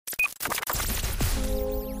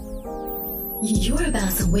You're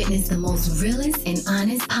about to witness the most realest and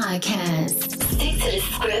honest podcast. Stick to the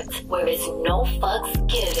script where it's no fucks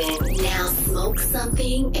given. Now smoke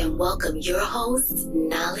something and welcome your hosts,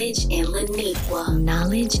 Knowledge and Laniqua.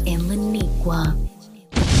 Knowledge and Laniqua.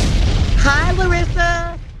 Hi,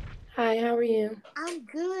 Larissa. Hi, how are you? I'm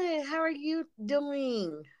good. How are you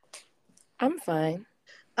doing? I'm fine.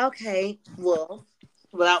 Okay, well,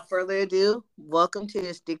 without further ado, welcome to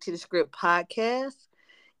the Stick to the Script podcast.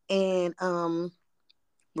 And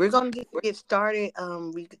we're gonna get started.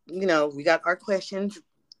 We got our questions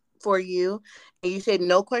for you, and you said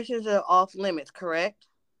no questions are off limits, correct?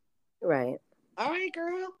 Right. All right,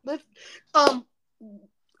 girl. Let's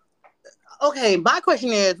okay, my question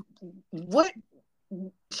is, what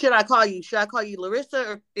should I call you? Should I call you Larissa,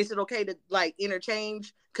 or is it okay to like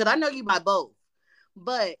interchange? Because I know you by both,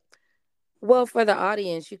 but Well, for the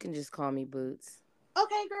audience, you can just call me Bootz.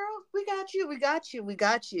 okay, girl, we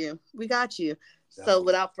got you. So,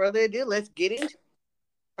 without further ado, let's get into it.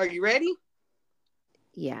 Are you ready?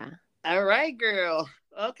 Yeah. All right, girl.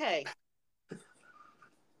 Okay.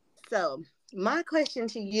 So, my question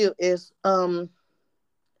to you is, how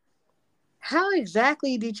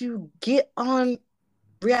exactly did you get on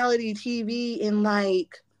reality TV, and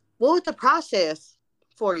like, what was the process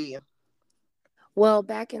for you? Well,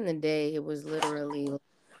 back in the day, it was literally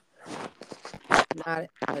not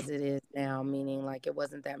as it is now, meaning like it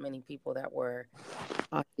wasn't that many people that were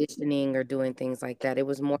auditioning or doing things like that. It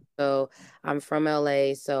was more so, I'm from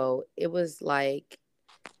LA, so it was like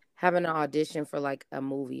having an audition for like a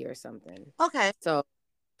movie or something. Okay. So,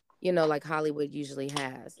 like Hollywood usually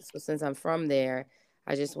has. So since I'm from there,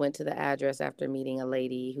 I just went to the address after meeting a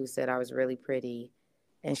lady who said I was really pretty.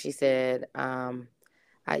 And she said,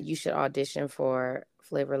 you should audition for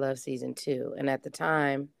Flavor Love Season 2. And at the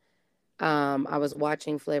time, I was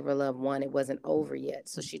watching Flavor Love 1. It wasn't over yet.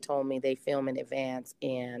 So she told me they film in advance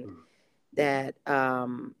and that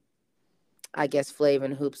I guess Flav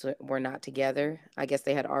and Hoops were not together. I guess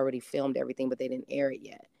they had already filmed everything, but they didn't air it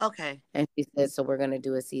yet. Okay. And she said, so we're going to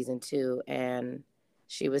do a season 2. And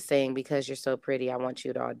she was saying, because you're so pretty, I want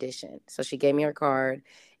you to audition. So she gave me her card.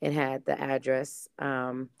 It had the address.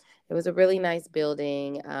 It was a really nice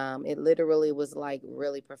building. It literally was like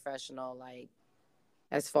really professional, like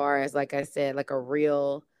as far as, like I said, like a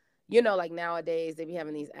real, like nowadays they be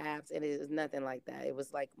having these apps and it was nothing like that. It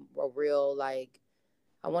was like a real, like,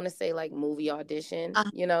 I want to say like movie audition,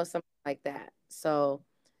 something like that. So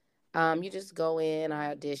you just go in,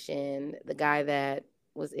 I audition. The guy that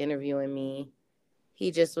was interviewing me,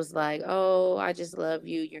 he just was like, oh, I just love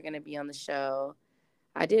you. You're going to be on the show.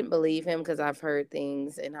 I didn't believe him because I've heard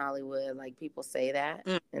things in Hollywood, like people say that,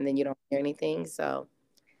 and then you don't hear anything. So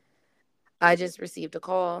I just received a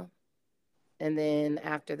call. And then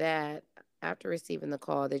after that, after receiving the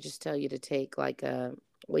call, they just tell you to take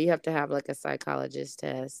you have to have like a psychologist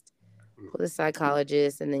test with a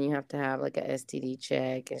psychologist, and then you have to have like a STD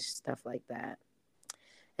check and stuff like that.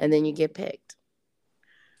 And then you get picked.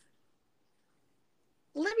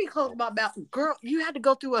 Let me close my mouth. Girl, you had to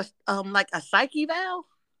go through a psyche eval?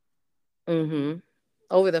 Mm-hmm.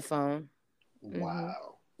 Over the phone.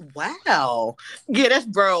 Wow. Wow. Yeah, that's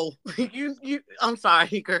bro. I'm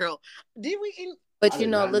sorry, girl. Did we But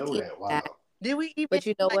looking back, did we even but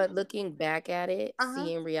you know what? Looking back at it,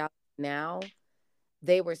 seeing reality now,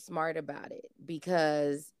 they were smart about it,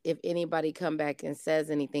 because if anybody come back and says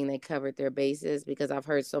anything, they covered their bases, because I've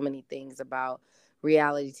heard so many things about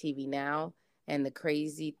reality TV now and the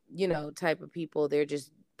crazy, type of people. They're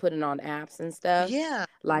just putting on apps and stuff. Yeah.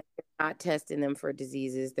 Like they're not testing them for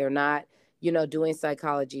diseases. They're not, doing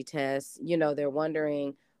psychology tests. They're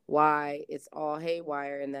wondering why it's all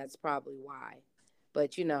haywire, and that's probably why.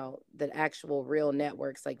 But, the actual real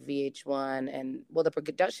networks like VH1 and, the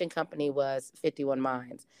production company was 51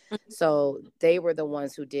 Minds. So they were the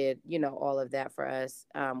ones who did, all of that for us.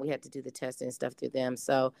 We had to do the testing and stuff through them.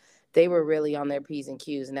 So they were really on their P's and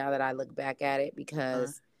Q's now that I look back at it,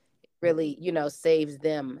 because it really, saves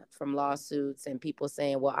them from lawsuits and people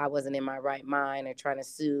saying, well, I wasn't in my right mind, or trying to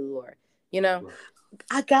sue, or,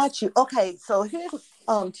 I got you. Okay, so here's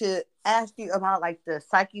to ask you about like the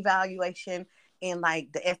psych evaluation and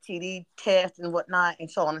like the STD test and whatnot and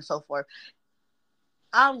so on and so forth.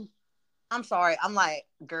 I'm sorry. I'm like,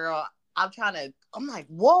 girl, I'm like,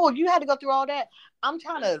 whoa, you had to go through all that. I'm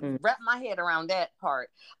trying to wrap my head around that part.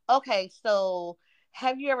 Okay, so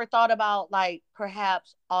have you ever thought about like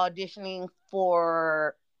perhaps auditioning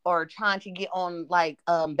for or trying to get on like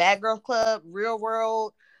Bad Girls Club, Real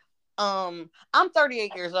World? I'm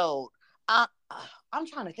 38 years old. I'm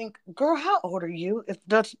trying to think, girl, how old are you? Is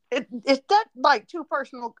that like too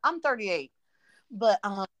personal? I'm 38. But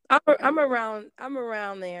I'm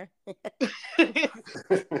around there.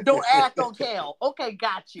 don't ask, don't tell. Okay,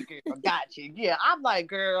 got you, girl. Got you. Yeah, I'm like,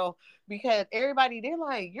 girl, because everybody, they're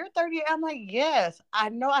like, you're 30. I'm like, yes, I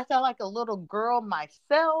know I sound like a little girl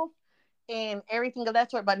myself and everything of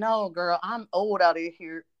that sort. But no, girl, I'm old out of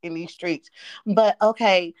here in these streets. But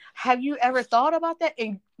okay, have you ever thought about that?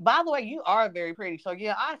 And by the way, you are very pretty. So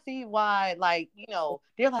yeah, I see why, like,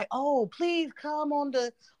 they're like, oh, please come on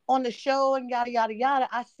the show and yada yada yada.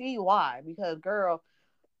 I see why. Because girl,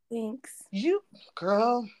 Thanks. you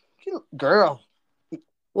girl, you girl.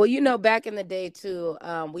 Well, back in the day too,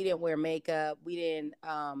 we didn't wear makeup. We didn't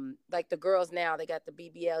like the girls now. They got the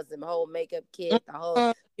BBLs, the whole makeup kit, the whole.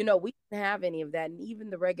 Mhm. We didn't have any of that, and even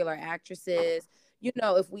the regular actresses.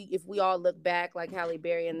 If we all look back, like Halle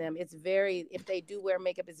Berry and them, it's very. If they do wear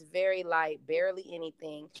makeup, it's very light, barely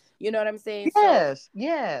anything. You know what I'm saying? So Yes,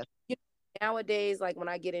 yes. you nowadays, like when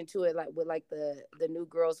I get into it, like with like the new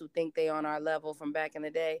girls who think they on our level from back in the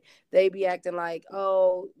day, they be acting like,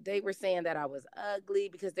 oh, they were saying that I was ugly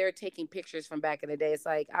because they're taking pictures from back in the day. It's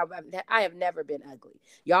like I have never been ugly.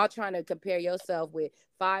 Y'all trying to compare yourself with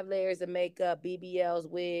 5 layers of makeup, BBLs,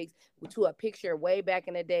 wigs to a picture way back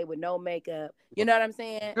in the day with no makeup. You know what I'm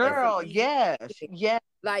saying? And some Girl, easy yes, yes.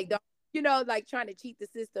 like don't like trying to cheat the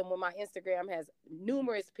system when my Instagram has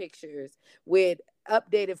numerous pictures with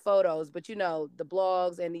updated photos, but the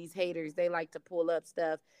blogs and these haters, they like to pull up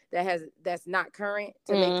stuff that's not current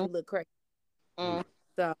to make Mm, you look crazy. mm.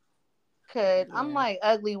 So Cause I'm yeah. like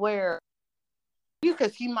ugly where you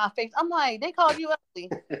could see my face. I'm like, they called you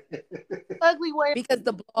ugly. Ugly where Because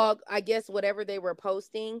the blog, I guess whatever they were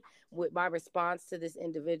posting with my response to this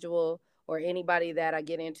individual or anybody that I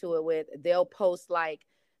get into it with, they'll post like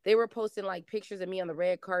they were posting like pictures of me on the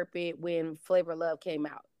red carpet when Flavor of Love came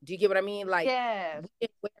out. Do you get what I mean? Like yes. we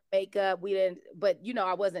didn't wear makeup, we didn't, but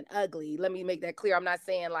I wasn't ugly. Let me make that clear. I'm not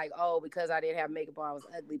saying like, oh, because I didn't have makeup on, I was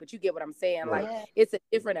ugly. But you get what I'm saying? Right. Like Yeah. it's a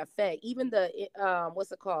different effect. Even the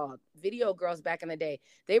what's it called? Video girls back in the day,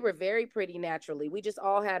 they were very pretty naturally. We just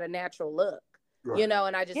all had a natural look. Right.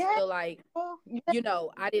 And I just Yeah. feel like, Yeah.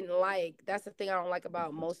 I didn't like, that's the thing I don't like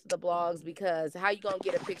about most of the blogs, because how you gonna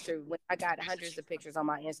get a picture when I got hundreds of pictures on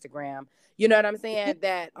my Instagram, you know what I'm saying,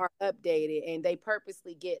 that are updated, and they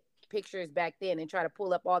purposely get pictures back then and try to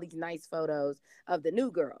pull up all these nice photos of the new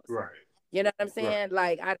girls. Right. You know what I'm Right. saying?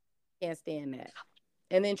 Like I can't stand that.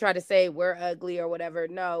 And then try to say we're ugly or whatever.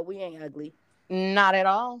 No, we ain't ugly. Not at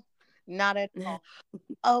all. Not at all.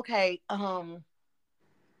 Okay.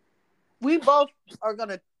 We both are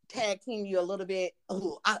gonna tag team you a little bit.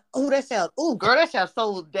 That sounds. Oh, girl, that sounds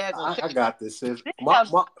so daggone. I got this, sis. This My,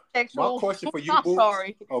 sounds my, my sexual. question for you, I'm Bootz.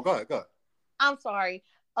 sorry. Oh, go ahead, go ahead. I'm sorry.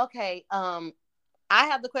 Okay. I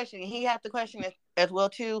have the question, and he has the question as well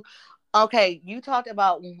too. Okay, you talked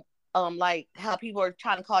about like how people are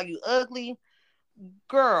trying to call you ugly,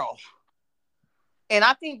 girl. And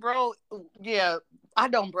I think, bro, yeah, I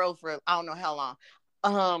don't bro for I don't know how long.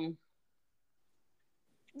 Um,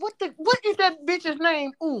 what is that bitch's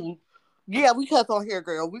name? Ooh, yeah, we cuss on here,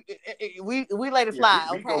 girl. We let it Yeah, fly,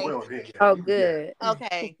 we go okay? well here. Yeah, Oh, yeah. good.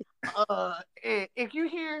 Okay. If you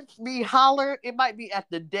hear me holler, it might be at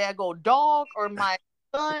the dago dog or my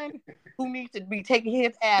son who needs to be taking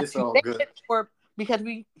his ass It's to all good. bed, or because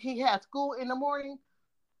he has school in the morning.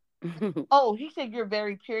 Oh, he said you're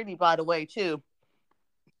very pretty, by the way, too.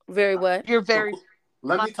 Very what? You're So very.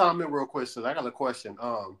 let me time in real quick, sis. I got a question.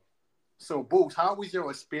 So Bootz, how was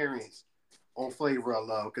your experience on Flavor of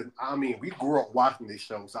Love? Because I mean, we grew up watching this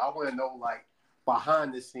show, so I want to know like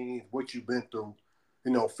behind the scenes what you've been through,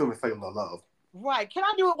 filming Flavor of Love. Right. Can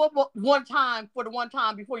I do it one time for the one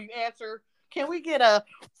time before you answer? Can we get a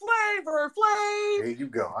flavor, There you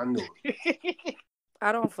go. I knew it. Flav?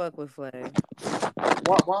 I don't fuck with Flav.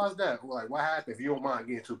 Why is that? Like, what happened? If you don't mind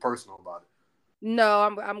getting too personal about No,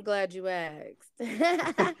 I'm glad you asked,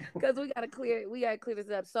 because we gotta clear this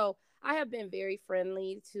up. So I have been very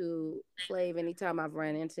friendly to Flav anytime I've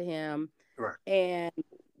run into him, it. Right. and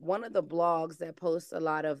one of the blogs that posts a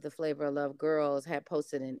lot of the Flavor of Love girls had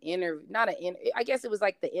posted an interview, not I guess it was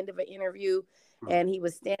like the end of an interview, and he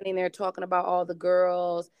was standing there talking about all the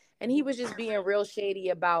girls, and he was just being real shady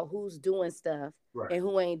about who's doing stuff Right. and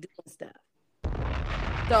who ain't doing stuff.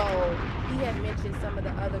 So he had mentioned some of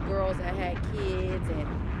the other girls that had kids,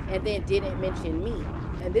 and then didn't mention me.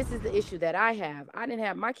 And this is the issue that I have. I didn't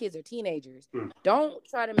have, my kids are teenagers. Don't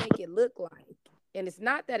try to make it look like, and it's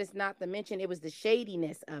not that it's not the mention, it was the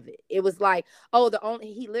shadiness of it. It was like, oh,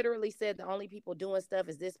 he literally said the only people doing stuff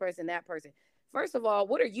is this person, that person. First of all,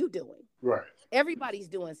 what are you doing? Right. Everybody's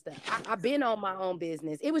doing stuff. I've been on my own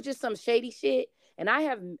business. It was just some shady shit. And I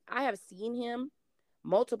have seen him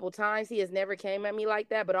multiple times. He has never came at me like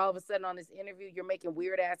that, but all of a sudden on this interview, you're making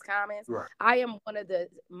weird ass comments. Right. I am one of the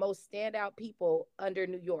most standout people under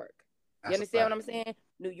New York. You understand what I'm saying?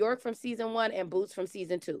 New York from season 1 and Bootz from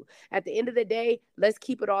season 2. At the end of the day, let's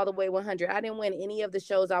keep it all the way 100. I didn't win any of the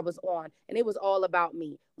shows I was on, and it was all about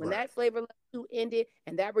me. When that Flavor Love 2 ended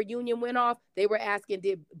and that reunion went off, they were asking,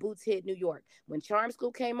 did Bootz hit New York? When Charm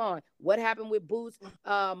School came on, what happened with Bootz,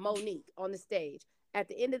 Monique on the stage? At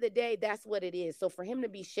the end of the day, that's what it is. So for him to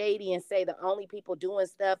be shady and say the only people doing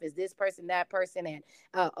stuff is this person, that person, and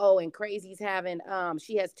and Crazy's having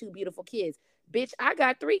she has 2 beautiful kids. Bitch, I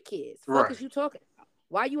got 3 kids. Fuck is you talking about?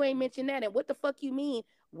 Why you ain't mention that? And what the fuck you mean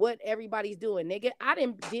what everybody's doing, nigga? I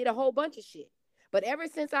did a whole bunch of shit. But ever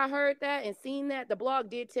since I heard that and seen that, the blog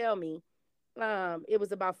did tell me, it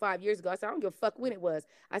was about 5 years ago. I said, I don't give a fuck when it was.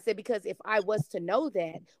 I said, because if I was to know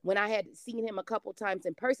that when I had seen him a couple times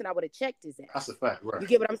in person, I would have checked his ass. That's a fact, right? You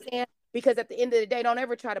get what I'm saying? Because at the end of the day, don't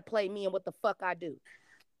ever try to play me and what the fuck I do.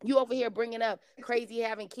 You over here bringing up Crazy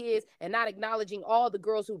having kids and not acknowledging all the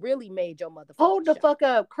girls who really made your motherfucker. Hold the fuck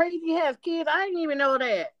up. Crazy has kids. I didn't even know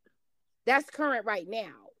that. That's current right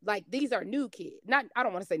now. Like, these are new kids. I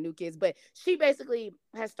don't want to say new kids, but she basically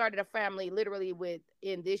has started a family literally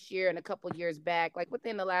in this year and a couple years back, like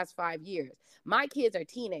within the last 5 years. My kids are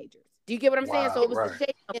teenagers. Do you get what I'm saying? So it was the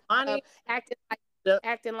shady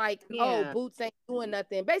acting like, oh, Bootz ain't doing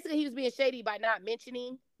nothing. Basically, he was being shady by not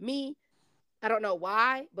mentioning me. I don't know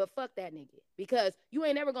why, but fuck that nigga. Because you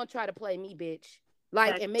ain't never gonna try to play me, bitch.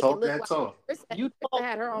 Like, and make it look like Larissa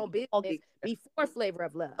had her own business before Flavor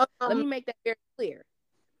of Love. Let me make that very clear.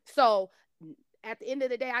 So at the end of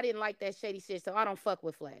the day, I didn't like that shady shit, so I don't fuck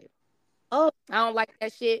with Flav. I don't like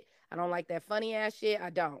that shit. I don't like that funny ass shit.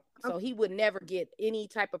 I don't. So he would never get any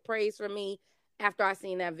type of praise from me after I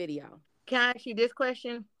seen that video. Can I ask you this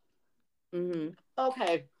question? Mm-hmm.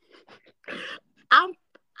 Okay.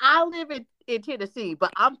 I live in Tennessee,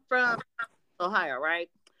 but I'm from Ohio, right?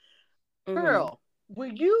 Mm-hmm. Girl,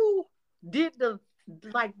 when you did the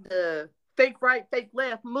fake right, fake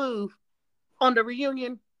left move on the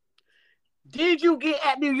reunion, did you get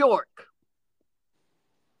at New York?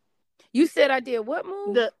 You said I did what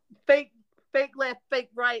move? The fake left, fake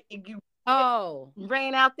right, and you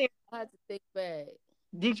ran out there. I had to think back.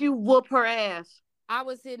 Did you whoop her ass? I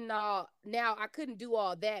was hitting all. Now I couldn't do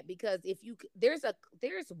all that because there's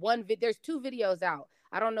 2 videos out.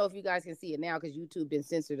 I don't know if you guys can see it now because YouTube been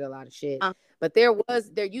censored a lot of shit. But there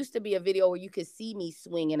used to be a video where you could see me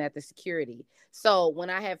swinging at the security. So when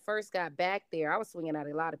I had first got back there, I was swinging at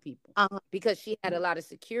a lot of people because she had a lot of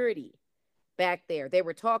security back there. They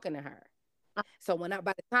were talking to her. So by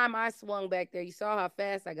the time I swung back there, you saw how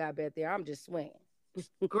fast I got back there. I'm just swinging.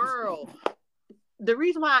 Girl. The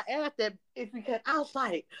reason why I asked that is because I was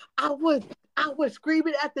like, I was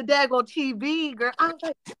screaming at the daggone TV, girl. I was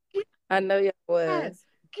like, I know you was.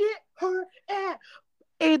 Get her ass.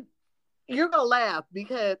 And you're gonna laugh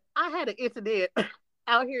because I had an incident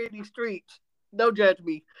out here in these streets. Don't judge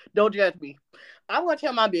me. Don't judge me. I'm gonna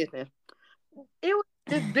tell my business. It was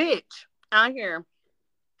this bitch out here.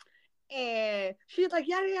 And she's like,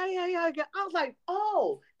 yeah. I was like,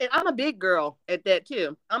 oh. And I'm a big girl at that,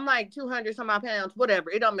 too. I'm like 200 some odd pounds,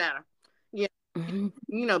 whatever. It don't matter. Yeah. Mm-hmm.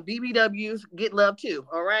 You know, BBWs get love, too.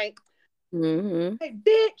 All right? Mm-hmm. Hey,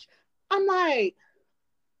 bitch. I'm like,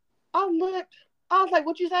 I was like,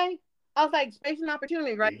 what you say? I was like, space and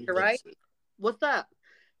opportunity right here, right? What's up?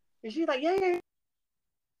 And she's like, yeah.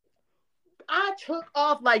 I took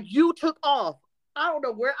off like you took off. I don't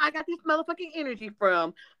know where I got this motherfucking energy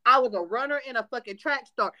from. I was a runner in a fucking track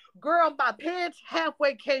star. Girl, my pants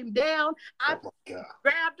halfway came down. I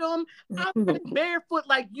grabbed them. I was barefoot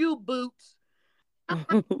like you, Bootz.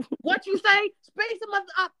 What you say? Space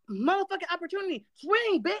and motherfucking opportunity.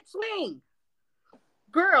 Swing, bitch, swing.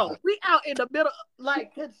 Girl, we out in the middle,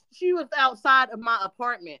 like, cause she was outside of my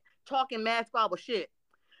apartment talking mad squabble shit.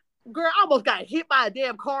 Girl, I almost got hit by a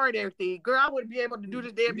damn car and everything. Girl, I wouldn't be able to do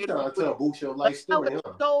this damn shit. You tell Bootz your life story, I was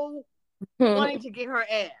so wanting to get her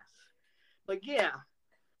ass. But yeah.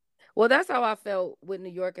 Well, that's how I felt with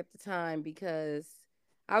New York at the time because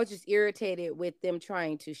I was just irritated with them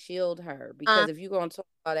trying to shield her. Because if you're going to talk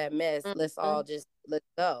about that mess, let's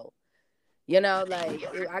go. You know, like,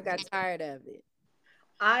 I got tired of it.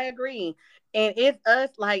 I agree. And it's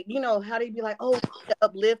us, like, you know, how they be like, oh, to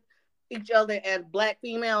uplift each other as Black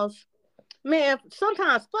females. Man,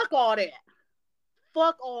 sometimes fuck all that.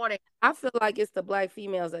 Fuck all that. I feel like it's the Black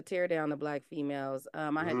females that tear down the Black females.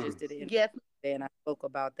 I had just did it and I spoke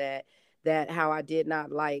about that how I did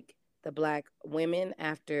not like the Black women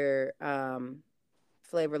after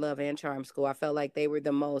Flavor Love and Charm School. I felt like they were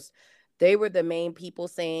the most they were the main people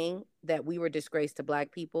saying that we were disgrace to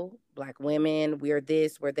Black people, Black women. We're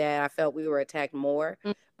this, we're that. I felt we were attacked more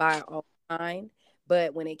by our own kind.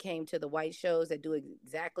 But when it came to the white shows that do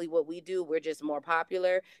exactly what we do, we're just more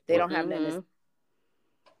popular. They don't have nothing to.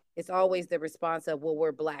 It's always the response of, well,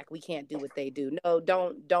 we're Black, we can't do what they do. No,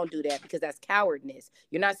 don't do that, because that's cowardness.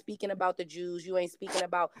 You're not speaking about the Jews. You ain't speaking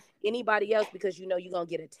about anybody else, because you know you're going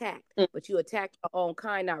to get attacked. But you attack your own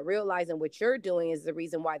kind, not realizing what you're doing is the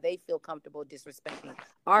reason why they feel comfortable disrespecting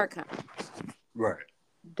our kind. Right.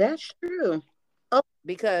 That's true.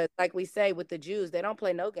 Because like we say with the Jews, they don't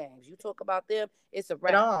play no games. You talk about them, it's a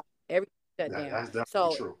wrap. Everything shut down. That's definitely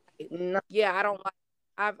so true. Yeah, I don't like.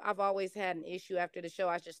 I've always had an issue after the show.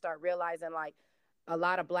 I just start realizing, like, a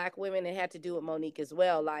lot of Black women, it had to do with Monique as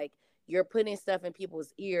well. Like, you're putting stuff in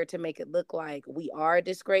people's ear to make it look like we are a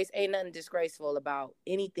disgrace. Ain't nothing disgraceful about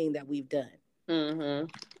anything that we've done. And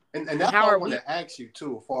that's what I want to ask you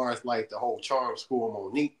too, as far as like the whole Charm School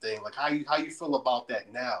Monique thing. Like, how you feel about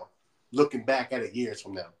that now, looking back at it years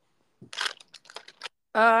from now?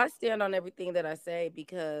 I stand on everything that I say,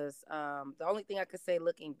 because the only thing I could say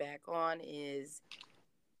looking back on is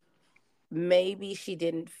maybe she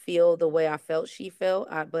didn't feel the way I felt she felt.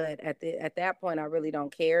 But at that point, I really don't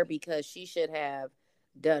care, because she should have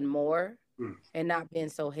done more and not been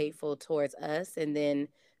so hateful towards us. And then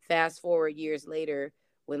fast forward years later,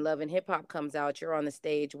 when Love and Hip Hop comes out, you're on the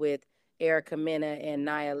stage with Erica Mena and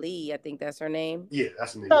Nia Lee. I think that's her name. Yeah,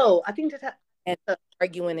 that's the name. So I think that's and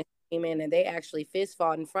arguing and screaming, and they actually fist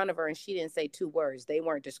fought in front of her, and she didn't say two words. They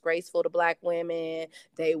weren't disgraceful to Black women.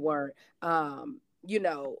 They weren't,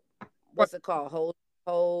 what's it called?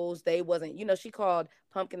 Hoes. They wasn't, she called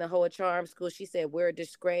Pumpkin the hoe a charm school. She said, we're a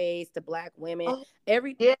disgrace to Black women.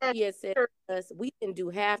 Everything she had said to us, we didn't do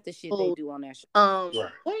half the shit they do on that show.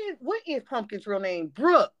 What is Pumpkin's real name?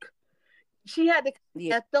 Brooke. She had to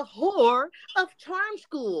come at the whore of charm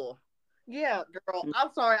school. Yeah, girl.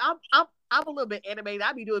 I'm sorry. I'm a little bit animated.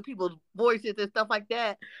 I be doing people's voices and stuff like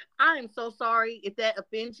that. I am so sorry if that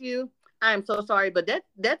offends you. I am so sorry, but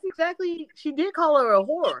that's exactly, she did call her a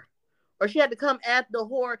whore. Or she had to come at the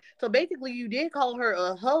whore. So basically, you did call her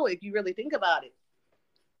a hoe if you really think about it.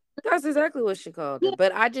 That's exactly what she called her.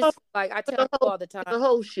 But I just, like, I tell people all the time. The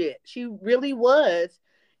whole shit. She really was.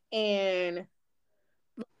 And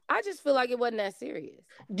I just feel like it wasn't that serious.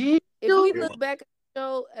 If we look back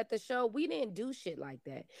at the show, we didn't do shit like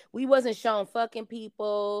that. We wasn't shown fucking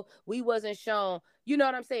people. We wasn't shown, you know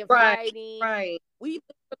what I'm saying, fighting. Right. We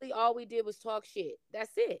literally, all we did was talk shit.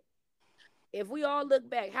 That's it. If we all look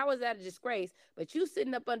back, how is that a disgrace? But you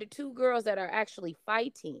sitting up under two girls that are actually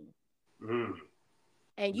fighting,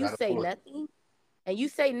 and you say nothing? And you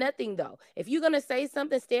say nothing, though. If you're going to say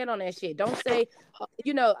something, stand on that shit. Don't say,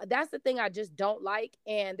 that's the thing I just don't like.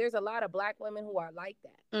 And there's a lot of Black women who are like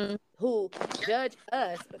that, who judge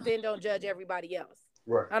us, but then don't judge everybody else.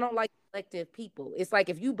 Right. I don't like selective people. It's like,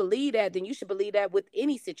 if you believe that, then you should believe that with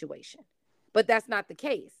any situation. But that's not the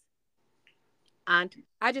case. I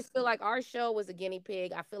just feel like our show was a guinea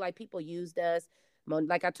pig. I feel like people used us.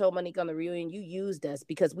 Like I told Monique on the reunion, you used us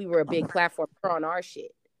because we were a big platform. You're on our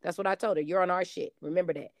shit. That's what I told her. You're on our shit.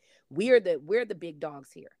 Remember that. We're the big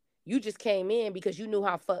dogs here. You just came in because you knew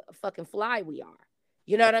how fucking fly we are.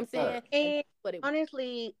 You know what I'm saying? And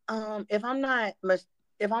honestly, if I'm not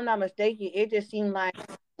mistaken, it just seemed like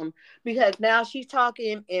because now she's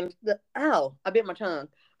talking and I bit my tongue.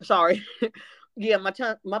 Sorry. Yeah, my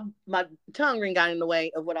tongue ring got in the way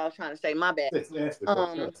of what I was trying to say. My bad.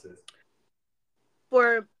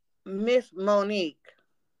 For Miss Monique,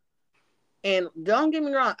 and don't get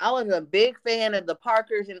me wrong, I was a big fan of the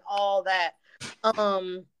Parkers and all that.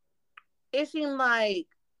 It seemed like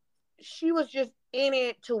she was just in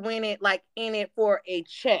it to win it, like in it for a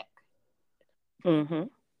check.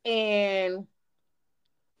 And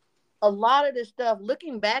a lot of the stuff,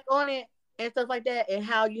 looking back on it, and stuff like that, and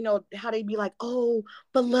how they be like, oh,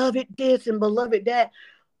 beloved this and beloved that.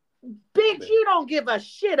 Bitch, you don't give a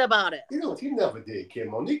shit about it. He never did, Kim.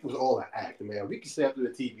 Monique was all an actor, man. We can say after the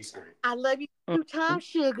TV screen. I love you 2 times,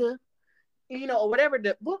 sugar. Or whatever.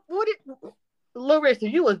 Larissa,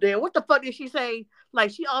 you was there. What the fuck did she say? Like,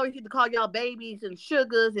 she always used to call y'all babies and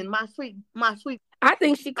sugars and my sweet. I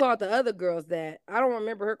think she called the other girls that. I don't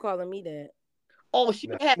remember her calling me that. Oh, she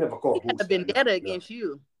had a vendetta against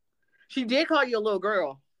you. She did call you a little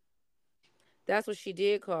girl. That's what she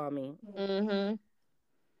did call me. And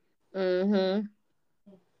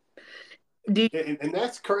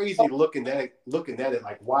that's crazy looking at it,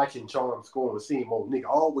 like watching Charm School and seeing Monique. I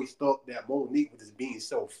always thought that Monique was just being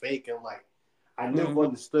so fake, and like I never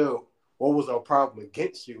understood what was our problem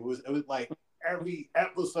against you. It was like every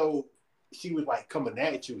episode she was like coming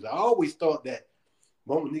at you. I always thought that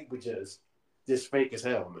Monique was just fake as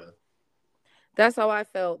hell, man. That's how I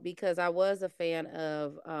felt because I was a fan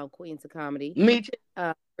of Queens of Comedy, Me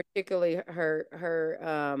too. particularly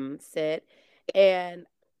her set. And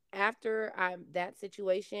after that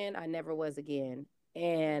situation, I never was again.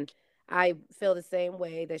 And I feel the same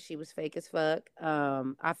way that she was fake as fuck.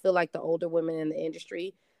 I feel like the older women in the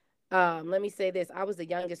industry, let me say this. I was the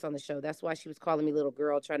youngest on the show. That's why she was calling me little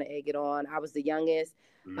girl, trying to egg it on. I was the youngest.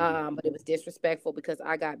 But it was disrespectful because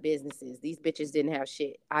I got businesses. These bitches didn't have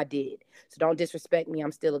shit. I did. So don't disrespect me.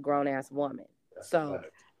 I'm still a grown ass woman. So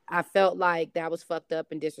I felt like that was fucked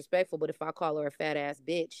up and disrespectful. But if I call her a fat ass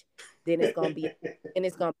bitch, then it's gonna be, and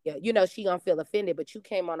it's gonna be, she gonna feel offended. But you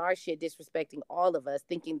came on our shit disrespecting all of us,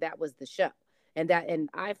 thinking that was the show, and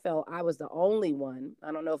I felt I was the only one.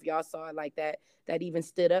 I don't know if y'all saw it like that. That even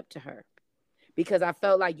stood up to her because I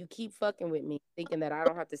felt like you keep fucking with me, thinking that I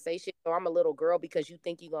don't have to say shit. So I'm a little girl because you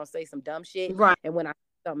think you're gonna say some dumb shit, Right. and when I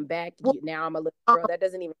say something back, Well, now I'm a little girl. That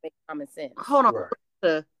doesn't even make common sense. hold on,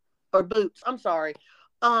 Right. or Bootz. I'm sorry.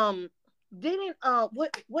 Didn't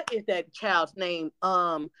what is that child's name?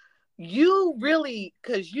 You really,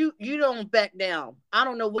 cause you don't back down. I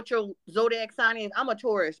don't know what your zodiac sign is. I'm a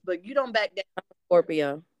Taurus, but you don't back down.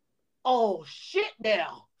 Scorpio. Oh shit!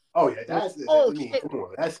 Now. Oh yeah, that's it. Oh I mean, shit. come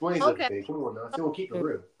on, that explains Okay. everything. Come on now, she don't keep it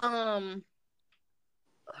real.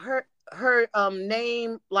 Her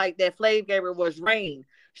name, like that Flav gave her, was Rain.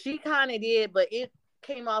 She kind of did, but it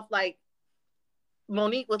came off like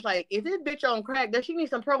Monique was like, "Is this bitch on crack? Does she need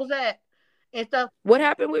some Prozac and stuff?" What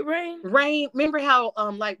happened with Rain? Rain, remember how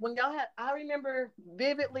like when y'all had, I remember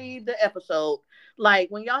vividly the episode, like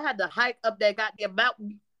when y'all had to hike up that goddamn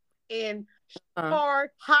mountain and hard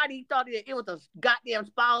Hottie thought it was a goddamn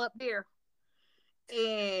spa up there,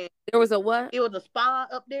 and there was a what? It was a spa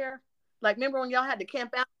up there. Like, remember when y'all had to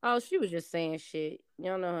camp out? Oh, she was just saying shit.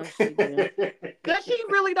 Y'all know how she do. Cause she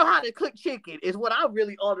really know how to cook chicken. Is what I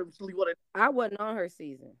really honestly want to. I wasn't on her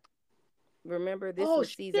season. Remember, this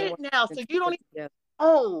was season one. Now, so you don't even.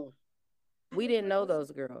 Oh, we didn't know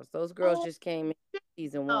those girls. Those girls just came in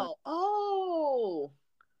season one.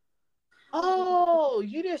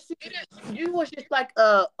 You was just like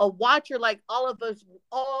a watcher, like all of us.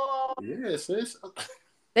 Oh, yes, sis.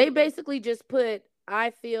 They basically just put,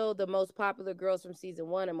 I feel, the most popular girls from season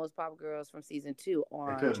one and most popular girls from season two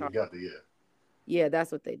on. Yeah,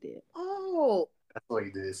 that's what they did. Oh, that's what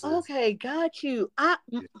he did. Sis. Okay, got you.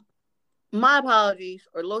 My apologies,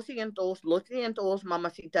 or lo sientos,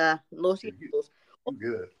 mamacita, lo sientos. You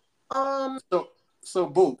good. So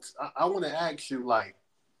Bootz, I want to ask you, like,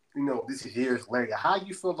 this is years later, how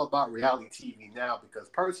you feel about reality TV now? Because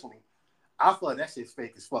personally, I feel like that shit's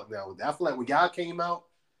fake as fuck now. I feel like when y'all came out,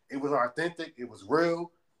 it was authentic, it was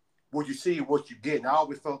real. What you see, what you get. And I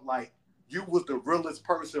always felt like you was the realest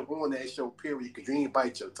person on that show, period, because you ain't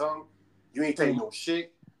bite your tongue. You ain't take no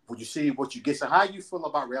shit. What you see, what you get. So how you feel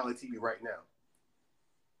about reality TV right now?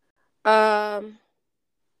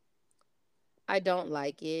 I don't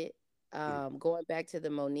like it. Going back to the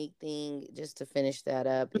Monique thing, just to finish that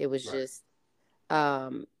up, it was just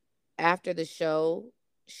after the show,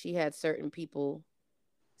 she had certain people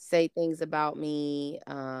say things about me.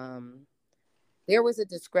 There was a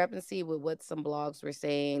discrepancy with what some blogs were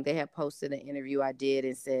saying. They had posted an interview I did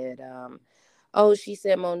and said, oh, she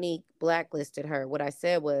said Monique blacklisted her. What I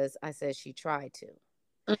said was, I said she tried to.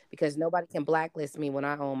 Because nobody can blacklist me when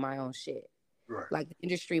I own my own shit. Right. Like, the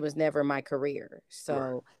industry was never my career.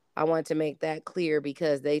 So I wanted to make that clear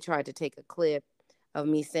because they tried to take a clip of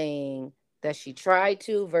me saying that she tried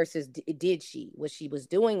to versus did she. What she was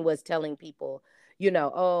doing was telling people,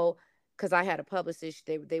 because I had a publicist,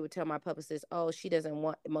 they would tell my publicist, oh, she doesn't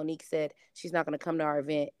want, Monique said she's not going to come to our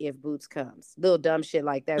event if Bootz comes. Little dumb shit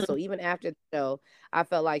like that. So even after the show, I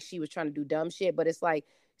felt like she was trying to do dumb shit, but it's like,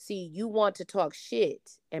 see, you want to talk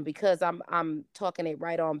shit, and because I'm talking it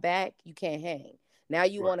right on back, you can't hang. Now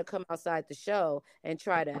you want to come outside the show and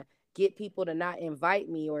try to get people to not invite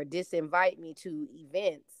me or disinvite me to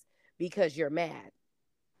events because you're mad.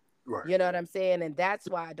 Right. You know what I'm saying? And that's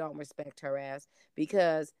why I don't respect her ass,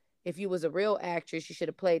 because if you was a real actress, you should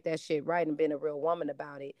have played that shit right and been a real woman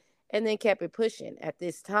about it and then kept it pushing. At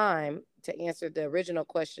this time, to answer the original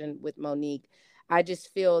question with Monique, I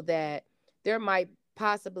just feel that there might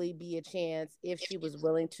possibly be a chance if she was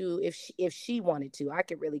willing to, if she wanted to. I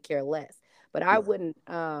could really care less. But I wouldn't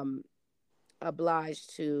oblige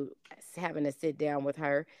to having to sit down with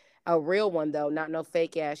her. A real one, though, not no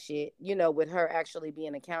fake ass shit, with her actually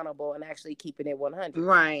being accountable and actually keeping it 100.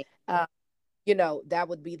 Right. That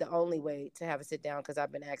would be the only way to have a sit down, because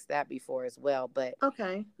I've been asked that before as well. But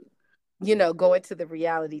okay. going to the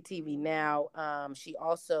reality TV now. She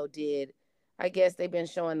also did, I guess they've been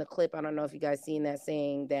showing the clip. I don't know if you guys seen that,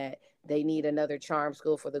 saying that they need another charm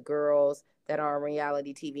school for the girls that are on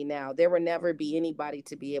reality TV now. There will never be anybody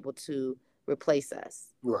to be able to replace us.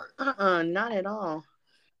 Right. Not at all.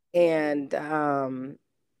 And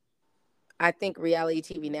I think reality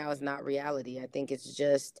TV now is not reality. I think it's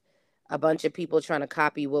just a bunch of people trying to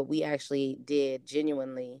copy what we actually did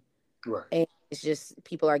genuinely. Right. And it's just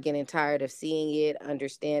people are getting tired of seeing it,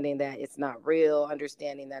 understanding that it's not real,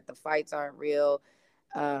 understanding that the fights aren't real.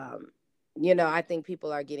 Um, I think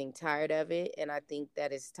people are getting tired of it. And I think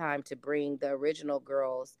that it's time to bring the original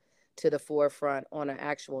girls to the forefront on an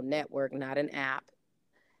actual network, not an app,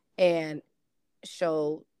 and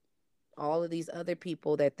show all of these other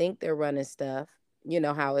people that think they're running stuff,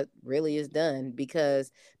 how it really is done,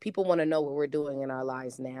 because people want to know what we're doing in our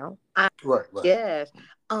lives now. Right. Right. Yes.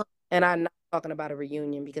 And I'm not talking about a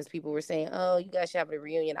reunion because people were saying, oh, you guys should have a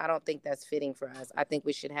reunion. I don't think that's fitting for us. I think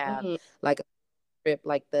we should have Mhm. like a trip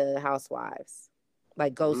like the Housewives,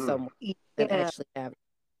 like go somewhere and Yeah. actually have.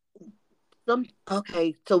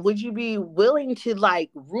 Okay, so would you be willing to like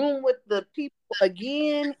room with the people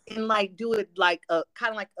again and like do it like a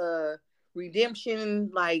kind of like a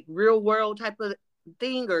redemption, like real world type of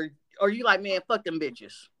thing, or you like, man, fuck them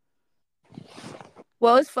bitches?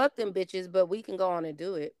 Well, it's fuck them bitches, but we can go on and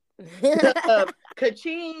do it.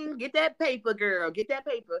 Ka-ching, get that paper, girl, get that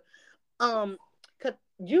paper. Um, 'Cause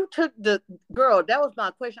you took the girl. That was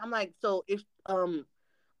my question. I'm like, so if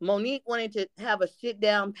Monique wanted to have a sit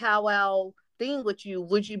down powwow thing with you,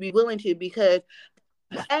 would you be willing to? Because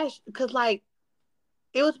like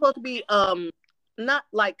it was supposed to be not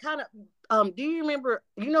like kind of do you remember,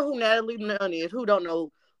 you know who Natalie Nunn is? Who don't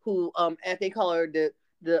know who as they call her,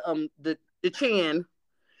 the Chan,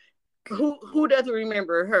 who doesn't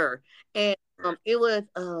remember her? And it was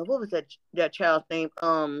what was that child's name?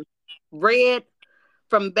 Red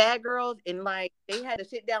from Bad Girls, and like they had to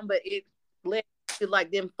sit down, but it led to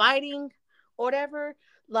like them fighting or whatever.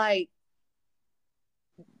 Like,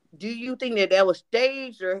 do you think that that was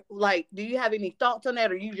staged, or like, do you have any thoughts on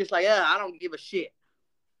that, or you just like, I don't give a shit?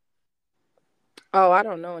 Oh, I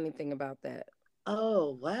don't know anything about that.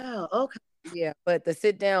 Oh wow, okay. Yeah, but the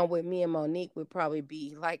sit down with me and Monique would probably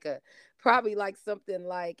be probably like something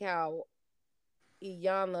like how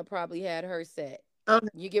Iyanla probably had her set. Okay,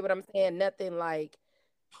 You get what I'm saying? Nothing like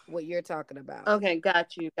what you're talking about. okay,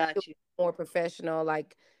 got you, got you. More professional,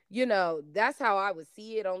 like, that's how I would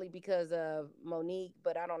see it, only because of Monique.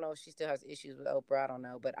 But I don't know if she still has issues with Oprah. I don't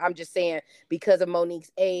know, but I'm just saying, because of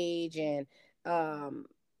Monique's age and um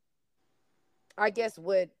I guess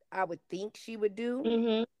what I would think she would do,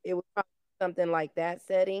 Mm-hmm. it would probably be something like that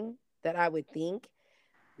setting that I would think,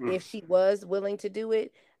 Mm. if she was willing to do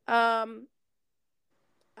it. um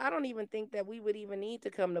I don't even think that we would even need to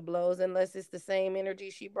come to blows unless it's the same energy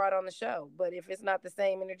she brought on the show. But if it's not the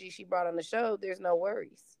same energy she brought on the show, there's no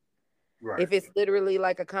worries. Right. If it's literally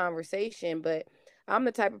like a conversation. But I'm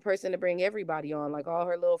the type of person to bring everybody on, like all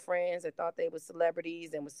her little friends that thought they were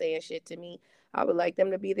celebrities and was saying shit to me. I would like them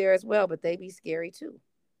to be there as well, but they be scary too.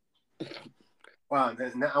 Wow.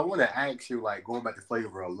 Now I want to ask you, like, going back to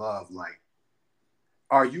Flavor of Love, like,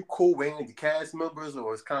 are you cool with any of the cast members,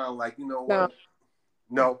 or it's kind of like, you know No, what?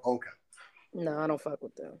 No. Okay. no, I don't fuck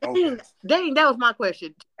with them. Okay. Dang, that was my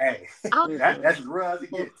question. Hey, Mm-mm. that's as real as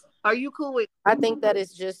it gets. Are you cool with? I think that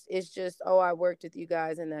it's just, oh, I worked with you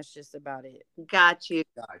guys and that's just about it. Got you.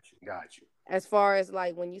 Got you. Got you. As far as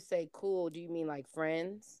like when you say cool, do you mean like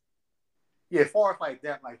friends? Yeah, as far as like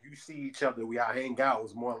that, like you see each other, we out hang out,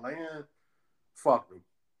 was more like, fuck them.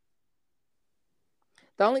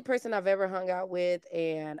 The only person I've ever hung out with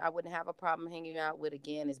and I wouldn't have a problem hanging out with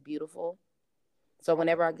again is Beautiful. So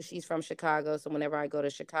she's from Chicago. So whenever I go to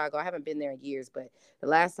Chicago, I haven't been there in years, but the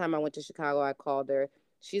last time I went to Chicago, I called her.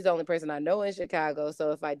 She's the only person I know in Chicago.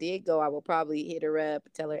 So if I did go, I will probably hit her up,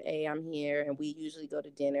 tell her, hey, I'm here. And we usually go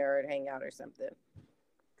to dinner or hang out or something.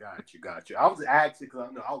 Got you. I was asking because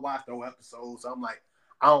I know I watched those episodes. So I'm like,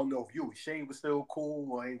 I don't know if you and Shay was still cool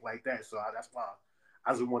or anything like that. So that's why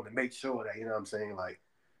I just wanted to make sure that, you know what I'm saying? Like,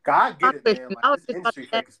 God, I get it, man. Like, I was this just about industry to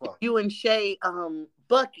fake ask as fuck. you and Shay,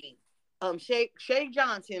 Bucky, Shay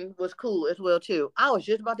Johnson was cool as well too. I was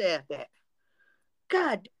just about to ask that.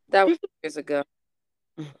 God, That was years ago.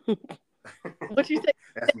 what you say?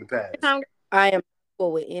 That's in the past. I am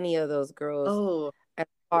cool with any of those girls. Oh, As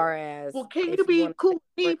far as well, can if you you be want cool with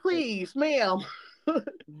me, to, please, ma'am? I'm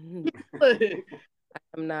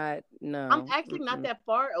not. I'm No. actually not Mm-mm. that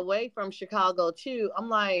far away from Chicago too. I'm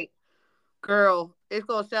like, girl, it's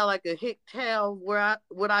gonna sound like a hick town where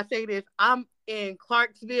I say this. I'm in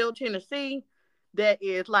Clarksville, Tennessee. That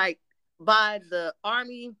is like by the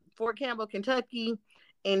Army, Fort Campbell, Kentucky,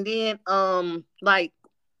 and then like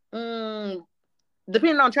mm,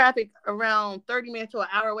 depending on traffic, around 30 minutes to an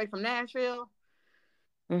hour away from Nashville.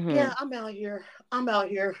 Mm-hmm. Yeah, I'm out here. I'm out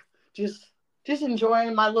here just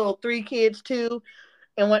enjoying my little three kids too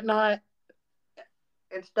and whatnot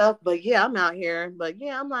and stuff. But yeah, I'm out here. But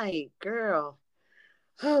yeah, I'm like, girl,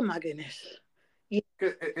 oh my goodness. Yeah,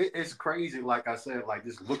 It's crazy, like I said, like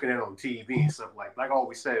just looking at it on TV and stuff like I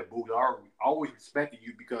always said, Boo, I always respected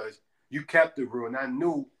you because you kept it real, and I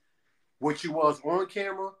knew what you was on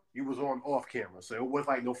camera, you was on off camera, so it was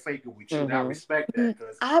like no faking with you, and I Mm-hmm. respect that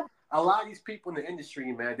because I a lot of these people in the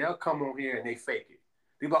industry, man, they'll come on here and they fake it.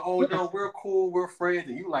 They be like, oh no, we're cool, we're friends,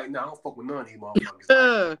 and you like, nah, I don't fuck with none of these motherfuckers like that.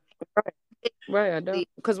 uh, Right, I don't,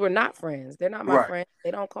 because we're not friends. They're not my Right, friends.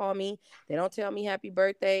 They don't call me. They don't tell me happy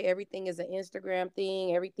birthday. Everything is an Instagram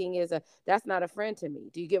thing. Everything is a. That's not a friend to me.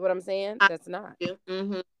 Do you get what I'm saying? I That's not. you.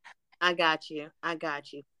 I got you. I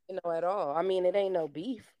got you. You know, at all. I mean, it ain't no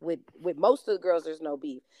beef with most of the girls. There's no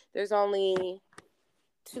beef. There's only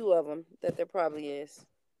two of them that there probably is.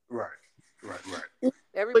 right, right. But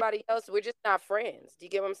Everybody else, we're just not friends. Do you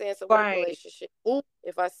get what I'm saying? So what a right. relationship. Ooh,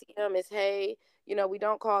 If I see him, it's hey, we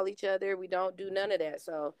don't call each other. We don't do none of that.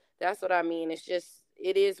 So that's what I mean. It's just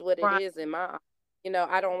it is what it right. is in my.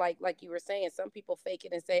 I don't like you were saying. Some people fake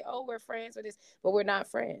it and say, "Oh, we're friends with this," but we're not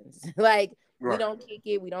friends. Like we Right. don't kick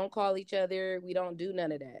it. We don't call each other. We don't do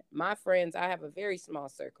none of that. My friends, I have a very small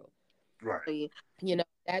circle. Right.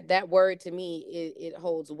 That word to me it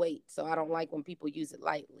holds weight. So I don't like when people use it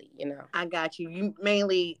lightly. I got you. You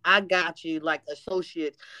mainly, I got you like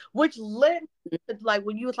associates, which led me to like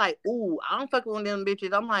when you was like, "Ooh, I don't fuck with them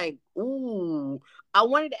bitches." I'm like, "Ooh." I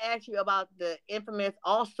wanted to ask you about the infamous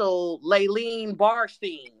also Laylene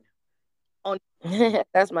Barstein on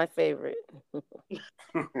That's my favorite.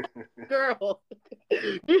 girl.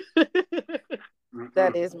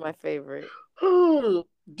 That is my favorite. Ooh,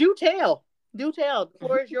 do tell, do tell. The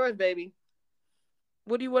floor is yours, baby.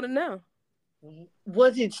 What do you want to know?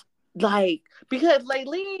 Was it like because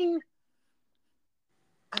Laylene?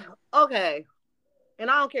 Okay, and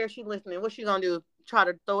I don't care if she's listening. What she gonna do? Try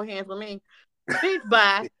to throw hands with me? Bitch,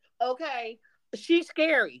 bye. Okay, she's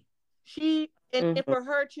scary. And Mm-hmm. for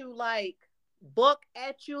her to like buck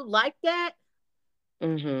at you like that,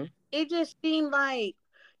 Mm-hmm. it just seemed like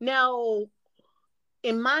now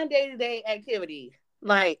in my day to day activity,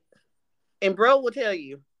 like, and bro will tell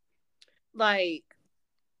you, like,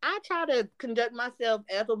 I try to conduct myself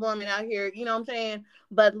as a woman out here. You know what I'm saying?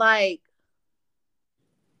 But like,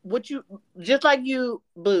 what you just like you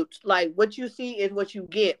Bootz, like what you see is what you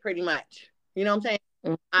get, pretty much. You know what I'm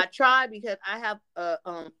saying? I try because I have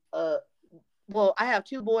well, I have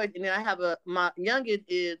two boys, and then I have my youngest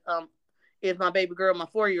is my baby girl, my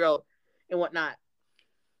 4-year-old, and whatnot.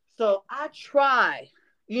 So I try,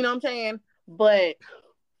 you know what I'm saying? But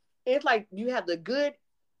it's like you have the good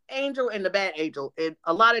angel and the bad angel, and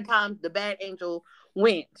a lot of times the bad angel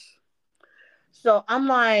wins. So I'm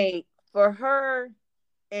like, for her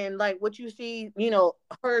and like what you see,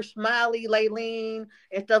 her smiley Laylene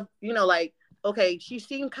and stuff, like, okay, she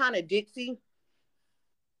seemed kind of ditzy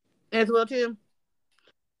as well too,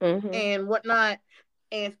 Mm-hmm. and whatnot.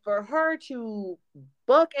 And for her to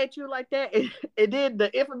buck at you like that, and then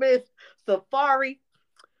the infamous Safari,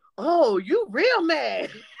 oh, you real mad.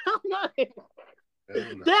 I'm like, Hell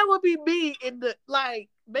no. that would be me in the like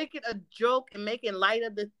making a joke and making light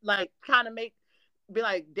of the like kind of be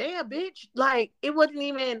like, damn bitch, like it wasn't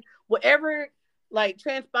even whatever like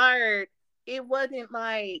transpired, it wasn't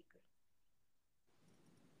like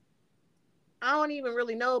I don't even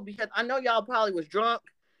really know because I know y'all probably was drunk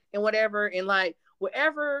and whatever, and like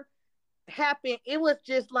whatever happened, it was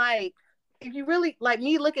just like if you really like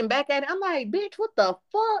me looking back at it, I'm like, bitch, what the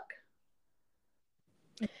fuck?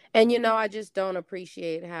 And I just don't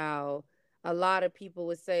appreciate how a lot of people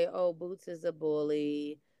would say, "Oh, Boots is a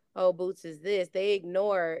bully. Oh, Boots is this." They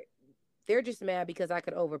ignore. They're just mad because I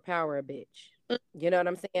could overpower a bitch. You know what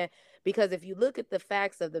I'm saying? Because if you look at the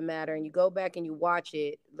facts of the matter and you go back and you watch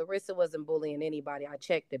it, Larissa wasn't bullying anybody. I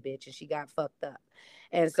checked the bitch and she got fucked up.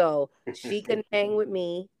 And so she couldn't hang with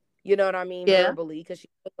me. You know what I mean? Yeah. Verbally, because she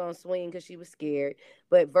was on swing because she was scared.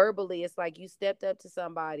 But verbally, it's like you stepped up to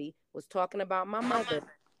somebody, was talking about my mother.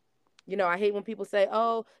 I hate when people say,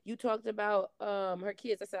 "Oh, you talked about her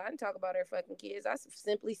kids." I said, "I didn't talk about her fucking kids. I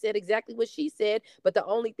simply said exactly what she said, but the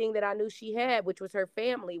only thing that I knew she had, which was her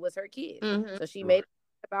family, was her kids." Mm-hmm. So she Right. made it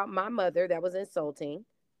about my mother that was insulting.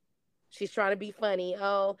 She's trying to be funny.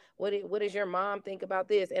 Oh, what does your mom think about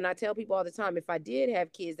this? And I tell people all the time, if I did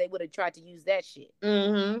have kids, they would have tried to use that shit.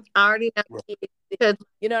 Mm-hmm. I already know.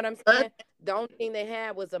 You know what I'm saying? The only thing they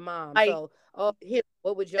had was a mom. So, oh,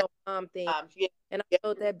 what would your mom think? Yeah. And I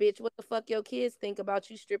told that bitch, what the fuck your kids think about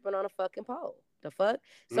you stripping on a fucking pole? The fuck?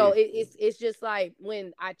 So it's just like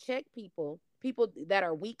when I check people that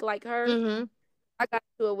are weak like her. Mm-hmm. I got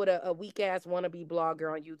to it with a weak ass wannabe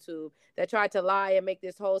blogger on YouTube that tried to lie and make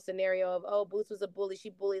this whole scenario of, oh, Bootz was a bully.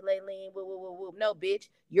 She bullied Laylene. Woo, woo, woo, woo. No, bitch.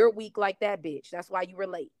 You're weak like that bitch. That's why you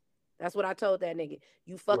relate. That's what I told that nigga.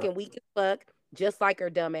 You fucking weak as fuck, just like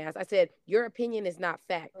her dumb ass. I said, your opinion is not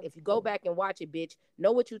fact. If you go back and watch it, bitch,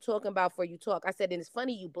 know what you talking about before you talk. I said, and it's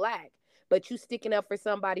funny you black, but you sticking up for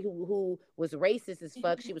somebody who was racist as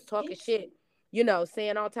fuck. She was talking shit, you know,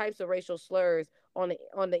 saying all types of racial slurs on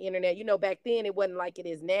the internet. You know, back then it wasn't like it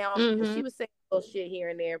is now. Mm-hmm. She was saying little shit here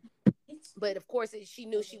and there, but of course she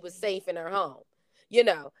knew she was safe in her home, you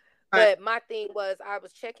know. Right. But my thing was, I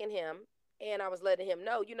was checking him and I was letting him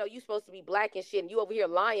know, you know, you supposed to be black and shit, and you over here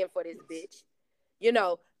lying for this bitch, you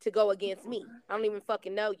know, to go against me. I don't even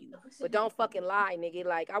fucking know you, but don't fucking lie, nigga.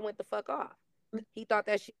 Like, I went the fuck off. He thought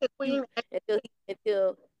that shit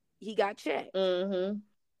until he got checked. Mm-hmm.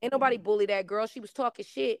 Ain't nobody bully that girl. She was talking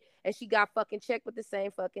shit and she got fucking checked with the same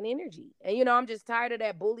fucking energy. And, you know, I'm just tired of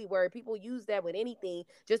that bully word. People use that with anything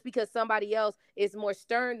just because somebody else is more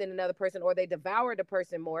stern than another person or they devour the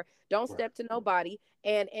person more. Don't step to nobody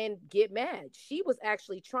and get mad. She was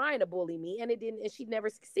actually trying to bully me and it didn't, and she never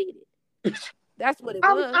succeeded. That's what it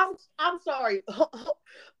was. I'm sorry.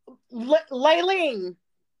 Laylene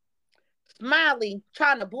Smiley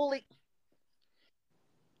trying to bully.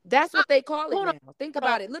 That's what they call it now. Think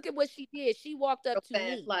about it. Look at what she did. She walked up to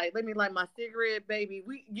me. Like, let me light my cigarette, baby.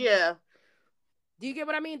 Yeah. Do you get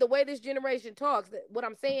what I mean? The way this generation talks, what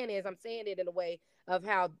I'm saying is I'm saying it in a way of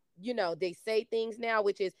how, you know, they say things now,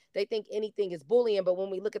 which is they think anything is bullying. But when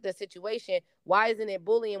we look at the situation, why isn't it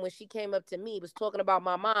bullying when she came up to me, was talking about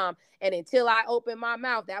my mom, and until I opened my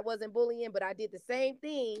mouth, that wasn't bullying, but I did the same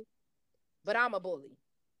thing, but I'm a bully.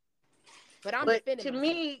 But I'm defending to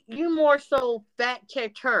myself. me, you more so fact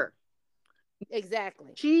checked her.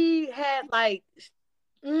 Exactly. She had like,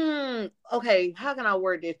 okay, how can I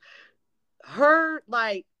word this? Her,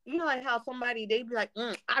 like, you know, like how somebody, they be like,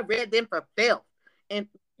 I read them for filth. And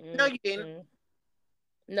no, you didn't.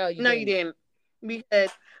 No, you didn't. Because,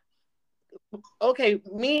 okay,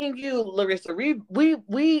 me and you, Larissa, we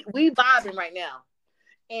vibing right now.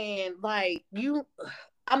 And like,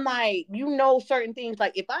 I'm like, you know, certain things.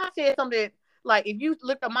 Like, if I said something, like, if you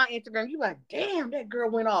look at my Instagram, you like, damn, that girl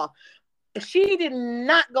went off. She did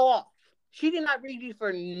not go off. She did not read you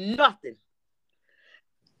for nothing.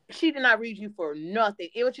 She did not read you for nothing.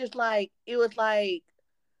 It was just like,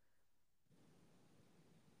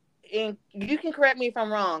 and you can correct me if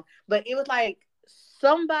I'm wrong, but it was like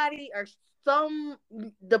somebody or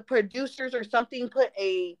the producers or something put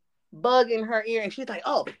a bug in her ear, and she's like,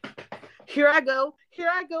 oh, here I go,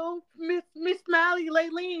 Miss Smiley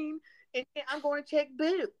Laylene, and I'm going to check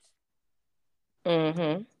Bootz.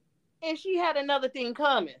 Mm-hmm. And she had another thing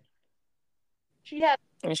coming.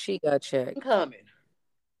 And she got checked. Coming.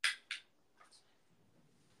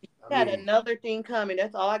 She had another thing coming.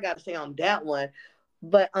 That's all I got to say on that one.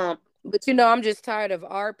 But you know, I'm just tired of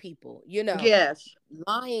our people, you know. Yes.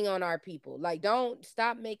 Lying on our people. Like, don't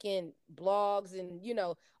stop making blogs and, you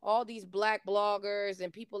know, all these black bloggers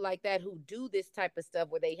and people like that who do this type of stuff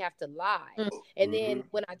where they have to lie. Mm-hmm. And then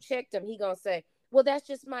when I checked him, he gonna say, well, that's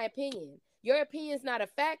just my opinion. Your opinion's not a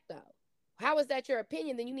fact, though. How is that your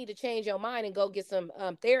opinion? Then you need to change your mind and go get some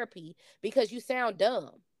therapy because you sound dumb.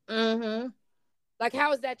 Mm-hmm. Like,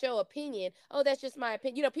 how is that your opinion? Oh, that's just my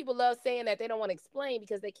opinion. You know, people love saying that they don't want to explain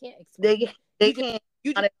because they can't explain. They can't.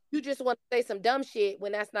 You just want to say some dumb shit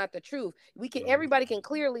when that's not the truth. Everybody can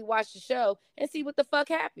clearly watch the show and see what the fuck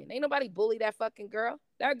happened. Ain't nobody bully that fucking girl.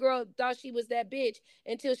 That girl thought she was that bitch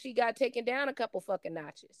until she got taken down a couple fucking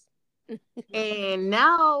notches. And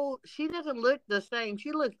now she doesn't look the same.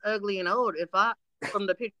 She looks ugly and old. From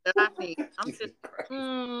the picture that I see, I'm just.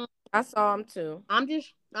 I saw him too. I'm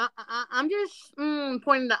just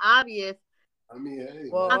pointing the obvious. I mean, hey,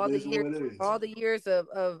 well, all the years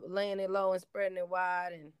of laying it low and spreading it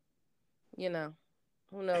wide, and you know,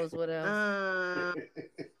 who knows what else.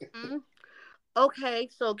 Okay,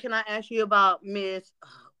 so can I ask you about Miss?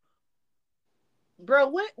 Bro,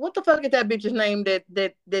 what the fuck is that bitch's name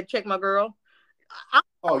that checked my girl?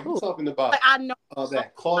 You talking about? I know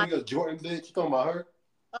that Claudia Jordan bitch. You talking about her?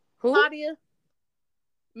 Who? Claudia.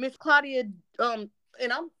 Miss Claudia. And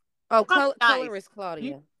I'm. Oh, colorist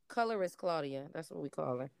Claudia. Colorist Claudia. That's what we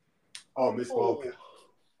call her. Oh, Miss Claudia.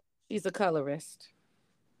 She's a colorist.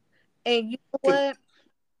 And you know what?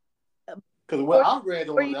 Because what I read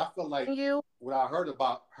For on it, I feel like you, what I heard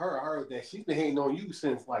about her, I heard that she's been hating on you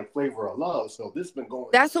since like Flavor of Love. So this been going.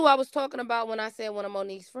 That's who I was talking about when I said one of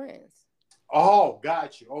Monique's friends. Oh,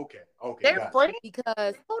 got you. Okay, they're got you. friends.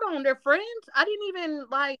 Because, Hold on, they're friends. I didn't even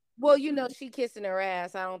like. well, she kissing her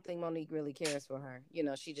ass. I don't think Monique really cares for her.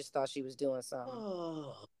 She just thought she was doing something.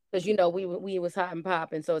 Oh, Because we was hot and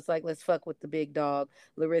popping, so it's like let's fuck with the big dog,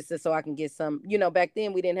 Larissa, so I can get some. Back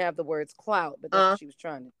then we didn't have the words clout, but that's what she was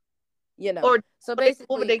trying to. or So what would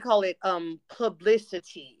basically, they call it?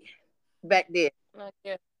 Publicity back then.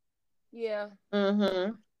 yeah, yeah,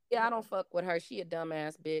 Mm-hmm. yeah. I don't fuck with her. She a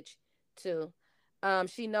dumbass bitch too.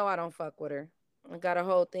 She know I don't fuck with her. I got a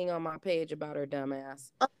whole thing on my page about her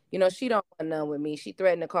dumbass. She don't want none with me. She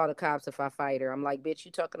threatened to call the cops if I fight her. I'm like, bitch,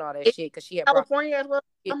 you talking all that It's shit because she had brought. California as well.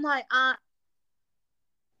 I'm like,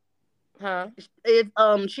 Huh?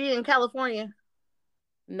 it's she in California.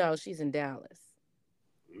 No, she's in Dallas.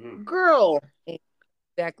 Girl.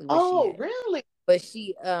 Exactly where she Oh, at. really? But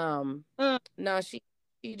she Mm. no, she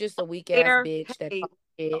just a weak ass Air. bitch that Hey, talks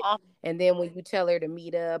shit. And then when you tell her to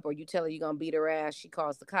meet up or you tell her you're gonna beat her ass, she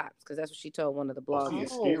calls the cops because that's what she told one of the Oh, she a bloggers.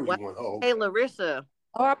 scary wow. one. Oh, Hey, okay. Larissa.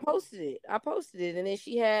 Oh, I posted it. And then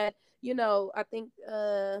she had, I think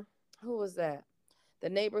who was that? The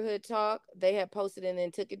neighborhood talk. They had posted it and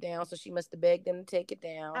then took it down. So she must have begged them to take it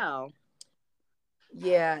down. Wow.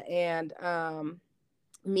 Yeah, and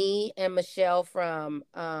me and Michelle from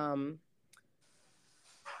I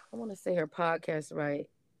want to say her podcast right.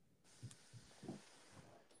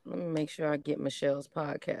 Let me make sure I get Michelle's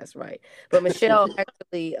podcast right. But Michelle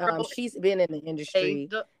actually, Girl, she's been in the hey, industry,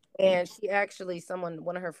 and she actually,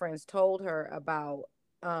 one of her friends told her about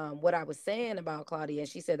what I was saying about Claudia, and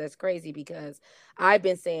she said that's crazy because I've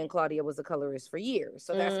been saying Claudia was a colorist for years.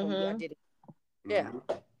 So that's when I did it. Yeah.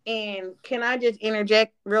 And can I just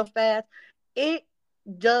interject real fast? It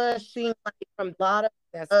does seem like from a lot of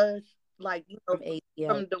That's us, like from ATL.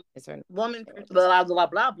 from the Is her woman, blah blah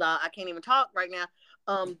blah blah. I can't even talk right now.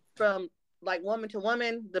 From like woman to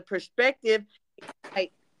woman, the perspective,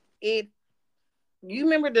 like it. You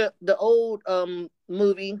remember the old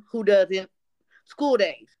movie Who Doesn't? School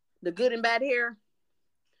Days, the good and bad hair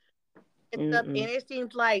and stuff, and it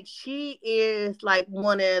seems like she is like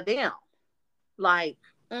one of them. Like,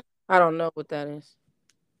 I don't know what that is.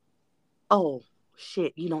 oh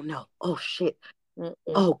shit, you don't know. Oh shit. Mm-mm.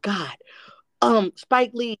 Oh God.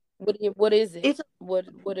 Spike Lee. What is it? It's what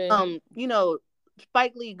is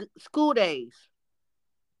Spike Lee School Days.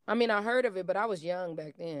 I mean, I heard of it, but I was young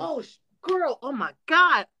back then. Oh girl, oh my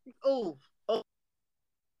God. Oh,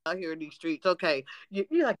 out here in these streets. Okay.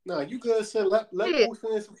 You're like, no, you good, sis. Let Boo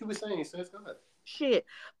finish what you were saying, sis. Go ahead. Shit.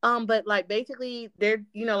 But like basically they're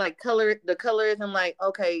like the colors and like,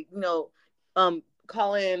 okay,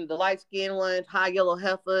 calling the light skinned ones high yellow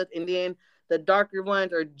heifers and then the darker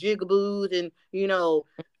ones are jigaboos and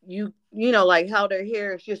like how their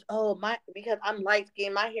hair is just my because I'm light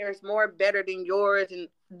skinned, my hair is more better than yours and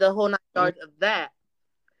the whole nine yards of that.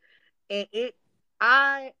 And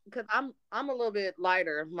because I'm a little bit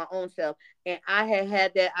lighter my own self, and I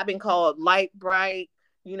had that. I've been called light bright,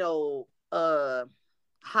 you know,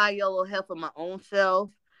 high yellow heifer my own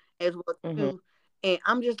self as well too. And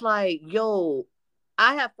I'm just like, yo,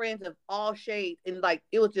 I have friends of all shades, and like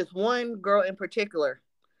it was just one girl in particular,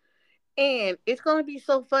 and it's gonna be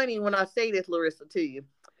so funny when I say this, Larissa, to you.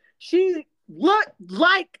 She looked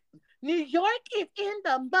like New York is in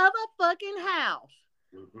the motherfucking house.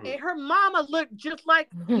 And her mama looked just like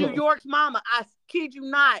New York's mama. I kid you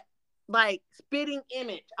not. Like spitting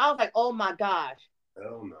image. I was like, oh my gosh.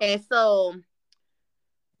 Oh, no. And so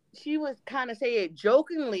she was kind of saying it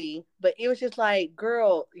jokingly, but it was just like,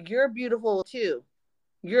 girl, you're beautiful too.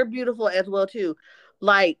 You're beautiful as well too.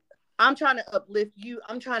 Like, I'm trying to uplift you.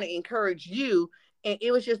 I'm trying to encourage you. And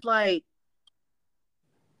it was just like,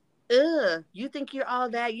 you think you're all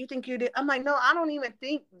that? You think you're this? I'm like, no, I don't even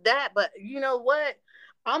think that. But you know what?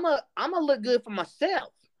 I'm a look good for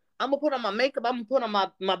myself. I'm gonna put on my makeup. I'm gonna put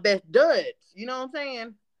on my best duds. You know what I'm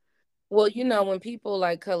saying? Well, when people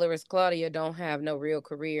like colorist Claudia don't have no real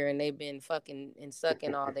career and they've been fucking and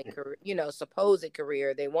sucking all their career, supposed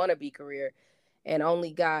career, they want to be career, and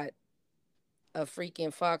only got a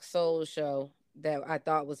freaking Fox Soul show that I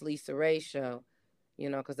thought was Lisa Ray's show,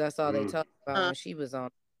 because that's all they talked about when she was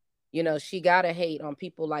on. She got to hate on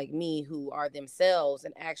people like me who are themselves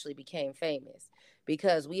and actually became famous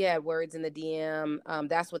because we had words in the DM.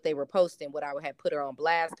 That's what they were posting. What I had put her on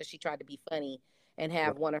blast because she tried to be funny and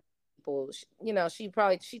have one of her people,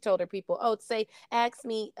 she told her people, oh, say, ask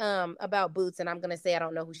me about Bootz, and I'm gonna say I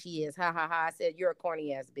don't know who she is. Ha ha ha. I said, you're a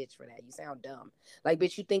corny ass bitch for that. You sound dumb. Like,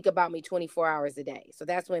 bitch, you think about me 24 hours a day. So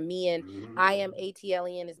that's when me and I am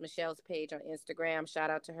ATLEN is Michelle's page on Instagram. Shout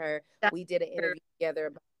out to her. We did an interview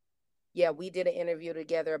together. Yeah, we did an interview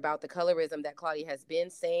together about the colorism that Claudia has been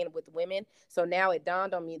saying with women. So now it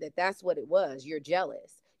dawned on me that that's what it was. You're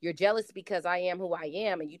jealous. You're jealous because I am who I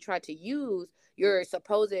am, and you try to use your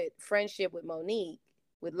supposed friendship with Monique.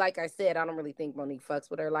 With, like I said, I don't really think Monique fucks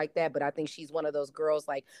with her like that, but I think she's one of those girls,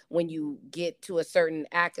 like, when you get to a certain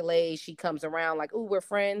accolade, she comes around like, ooh, we're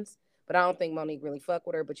friends. But I don't think Monique really fuck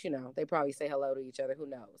with her. But they probably say hello to each other. Who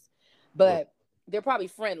knows? But they're probably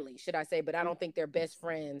friendly, should I say, but I don't think they're best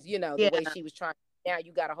friends, the way she was trying. Now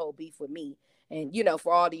you got a whole beef with me. And,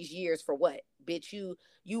 for all these years, for what? Bitch,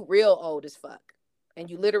 you real old as fuck. And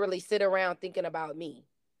you literally sit around thinking about me.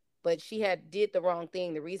 But she did the wrong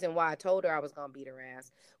thing. The reason why I told her I was going to beat her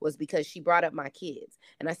ass was because she brought up my kids.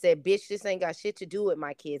 And I said, bitch, this ain't got shit to do with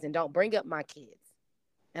my kids. And don't bring up my kids.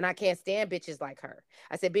 And I can't stand bitches like her.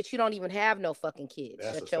 I said, bitch, you don't even have no fucking kids.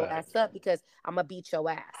 Shut your ass up, because I'm going to beat your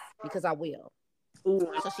ass. Because I will.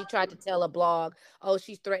 So she tried to tell a blog, oh,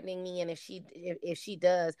 she's threatening me, and if she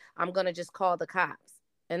does, I'm gonna just call the cops.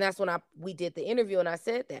 And that's when we did the interview, and I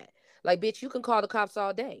said that, like, bitch, you can call the cops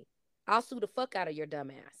all day. I'll sue the fuck out of your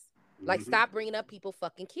dumb ass. Like, stop bringing up people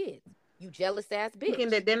fucking kids. You jealous ass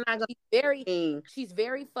bitch. That they're not gonna she's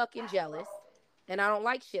very fucking jealous. And I don't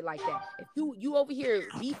like shit like that. If you over here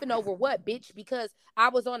beefing over what, bitch? Because I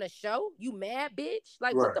was on a show? You mad, bitch?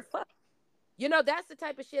 Like, what the fuck? That's the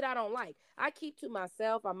type of shit I don't like. I keep to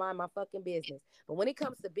myself. I mind my fucking business. But when it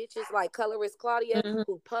comes to bitches like colorist Claudia,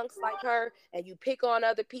 who punks like her, and you pick on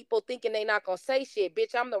other people thinking they not going to say shit,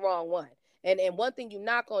 bitch, I'm the wrong one. And one thing you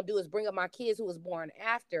not going to do is bring up my kids who was born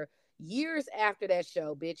years after that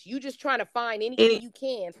show, bitch. You just trying to find anything you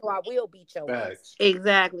can, so I will beat your ass.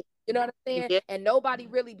 Exactly. You know what I'm saying? Yeah. And nobody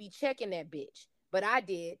really be checking that bitch. But I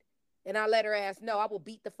did. And I let her ass know I will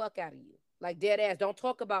beat the fuck out of you. Like, dead ass. Don't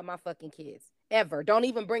talk about my fucking kids. Ever. Don't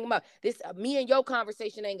even bring them up. This me and your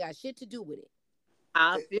conversation ain't got shit to do with it.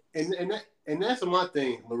 And that's my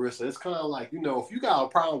thing, Larissa. It's kind of like, if you got a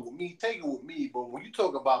problem with me, take it with me. But when you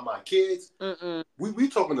talk about my kids, we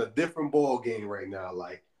talking a different ball game right now.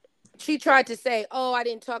 Like, she tried to say, oh, I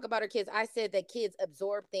didn't talk about her kids. I said that kids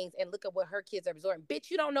absorb things, and look at what her kids are absorbing. Bitch,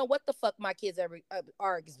 you don't know what the fuck my kids are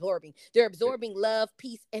absorbing. They're absorbing love,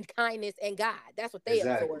 peace, and kindness, and God. That's what they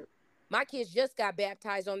absorb. My kids just got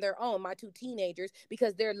baptized on their own, my two teenagers,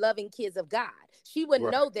 because they're loving kids of God. She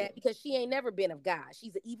wouldn't know that because she ain't never been of God.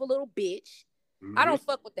 She's an evil little bitch. I don't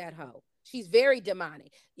fuck with that hoe. She's very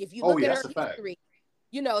demonic. If you look at her history,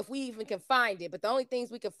 if we even can find it. But the only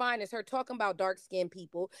things we can find is her talking about dark-skinned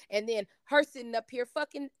people, and then her sitting up here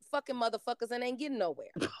fucking motherfuckers and ain't getting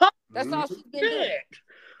nowhere. That's all she's been doing.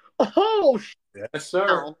 Oh, yes,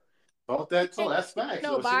 sir. Thought that too. That's facts.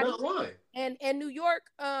 Nobody. And New York,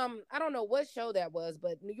 I don't know what show that was,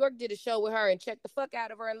 but New York did a show with her and checked the fuck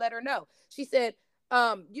out of her and let her know. She said,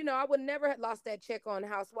 I would never have lost that check on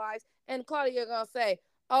Housewives. And Claudia gonna say,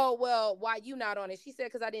 oh, well, why you not on it? She said,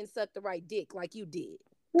 because I didn't suck the right dick like you did.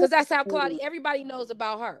 Because that's how Claudia, everybody knows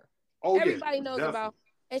about her. Oh, everybody knows about.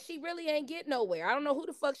 And she really ain't get nowhere. I don't know who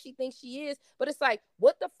the fuck she thinks she is, but it's like,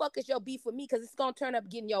 what the fuck is your beef with me? Because it's going to turn up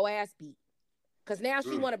getting your ass beat. Because now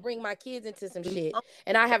she want to bring my kids into some shit,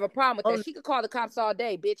 and I have a problem with that. She could call the cops all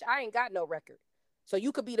day, bitch. I ain't got no record. So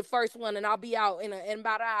you could be the first one, and I'll be out in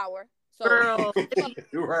about an hour. So, girl,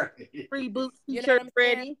 free Bootz t-shirt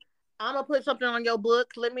ready. I'm gonna put something on your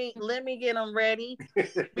books. Let me get them ready.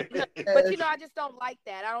 But I just don't like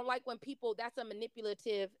that. I don't like when people. That's a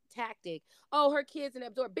manipulative tactic. Oh, her kids and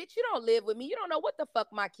absorb. Bitch, you don't live with me. You don't know what the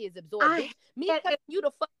fuck my kids absorb. Bitch, me cutting you the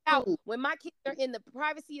fuck out when my kids are in the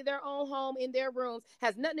privacy of their own home in their rooms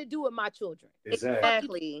has nothing to do with my children.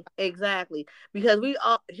 Exactly. Because we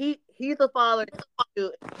all he's a father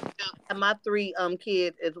to my three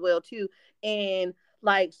kids as well too, and.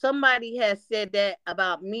 Like, somebody has said that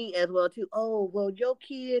about me as well, too. Oh, well, your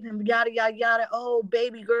kid and yada, yada, yada. Oh,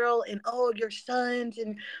 baby girl and, oh, your sons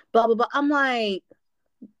and blah, blah, blah. I'm like,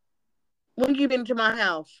 when you been to my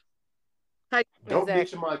house? Don't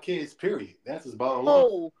bitch my kids, period. That's his bottom line.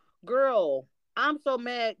 Oh, girl, I'm so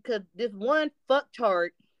mad because this one fucktard,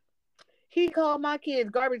 he called my kids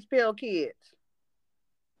garbage pail kids.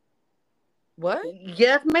 What?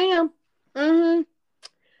 Yes, ma'am. And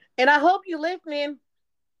I hope you're listening.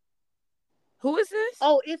 Who is this?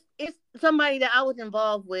 Oh, it's somebody that I was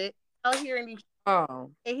involved with out here in these.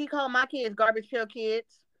 Oh. And he called my kids garbage pail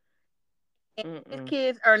kids. And his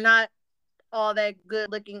kids are not all that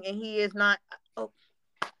good looking, and he is not. Oh,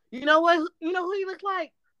 You know what? You know who he looks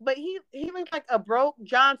like? But he looks like a broke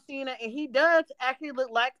John Cena, and he does actually look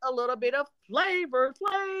like a little bit of Flavor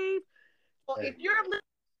Flav. So if Hey, you're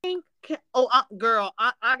listening, girl,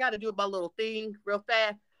 I got to do my little thing real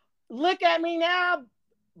fast. Look at me now,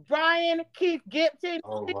 Brian Keith Gibson.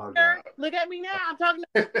 oh my Senior. God. Look at me now. I'm talking.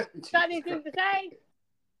 Got anything to say?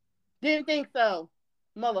 Didn't think so,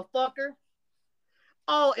 motherfucker.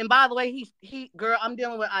 Oh, and by the way, girl, I'm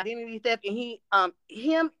dealing with identity theft, and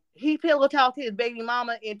he pillow talked his baby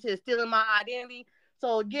mama into stealing my identity.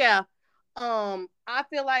 So yeah, I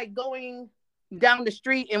feel like going down the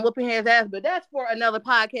street and whooping his ass, but that's for another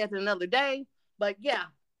podcast another day. But yeah,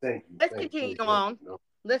 Thank you. let's Thank continue you. on. No.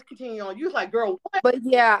 Let's continue on. You was like, girl, what? But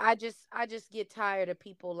yeah, I just get tired of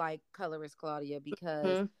people like colorist Claudia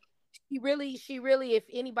because Hmm. she really, if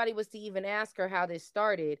anybody was to even ask her how this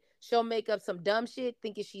started, she'll make up some dumb shit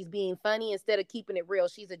thinking she's being funny instead of keeping it real.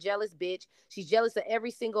 She's a jealous bitch. She's jealous of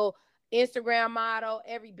every single Instagram model,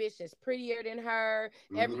 every bitch that's prettier than her,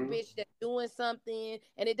 every Mm-hmm. bitch that's doing something.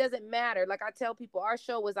 And it doesn't matter. Like I tell people, our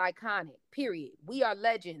show was iconic, period. We are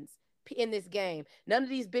legends in this game. None of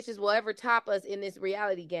these bitches will ever top us in this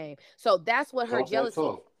reality game. So that's what her Talk that jealousy.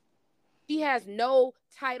 talk. She has no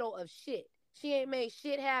title of shit. She ain't made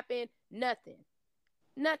shit happen. Nothing.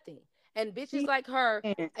 Nothing. And bitches like her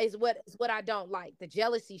is what I don't like. The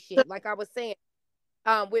jealousy shit. Like I was saying,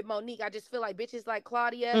 with Monique, I just feel like bitches like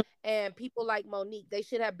Claudia and people like Monique, they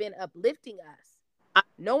should have been uplifting us.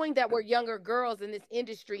 Knowing that we're younger girls in this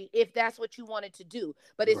industry, if that's what you wanted to do.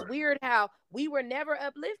 But it's Right. weird how we were never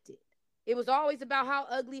uplifted. It was always about how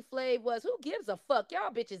ugly Flav was. Who gives a fuck?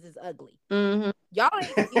 Y'all bitches is ugly. Mm-hmm. Y'all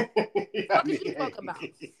ain't. I Fuck is mean, you talking about?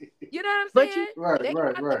 You know what I'm But you saying? right, They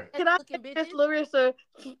right, not the right. best Can I say looking this, bitches. Larissa?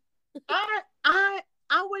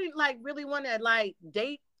 I wouldn't like really want to like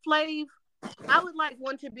date Flav. I would like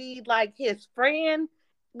want to be like his friend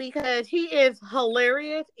because he is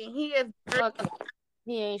hilarious and he is very. Fuck him.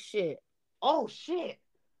 He ain't shit. Oh shit!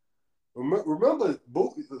 Remember,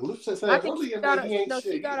 Lucia I said think she earlier got that a, he ain't no,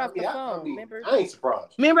 she shit. got I off the mean, phone. Remember? I ain't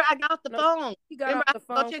surprised. Remember, I got off the No, phone. she got Remember, off I the had to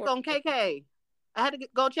go phone check for a on second. KK. I had to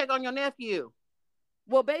go check on your nephew.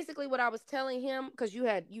 Well, basically, what I was telling him, because you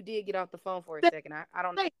did get off the phone for a Thank, second. I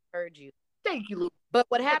don't know if thank, I heard you. thank you, Lou. But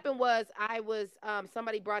what happened was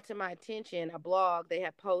somebody brought to my attention a blog they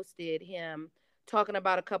had posted him talking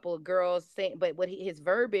about a couple of girls saying, but his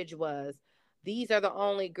verbiage was, these are the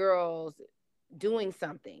only girls doing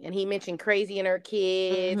something, and he mentioned Crazy and her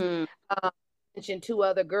kids, Mm-hmm. um, mentioned two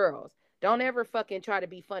other girls. Don't ever fucking try to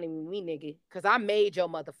be funny with me, nigga, because I made your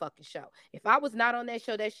motherfucking show. If I was not on that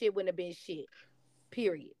show, that shit wouldn't have been shit.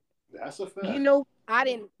 Period. That's a You fact. know, I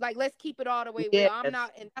didn't like, let's keep it all the way real. I'm yes.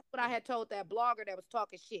 not, and that's what I had told that blogger that was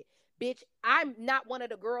talking shit. Bitch, I'm not one of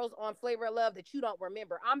the girls on Flavor of Love that you don't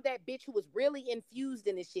remember. I'm that bitch who was really infused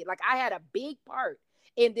in this shit. Like, I had a big part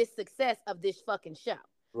in this success of this fucking show.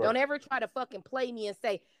 Don't Right. ever try to fucking play me and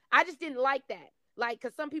say, I just didn't like that. Like,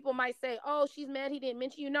 because some people might say, oh, she's mad he didn't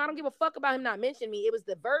mention you. No, I don't give a fuck about him not mentioning me. It was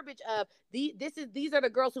the verbiage of these are the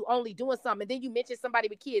girls who only doing something. And then you mention somebody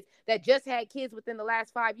with kids that just had kids within the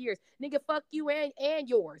last 5 years. Nigga, fuck you and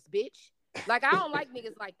yours, bitch. Like, I don't like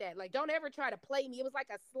niggas like that. Like, don't ever try to play me. It was like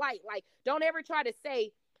a slight. Like, don't ever try to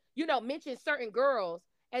say, mention certain girls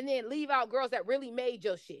and then leave out girls that really made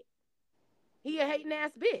your shit. He a hating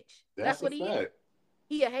ass bitch. That's That's a what he is. fact.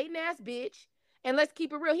 He a hating ass bitch. And let's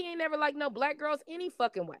keep it real. He ain't never liked no black girls any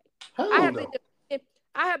fucking way. I Hell have been no.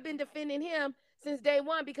 I have been defending him since day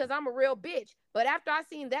one because I'm a real bitch. But after I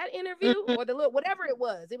seen that interview Mm-hmm. or the little whatever it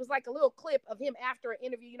was like a little clip of him after an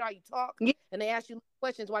interview. You know how you talk Yeah. and they ask you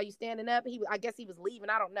questions while you standing up. I guess he was leaving.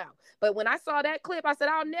 I don't know. But when I saw that clip, I said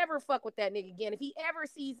I'll never fuck with that nigga again. If he ever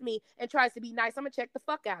sees me and tries to be nice, I'm gonna check the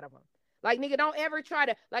fuck out of him. Like, nigga, don't ever try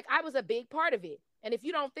to, like, I was a big part of it. And if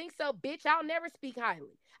you don't think so, bitch, I'll never speak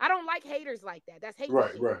highly. I don't like haters like that. That's hate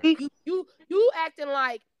Right, shit. right. You acting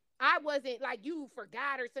like I wasn't, like, you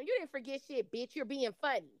forgot or something. You didn't forget shit, bitch. You're being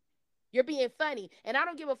funny. You're being funny. And I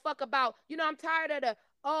don't give a fuck about, I'm tired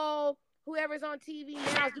of whoever's on TV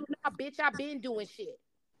now is doing, nah, bitch, I've been doing shit.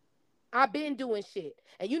 I've been doing shit.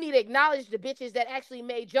 And you need to acknowledge the bitches that actually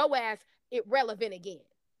made your ass irrelevant again.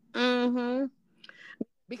 Mm-hmm.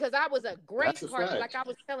 Because I was a That's great a part. Like fact. I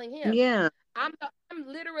was telling him, Yeah. I'm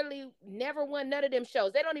literally never won none of them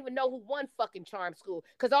shows. They don't even know who won fucking Charm School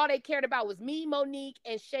because all they cared about was me, Monique,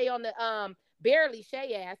 and Shay on the barely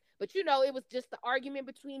Shay ass. But it was just the argument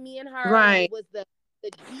between me and her, and it Right. was the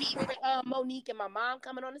beef with Monique and my mom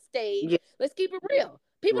coming on the stage. Yeah. Let's keep it real.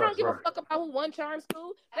 People Right, don't give a right. fuck about who won Charm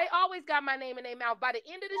School. They always got my name in their mouth. By the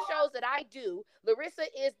end of the shows that I do, Larissa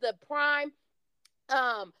is the prime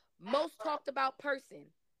most talked about person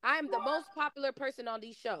I am the most popular person on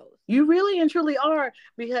these shows. You really and truly are,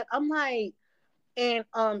 because I'm like, and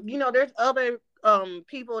there's other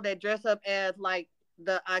people that dress up as like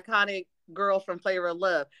the iconic girl from Flavor of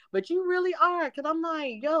Love, but you really are, because I'm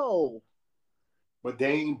like, yo. But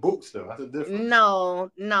they ain't Bootz though. That's a difference. No,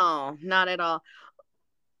 not at all.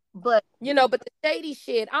 But But the shady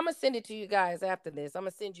shit, I'm gonna send it to you guys after this. I'm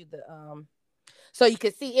gonna send you the so you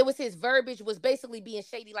can see it was his verbiage was basically being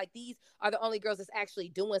shady. Like, these are the only girls that's actually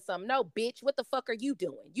doing something. No, bitch, what the fuck are you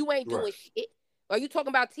doing? You ain't doing shit. Are you talking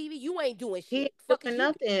about TV? You ain't doing he shit. ain't Fuck doing is you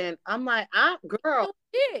nothing. I'm like, girl,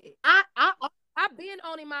 shit. I I've been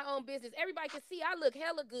owning my own business. Everybody can see I look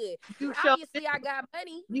hella good. you show Obviously, I got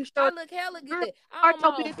money. you show I look hella girl, good. I start own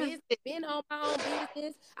your my own business. business. Been on my own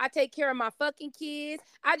business. I take care of my fucking kids.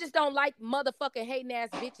 I just don't like motherfucking hating ass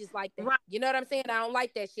bitches like that. Right. You know what I'm saying? I don't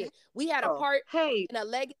like that shit. We had a part Hey, in a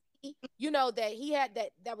legacy. That he had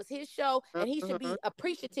that was his show, and he should mm-hmm. be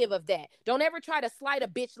appreciative of that. Don't ever try to slight a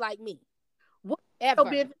bitch like me. What Ever.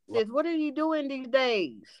 business is? What are you doing these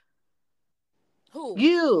days? Who?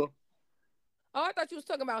 You. Oh, I thought you was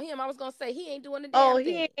talking about him. I was gonna say he ain't doing the Oh, damn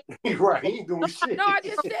he thing. ain't. Right, he ain't doing shit. No, I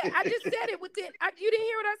just said it within. You didn't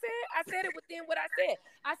hear what I said? I said it within what I said.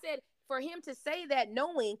 I said for him to say that,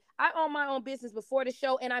 knowing I own my own business before the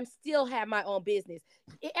show, and I'm still have my own business.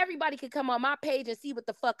 Everybody could come on my page and see what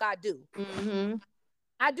the fuck I do. Mm-hmm.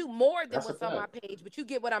 I do more than That's what's on my page, but you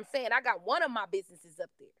get what I'm saying. I got one of my businesses up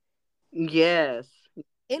there. Yes.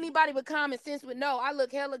 Anybody with common sense would know I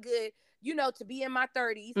look hella good, to be in my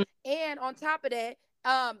 30s. Mm-hmm. And on top of that,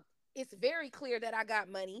 it's very clear that I got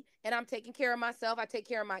money and I'm taking care of myself. I take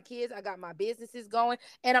care of my kids. I got my businesses going,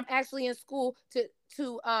 and I'm actually in school to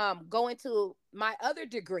go into my other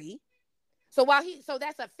degree. So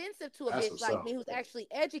that's offensive to a bitch like me who's actually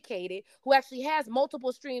educated, who actually has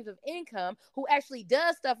multiple streams of income, who actually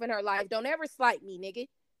does stuff in her life. Don't ever slight me, nigga.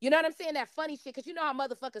 You know what I'm saying? That funny shit, because you know how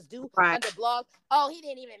motherfuckers do under blogs. Oh, he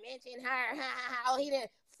didn't even mention her. Oh, he didn't.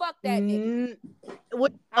 Fuck that nigga.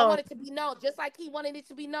 I want it to be known, just like he wanted it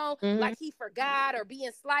to be known, like he forgot or being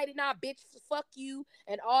slighted. Nah, bitch, fuck you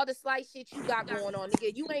and all the slight shit you got going on,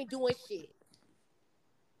 nigga. You ain't doing shit.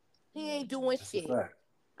 He ain't doing shit.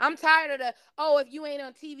 I'm tired of if you ain't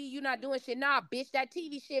on TV, you not doing shit. Nah, bitch, that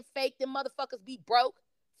TV shit fake. Them motherfuckers be broke.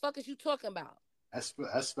 Fuck is you talking about? That's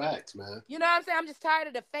facts, man. You know what I'm saying? I'm just tired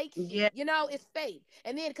of the fake shit. Yeah. It's fake.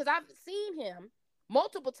 And then, because I've seen him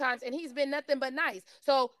multiple times, and he's been nothing but nice.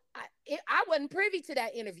 So I wasn't privy to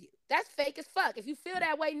that interview. That's fake as fuck. If you feel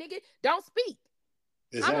that way, nigga, don't speak.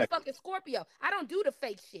 Exactly. I'm a fucking Scorpio. I don't do the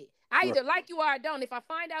fake shit. I either like you or I don't. If I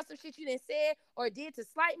find out some shit you didn't say or did to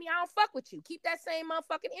slight me, I don't fuck with you. Keep that same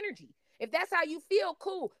motherfucking energy. If that's how you feel,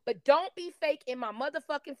 cool. But don't be fake in my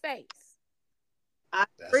motherfucking face. I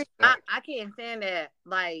can't stand that.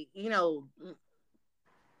 Like,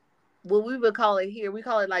 what we would call it here, we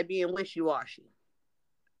call it like being wishy-washy.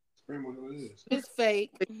 It's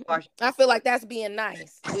fake. I feel like that's being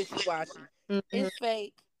nice. Wishy-washy. Mm-hmm. It's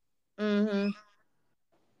fake. Mm-hmm.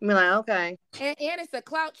 Be like, okay. And it's a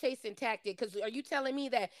clout chasing tactic, because are you telling me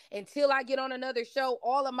that until I get on another show,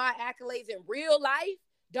 all of my accolades in real life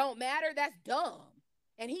don't matter? That's dumb.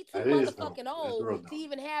 And he too motherfucking old to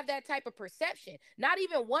even have that type of perception. Not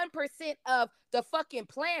even 1% of the fucking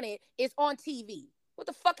planet is on TV. What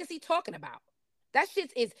the fuck is he talking about? That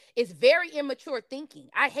shit is very immature thinking.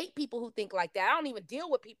 I hate people who think like that. I don't even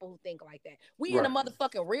deal with people who think like that. We in a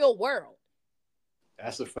motherfucking real world.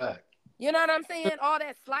 That's a fact. You know what I'm saying? All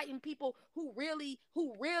that slighting people who really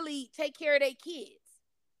take care of their kids.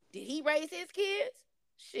 Did he raise his kids?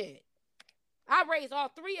 Shit. I raised all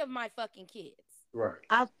 3 of my fucking kids. Right.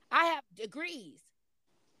 I have degrees.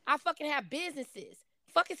 I fucking have businesses.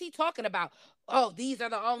 Fuck is he talking about? Oh, these are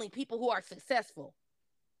the only people who are successful.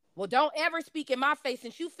 Well, don't ever speak in my face.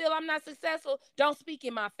 Since you feel I'm not successful, don't speak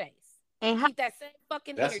in my face. And keep that same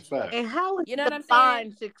fucking energy. Fact. And how would you know what I'm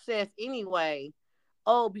saying? Success anyway?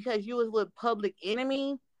 Oh, because you was with Public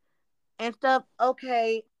Enemy and stuff.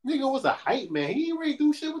 Okay. Nigga was a hype man. He didn't really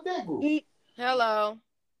do shit with that group. Hello.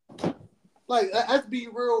 Like, let's be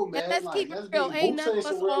real, man. Let's keep it real. Ain't nothing of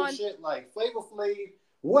us on shit. Like, Flavor Flav,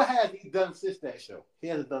 what has he done since that show? He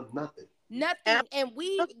hasn't done nothing. Nothing. And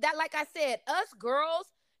like I said, us girls,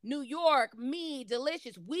 New York, me,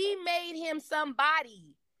 Delicious, we made him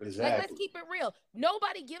somebody. Exactly. Like, let's keep it real.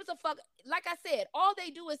 Nobody gives a fuck. Like I said, all they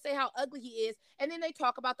do is say how ugly he is, and then they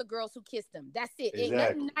talk about the girls who kissed him. That's it. Exactly. Ain't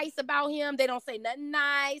nothing nice about him. They don't say nothing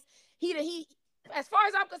nice. He as far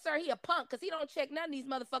as I'm concerned, he a punk, because he don't check none of these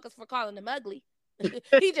motherfuckers for calling them ugly.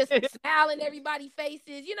 He just smiling everybody's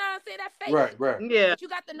faces. You know what I'm saying? That face. Right. Yeah. But you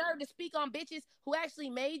got the nerve to speak on bitches who actually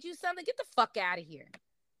made you something. Get the fuck out of here.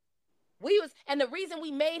 We was, and the reason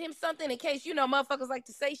we made him something, in case motherfuckers like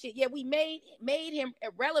to say shit. Yeah, we made him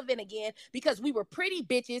irrelevant again because we were pretty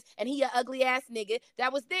bitches, and he a ugly ass nigga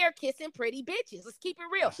that was there kissing pretty bitches. Let's keep it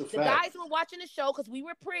real. That's a The fact. guys were watching the show because we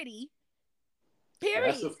were pretty.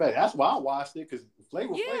 That's a Period. fact. That's why I watched it, because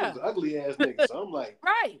Flavor Flav was an ugly ass nigga. So I'm like,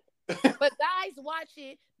 Right. But guys watch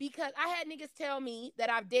it because I had niggas tell me that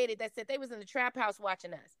I've dated that said they was in the trap house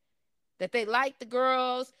watching us, that they liked the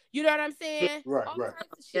girls. You know what I'm saying? right, All right. types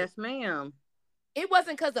of shit. Yes, ma'am. It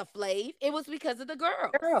wasn't because of Flav. It was because of the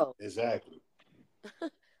girls. Exactly.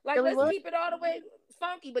 Like, Really let's was? keep it all the way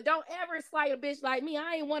funky, but don't ever slight a bitch like me.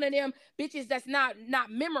 I ain't one of them bitches that's not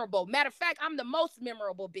memorable. Matter of fact, I'm the most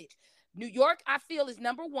memorable bitch. New York, I feel, is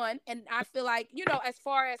number one, and I feel like, as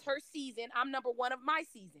far as her season, I'm number one of my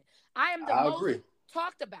season. I am the I most agree.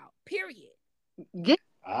 talked about, period. Yeah,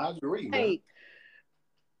 I agree, man. like,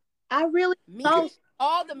 I really Memes,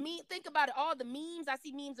 all the think about it, all the memes. I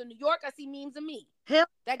see memes of New York, I see memes of me. hell,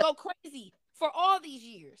 That go crazy for all these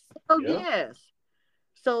years. oh Yeah. yes.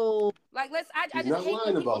 So Like, I He's just not hate when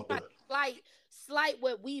lying people about try that. to slight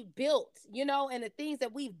what we've built, and the things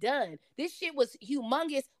that we've done. This shit was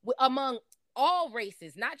humongous among all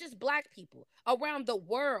races, not just black people, around the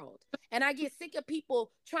world. And I get sick of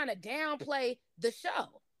people trying to downplay the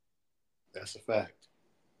show. That's a fact.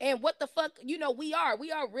 And what the fuck, we are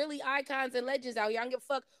really icons and legends out here. I don't give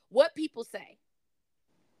a fuck what people say.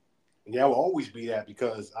 And y'all will always be that,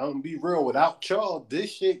 because I'm gonna be real, without y'all,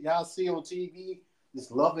 this shit y'all see on TV, this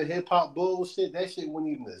love and hip hop bullshit, that shit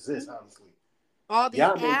wouldn't even exist, honestly. All these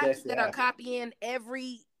Y'all made apps that are happen. copying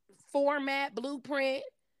every format, blueprint.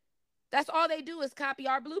 That's all they do is copy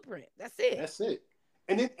our blueprint. That's it. That's it.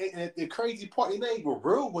 And the crazy part, they ain't even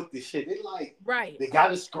real with this shit. They like, right. They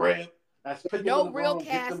got a script. That's put them No in the real room,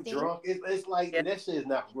 casting. get them drunk. It's like, and that shit is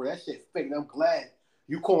not real. That shit fake. And I'm glad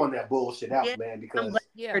you calling that bullshit out, man, because I'm glad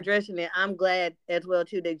you're addressing it. I'm glad as well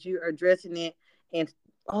too that you are addressing it. And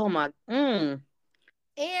oh my, And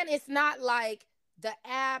it's not like the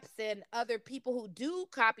apps and other people who do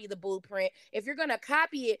copy the blueprint. If you're gonna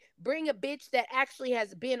copy it, bring a bitch that actually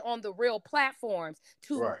has been on the real platforms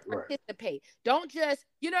to participate. Right. Don't just,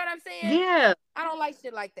 you know what I'm saying? Yeah. I don't like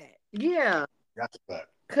shit like that. Yeah. That's a fact.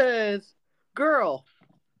 Cause, girl,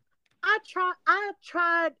 I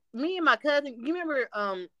tried. Me and my cousin. You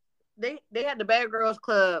remember? They had the Bad Girls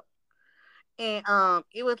Club, and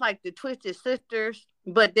it was like the Twisted Sisters,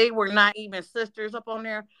 but they were not even sisters up on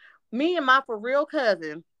there. Me and my for real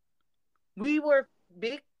cousin, we were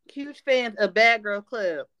big, huge fans of Bad Girls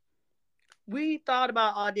Club. We thought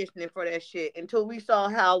about auditioning for that shit until we saw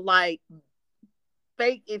how like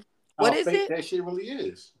fake it. What is it? That shit really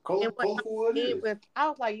is. Cold what it is. I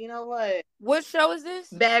was like, you know what? What show is this?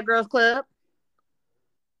 Bad Girls Club.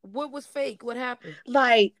 What was fake? What happened?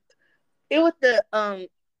 Like, it was the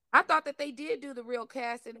I thought that they did do the real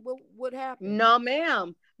casting. What happened? No,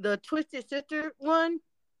 ma'am. The Twisted Sister one.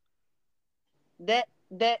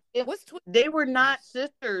 They were not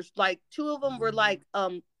sisters. Like, two of them were like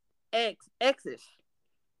exes.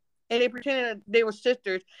 And they pretended they were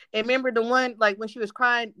sisters. And remember the one, like, when she was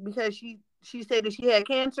crying because she said that she had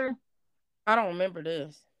cancer? I don't remember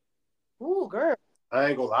this. Ooh, girl. I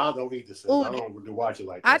ain't gonna lie, I don't eat this. I don't really watch it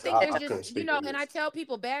like that. I think there's just, and I tell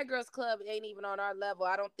people Bad Girls Club ain't even on our level.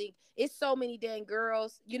 I don't think it's so many dang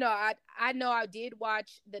girls. I know I did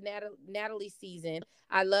watch the Natalie season.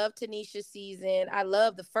 I love Tanisha's season. I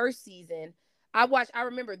love the first season. I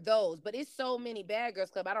remember those, but it's so many Bad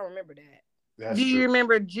Girls Club. I don't remember that. Do you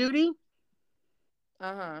remember Judy?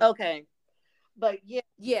 Okay. But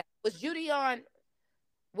yeah. Was Judy on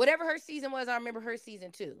whatever her season was? I remember her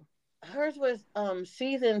season too. Hers was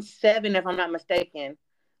season 7, if I'm not mistaken,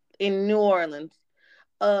 in New Orleans.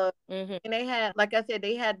 And they had, like I said,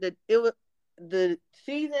 the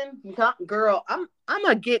season. Girl, I'm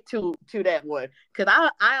gonna get to that one because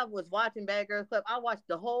I was watching Bad Girls Club. I watched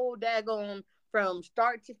the whole daggone from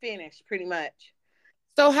start to finish, pretty much.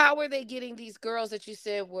 So how were they getting these girls that you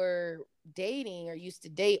said were dating or used to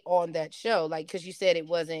date on that show? Like, because you said it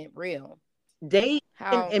wasn't real. They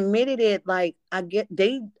admitted it. Like, like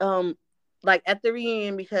at the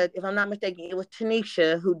reunion, because if I'm not mistaken, it was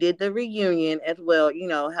Tanisha who did the reunion as well. You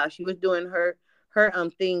know how she was doing her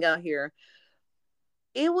thing out here.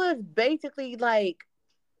 It was basically like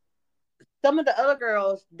some of the other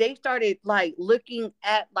girls, they started like looking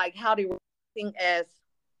at like how they were acting as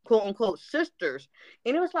quote unquote sisters,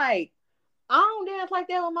 and it was like, I don't dance like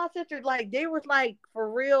that with my sisters. Like, they was like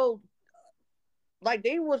for real. Like,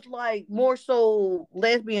 they was like more so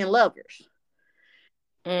lesbian lovers.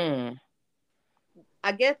 I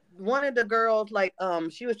guess one of the girls, like,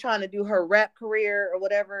 she was trying to do her rap career or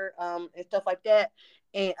whatever, and stuff like that.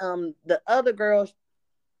 and the other girl,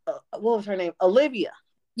 what was her name? Olivia.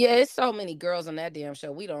 Yeah, it's so many girls on that damn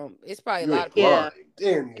show. We don't. It's probably a You lot of ain't people. Yeah, lying.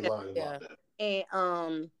 Damn, you yeah. lying Yeah. about that.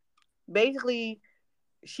 And basically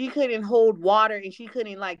she couldn't hold water and she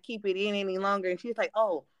couldn't like keep it in any longer. And she's like,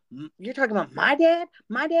 "Oh, you're talking about my dad?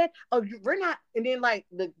 My dad? Oh, we're not." And then like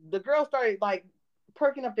the girl started like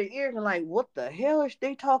perking up their ears and like, "What the hell is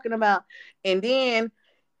they talking about?" And then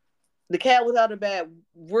the cat was out of bed.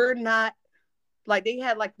 We're not like they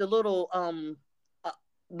had like the little uh,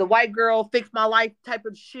 the white girl fix my life type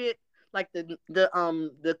of shit, like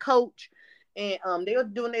the coach, and they were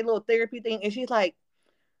doing their little therapy thing, and she's like,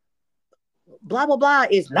 blah blah blah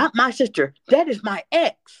is not my sister. That is my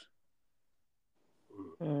ex.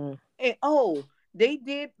 Mm. And oh, they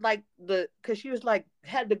did like because she was like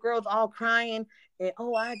had the girls all crying and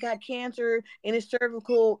oh I got cancer and it's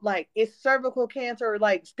cervical cancer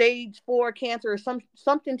like stage 4 cancer or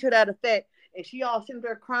something to that effect. And she all sitting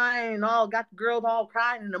there crying and all got the girls all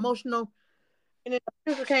crying and emotional. And then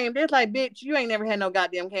the sister came, they're like, bitch, you ain't never had no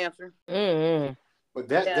goddamn cancer. Mm. But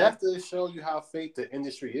that Yeah. that does show you how fake the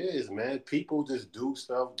industry is, man. People just do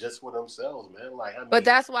stuff just for themselves, man. Like I But mean,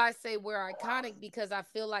 that's why I say we're iconic because I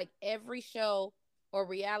feel like every show or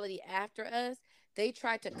reality after us, they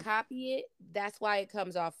try to copy it. That's why it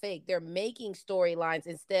comes off fake. They're making storylines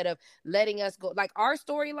instead of letting us go. Like our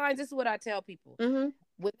storylines, this is what I tell people. Mm-hmm.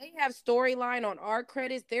 When they have storyline on our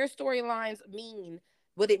credits, their storylines mean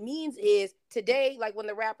what it means is today, like when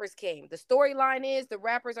the rappers came, the storyline is the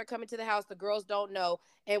rappers are coming to the house, the girls don't know,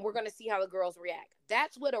 and we're gonna see how the girls react.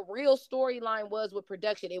 That's what a real storyline was with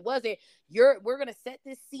production. It wasn't we're gonna set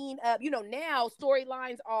this scene up. You know, now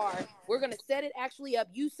storylines are we're gonna set it actually up.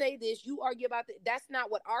 You say this, you argue about that. That's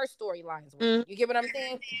not what our storylines were. Mm-hmm. You get what I'm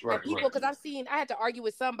saying? And right, people, right. because I had to argue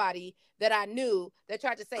with somebody that I knew that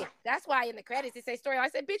tried to say, that's why in the credits it say story. I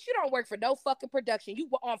said, bitch, you don't work for no fucking production. You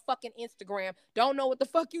were on fucking Instagram. Don't know what the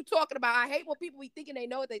fuck you talking about. I hate when people be thinking they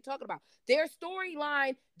know what they talking about. Their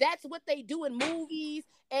storyline, that's what they do in movies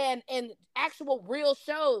and actual real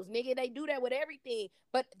shows, nigga. They do that with everything.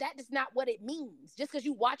 But that is not what it means. Just because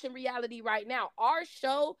you watching reality right now. Our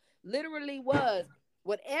show literally was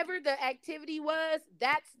whatever the activity was,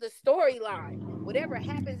 that's the storyline. Whatever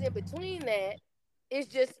happens in between that, it's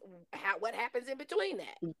just what happens in between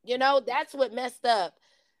that. You know, that's what messed up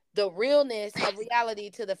the realness of reality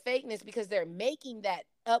to the fakeness because they're making that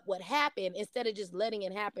up what happened instead of just letting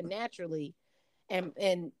it happen naturally and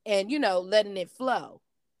you know, letting it flow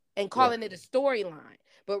and Right. calling it a storyline.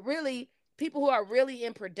 But really, people who are really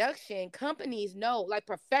in production, companies know, like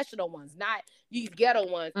professional ones, not these ghetto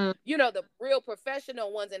ones, Mm-hmm. you know, the real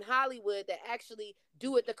professional ones in Hollywood that actually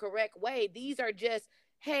do it the correct way. These are just,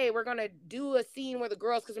 hey, we're going to do a scene where the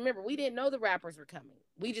girls, because remember, we didn't know the rappers were coming.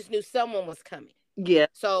 We just knew someone was coming. Yeah.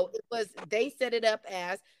 So it was, they set it up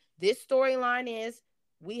as this storyline is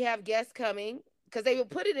we have guests coming because they would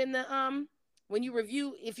put it in the, when you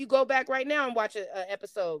review, if you go back right now and watch a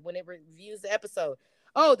episode, when it reviews the episode,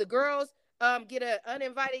 oh, the girls get an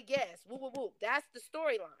uninvited guest. Woo, woo, woo. That's the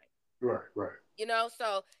storyline. Right, right. You know,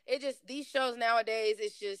 so it just these shows nowadays,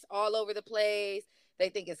 it's just all over the place. They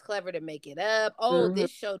think it's clever to make it up. Oh, Mm-hmm.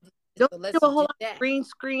 this show did this, Don't so they let's do a whole do lot of that. green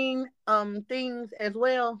screen things as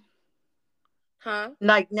well? Huh?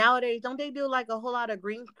 Like nowadays, don't they do like a whole lot of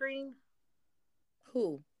green screen?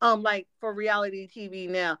 Who? Like for reality TV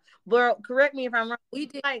now. But correct me if I'm wrong. We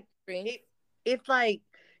did Like screens. it's like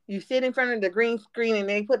you sit in front of the green screen and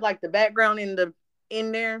they put like the background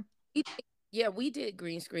in there. Yeah, we did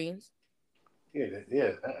green screens.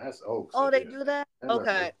 Yeah, that's old. So Oh, they yeah, do that? that not new.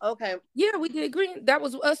 Okay, okay. Yeah, we did green. That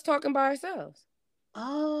was us talking by ourselves.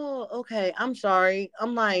 Oh, okay. I'm sorry.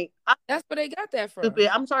 I'm like, I'm That's where they got that from. stupid.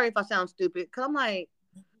 I'm sorry if I sound stupid. Cause I'm like,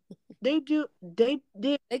 they did They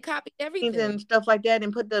copied things everything. and stuff like that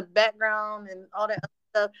and put the background and all that other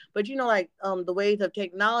stuff. But like the ways of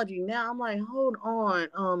technology now, I'm like, hold on.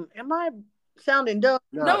 Am I sounding dumb?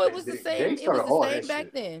 Nah, No, it was the they same. It was started the all that same back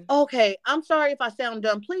shit. then. Okay, I'm sorry if I sound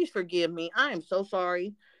dumb. Please forgive me. I am so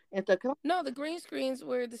sorry. And so, No, the green screens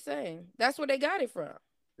were the same. That's where they got it from.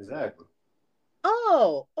 Exactly.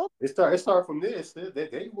 oh, It started from this.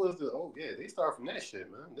 They was the yeah. They started from that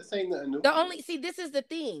shit, man. This ain't nothing new. The only see, this is the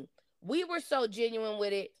thing. We were so genuine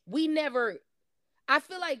with it. We never. I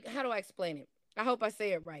feel like, how do I explain it? I hope I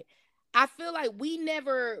say it right. I feel like we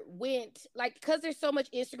never went like because there's so much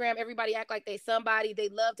Instagram. Everybody act like they somebody. They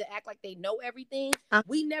love to act like they know everything. uh,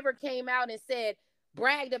 We never came out and said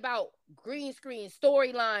bragged about green screen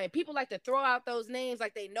storyline. People like to throw out those names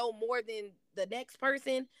like they know more than the next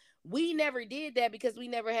person. We never did that because we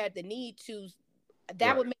never had the need to. That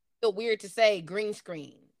Right, would make it feel weird to say green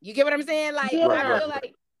screen. You get what I'm saying? Like right, I yeah. right, feel right.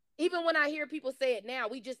 like even when I hear people say it now,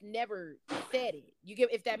 we just never said it. You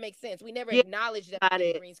get, if that makes sense. We never Yeah, acknowledged that got we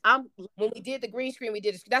did a it. green screen. I'm When we did the green screen, we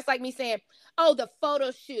did it. That's like me saying, "Oh, the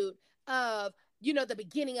photo shoot of the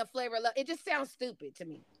beginning of Flavor of Love." It just sounds stupid to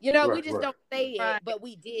me. We Right, just right. don't say it, right. but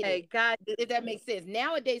we did Hey, it. got If that makes sense.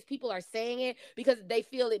 Nowadays, people are saying it because they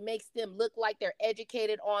feel it makes them look like they're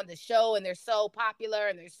educated on the show, and they're so popular,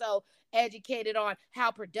 and they're so educated on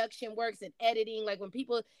how production works and editing. Like when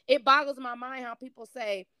people, it boggles my mind how people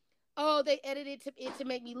say, "Oh, they edited it to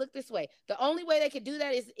make me look this way." The only way they can do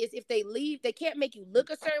that is if they leave. They can't make you look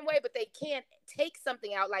a certain way, but they can't take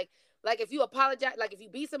something out. Like if you apologize, like if you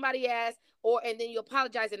beat somebody ass, or and then you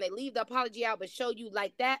apologize and they leave the apology out but show you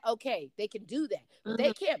like that, okay, they can do that. But they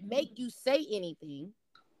mhm. can't make you say anything.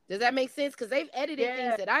 Does that make sense? Because they've edited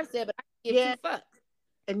things Yeah, that I've said, but I don't give two yeah. fucks.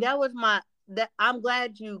 And that was my that I'm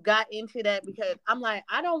glad you got into that because I'm like,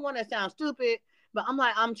 I don't want to sound stupid, but I'm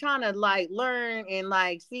like, I'm trying to like learn and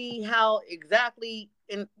like see how exactly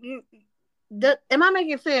and am I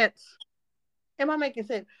making sense? Am I making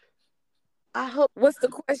sense? I hope. What's the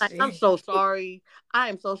Like, question? I'm so sorry. I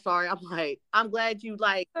am so sorry. I'm like,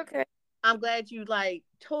 Okay. I'm glad you like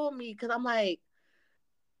told me because I'm like,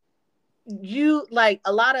 you like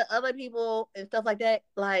a lot of other people and stuff like that.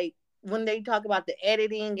 Like when they talk about the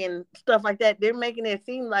editing and stuff like that, they're making it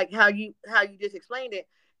seem like how you just explained it.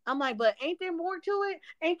 I'm like, but ain't there more to it?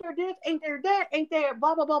 Ain't there this? Ain't there that? Ain't there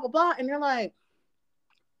blah blah blah blah blah? And they're like,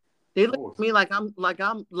 they look Oh, at me like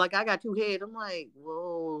I got two heads. I'm like,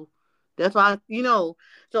 whoa. That's why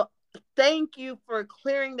So thank you for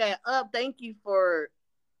clearing that up. Thank you for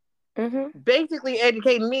Mm-hmm. basically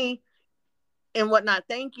educating me and whatnot.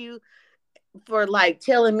 Thank you for like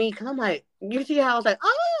telling me because I'm like, you see how I was like,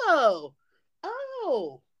 oh.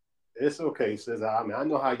 it's okay, sis. I mean, I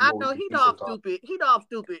know how I you know always he be dog sometimes. stupid. He dog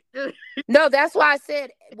stupid. No, that's why I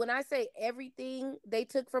said when I say everything they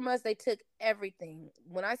took from us, they took everything.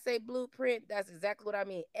 When I say blueprint, that's exactly what I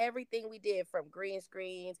mean. Everything we did from green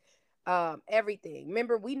screens, everything.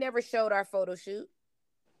 Remember, we never showed our photo shoot,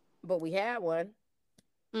 but we had one.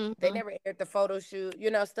 They Mm-hmm. never aired the photo shoot,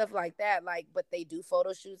 stuff like that. Like, but they do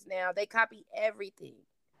photo shoots now. They copy everything.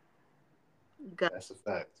 Got, That's a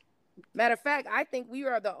fact. Matter of fact, I think we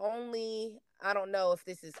are the only. I don't know if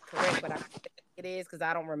this is correct, but I think it is because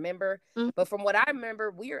I don't remember. mm, But from what I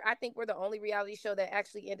remember, I think we're the only reality show that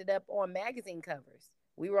actually ended up on magazine covers.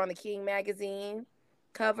 We were on the King magazine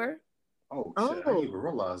cover. Oh shit, I didn't oh, even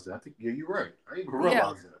realize that. I think yeah, you're right. I didn't even Yeah,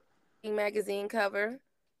 realize that. King magazine cover.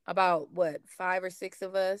 About what, 5 or 6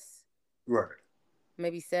 of us, Right.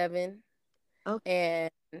 maybe 7. okay.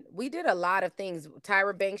 And we did a lot of things.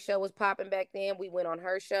 Tyra Banks show was popping back then. We went on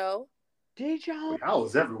her show. Did Oh, y'all? yeah, I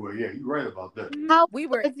was everywhere. Yeah, you're right about that. How We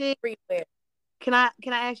were was it? everywhere. Can I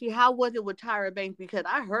ask you how was it with Tyra Banks? Because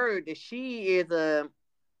I heard that she is a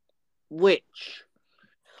witch.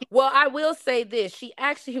 Well, I will say this. She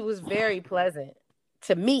actually was very pleasant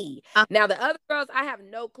to me. Uh, Now, the other girls, I have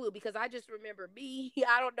no clue because I just remember me.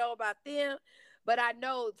 I don't know about them, but I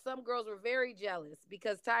know some girls were very jealous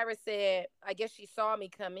because Tyra said, I guess she saw me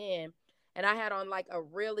come in and I had on like a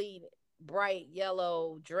really bright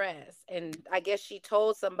yellow dress. And I guess she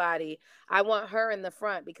told somebody, I want her in the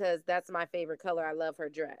front because that's my favorite color. I love her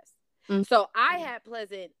dress. mm, So I had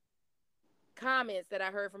pleasant comments that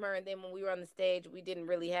I heard from her, and then when we were on the stage,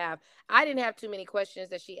 I didn't have too many questions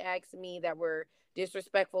that she asked me that were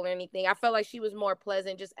disrespectful or anything. I felt like she was more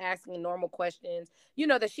pleasant, just asking normal questions,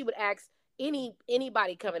 that she would ask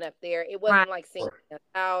anybody coming up there. It right. wasn't like singing Right. us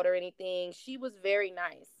out or anything. She was very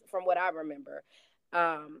nice from what I remember.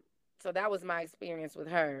 So that was my experience with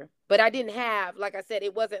her. But I didn't have, like I said,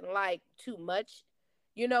 it wasn't like too much,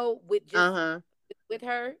 with Uh just huh. with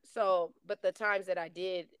her. So, but the times that I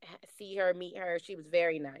did see her, meet her, she was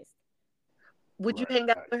very nice. Would you Right. hang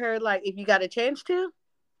out Right. with her like if you got a chance to?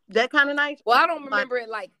 That kind of nice. Well, I don't Like, remember it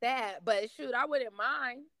like that, but shoot, I wouldn't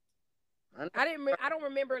mind. I know, I don't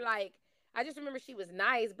remember like. I just remember she was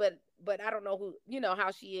nice, but I don't know who,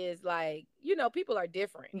 how she is. Like, people are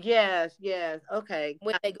different yes, yes. Okay.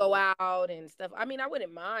 when they go out and stuff. I mean, I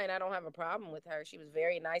wouldn't mind. I don't have a problem with her. She was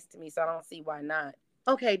very nice to me, so I don't see why not.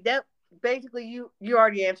 Okay, that basically you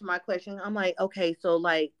already answered my question. I'm like, okay, so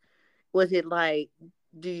like was it like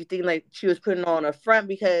do you think like she was putting on a front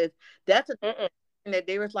because that's a Mm-mm. thing that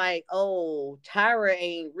they was like, oh, Tyra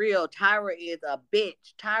ain't real. Tyra is a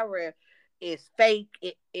bitch. Tyra is fake.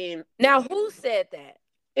 And Now, who said that?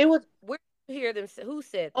 it was Where did you hear them? Who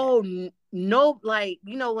said that? oh no, like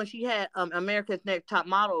when she had America's Next Top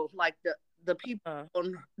Model, like the people Uh,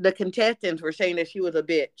 on the contestants were saying that she was a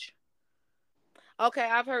bitch. okay,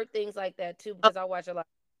 I've heard things like that too Oh, because I watch a lot.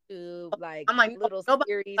 YouTube, like I'm like, little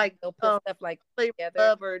nobody series. like They'll put stuff like Flavor together.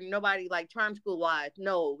 Love or nobody like Charm School wise.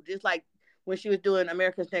 No, just like when she was doing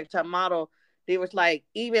America's Next Top Model, there was like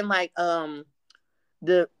even like the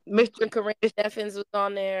Mr. Corinne Steffens was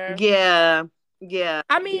on there. Yeah, yeah.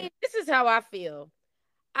 I mean, this is how I feel.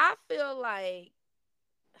 I feel like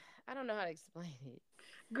I don't know how to explain it.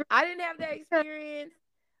 I didn't have that experience,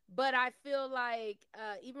 but I feel like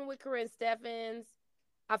even with Corinne Steffens,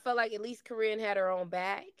 I felt like at least Corinne had her own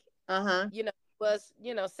back. You know, was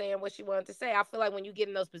saying what she wanted to say. I feel like when you get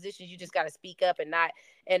in those positions, you just got to speak up and not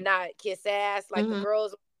kiss ass. Like the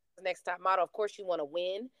girls next top model, of course you want to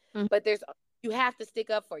win, but you have to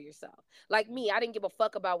stick up for yourself. Like me, I didn't give a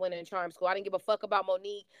fuck about winning Charm School. I didn't give a fuck about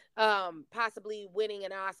Monique possibly winning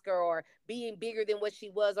an Oscar or being bigger than what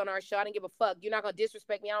she was on our show. I didn't give a fuck. You're not gonna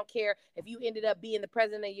disrespect me. I don't care if you ended up being the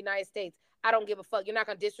president of the United States. I don't give a fuck. You're not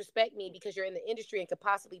gonna disrespect me because you're in the industry and could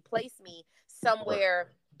possibly place me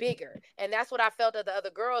somewhere bigger. And that's what I felt of the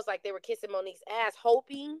other girls. Like they were kissing Monique's ass,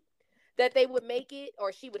 hoping that they would make it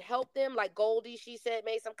or she would help them. Like Goldie, she said,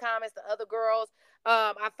 made some comments. The other girls,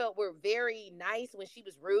 I felt were very nice when she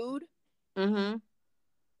was rude. And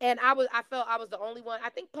I felt I was the only one. I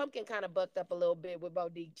think Pumpkin kind of bucked up a little bit with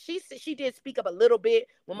Monique. She did speak up a little bit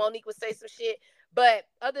when Monique would say some shit. But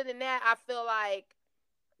other than that, I feel like,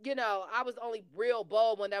 I was the only real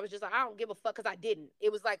bold one that was just like, I don't give a fuck because I didn't.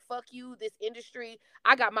 It was like, fuck you, this industry.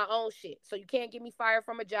 I got my own shit. So you can't get me fired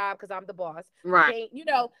from a job because I'm the boss. Right. You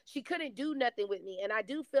can't, she couldn't do nothing with me. And I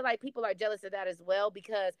do feel like people are jealous of that as well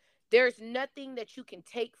because there's nothing that you can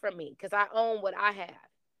take from me because I own what I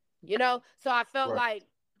have. So I felt like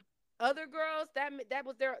other girls, that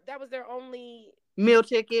was their only meal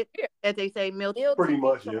ticket, as they say, meal ticket. Pretty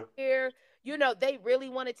much, yeah. Here, they really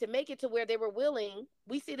wanted to make it to where they were willing.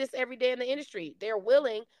 We see this every day in the industry. They're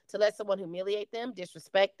willing to let someone humiliate them,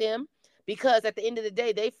 disrespect them, because at the end of the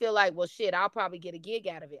day, they feel like, well, shit, I'll probably get a gig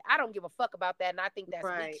out of it. I don't give a fuck about that, and I think that's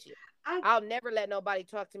weak shit. I'll never let nobody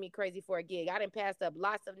talk to me crazy for a gig. I didn't pass up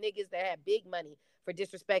lots of niggas that had big money for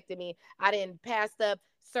disrespecting me. I didn't pass up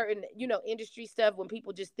certain, industry stuff when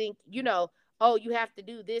people just think, oh, you have to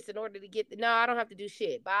do this in order to get no, I don't have to do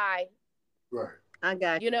shit. Bye. Right. I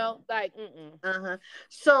got you. Like,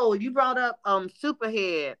 So you brought up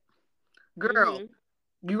Superhead. Girl,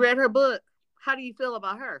 you read her book. How do you feel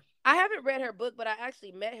about her? I haven't read her book, but I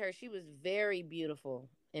actually met her. She was very beautiful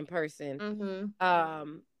in person.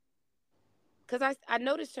 Because I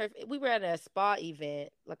noticed her. We were at a spa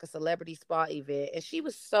event, like a celebrity spa event, and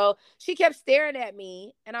she kept staring at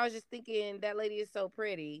me, and I was just thinking, that lady is so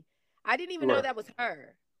pretty. I didn't even know that was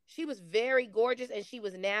her. She was very gorgeous, and she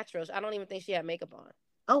was natural. I don't even think she had makeup on.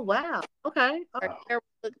 Oh, wow. Okay. Her hair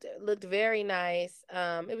looked very nice.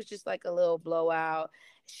 It was just like a little blowout.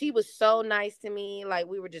 She was so nice to me. Like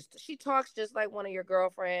she talks just like one of your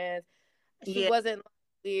girlfriends. She wasn't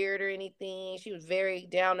weird or anything. She was very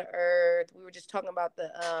down to earth. We were just talking about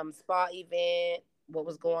the spa event, what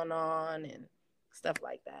was going on and stuff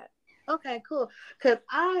like that. Okay, cool. Because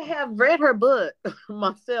I have read her book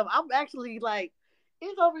myself. I'm actually like,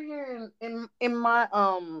 it's over here in my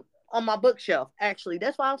on my bookshelf, actually.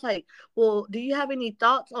 That's why I was like, well, do you have any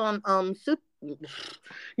thoughts on super?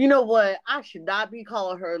 You know what? I should not be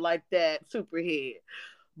calling her like that, Superhead.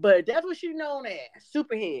 But that's what she's known as,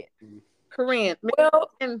 Superhead. Corinne.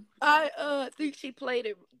 Well, I think she played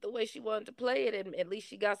it the way she wanted to play it, and at least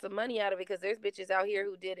she got some money out of it because there's bitches out here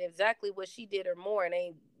who did exactly what she did or more and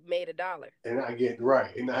ain't made $1. And not getting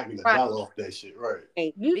 $1 off that shit, right?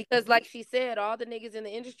 Because like she said, all the niggas in the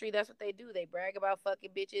industry, that's what they do. They brag about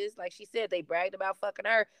fucking bitches. Like she said, they bragged about fucking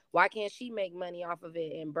her. Why can't she make money off of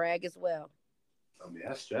it and brag as well? I mean,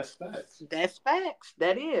 that's facts. That's facts.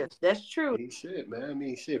 That's true. I mean, shit, man. I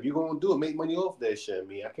mean, shit. If you're gonna do it, make money off that shit. I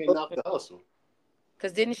mean, I can't knock the hustle.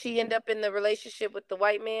 Because didn't she end up in the relationship with the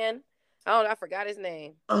white man? I forgot his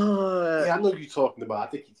name. Yeah, I know you're talking about.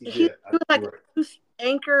 I think he was like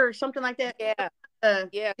anchor or something like that.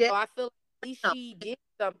 Yeah. So I feel like at least she did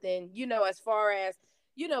something, as far as,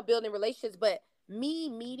 building relationships. But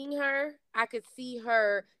me meeting her, I could see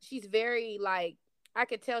her. She's very I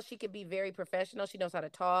could tell she could be very professional. She knows how to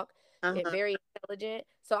talk and very intelligent.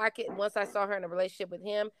 So once I saw her in a relationship with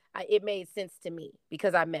him, it made sense to me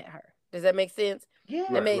because I met her. Does that make sense? Yeah.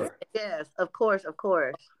 That made sense. Yes, of course.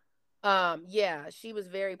 Yeah, she was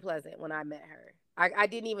very pleasant when I met her. I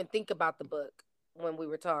didn't even think about the book when we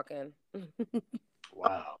were talking.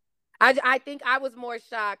 Wow. I think I was more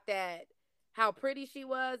shocked at how pretty she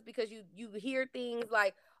was because you hear things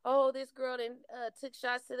like, oh, this girl took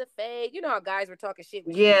shots to the face. You know how guys were talking shit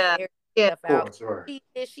when she stuff out. Course, right.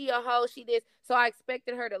 She a hoe, she did. So I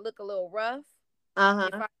expected her to look a little rough.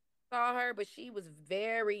 saw her, but she was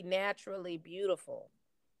very naturally beautiful.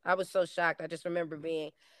 I was so shocked. I just remember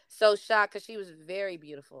being so shocked because she was very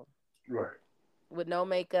beautiful Right. with no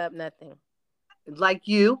makeup, nothing. Like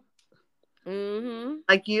you, Hmm.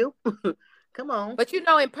 like you. Come on. But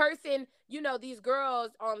in person, these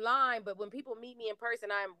girls online, but when people meet me in person,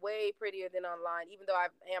 I'm way prettier than online, even though I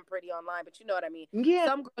am pretty online, but you know what I mean. Yeah,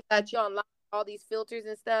 Some girls got see online all these filters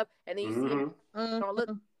and stuff, and then you see them Mm-hmm. you. don't look.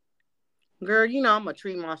 Girl, I'm a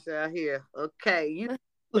tree monster out here. Okay, you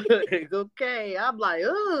look okay. I'm like,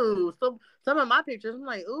 ooh. Some of my pictures, I'm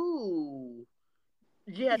like, ooh.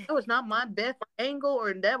 Yeah, that was not my best angle,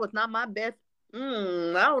 or that was not my best. I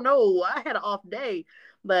don't know. I had an off day,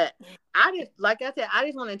 but I just, like I said, I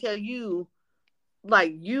just want to tell you,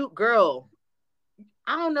 like, you, girl.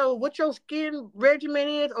 I don't know what your skin regimen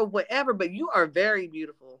is or whatever, but you are very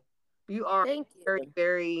beautiful. You are Thank very, you.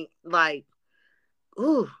 very like,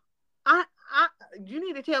 ooh. I, I, you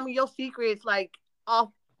need to tell me your secrets, like off,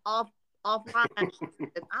 off, offline.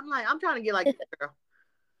 I'm like, I'm trying to get like you, girl.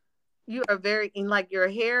 You are very in like your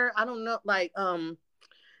hair. I don't know, like,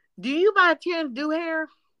 do you by chance do hair?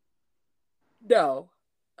 No.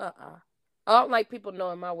 I don't like people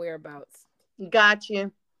knowing my whereabouts. Got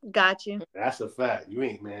you, got you. That's a fact. You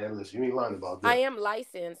ain't, man. Listen, you ain't lying about I that. am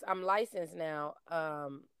licensed. I'm licensed now.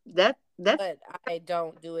 That's But I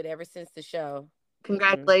don't do it ever since the show. Mm-mm.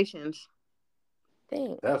 congratulations.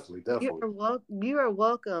 Thanks. Definitely, definitely. You are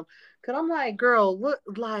welcome. Cause I'm like, girl, what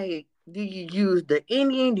like? Do you use the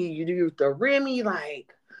Indian? Do you use the Remy?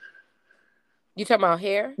 Like, You talking about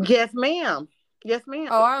hair? yes, ma'am. Yes, ma'am.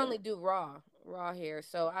 Oh, I only do raw hair.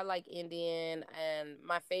 So I like Indian, and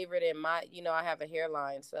my favorite in I have a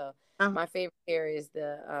hairline. So Uh, my favorite hair is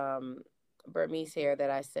the Burmese hair that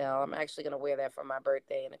I sell. I'm actually gonna wear that for my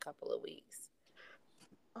birthday in a couple of weeks.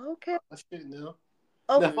 okay. That's it now.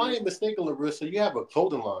 Now, Okay. if I Mm. ain't mistaken, Larissa, you have a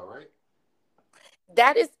clothing line, right?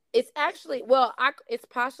 It's actually, well, it's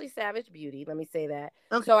partially Savage Beauty. Let me say that.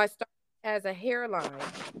 Okay. So I started as a hairline,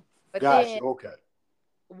 but Got then you. Okay.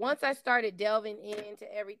 once I started delving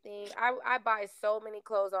into everything, I buy so many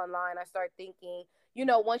clothes online. I start thinking,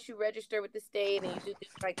 once you register with the state and you do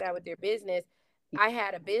things like that with their business, I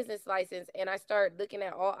had a business license and I started looking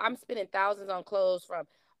at I'm spending thousands on clothes from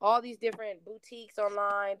all these different boutiques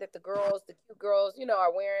online that the cute girls,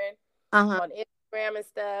 are wearing Uh huh. on Instagram and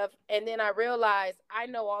stuff. And then I realized I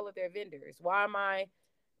know all of their vendors. Why am I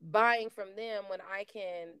buying from them when I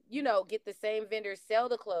can, get the same vendors sell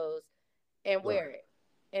the clothes and Right. wear it?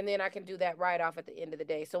 And then I can do that right off at the end of the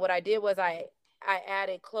day. So what I did was I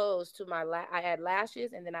added clothes to I had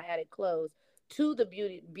lashes and then I added clothes to the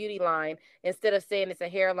beauty line. Instead of saying it's a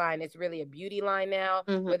hairline, it's really a beauty line now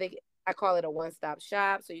Hmm. where I call it a one-stop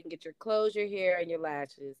shop so you can get your clothes, your hair, and your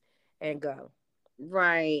lashes and go.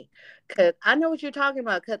 Right. Cause I know what you're talking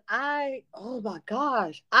about. Cause oh my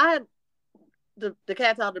gosh, the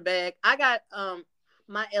cat's out of the bag. I got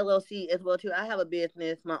my LLC as well too. I have a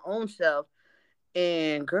business, my own self,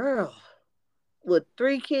 and girl, with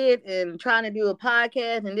 3 kids and trying to do a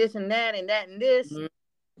podcast and this and that and that and this, Mhm.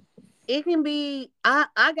 it can be.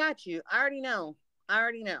 I got you. I already know. I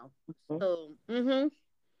already know. So,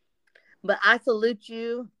 but I salute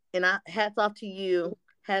you, and I hats off to you.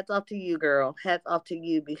 Hats off to you, girl. Hats off to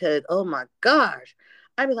you because oh my gosh,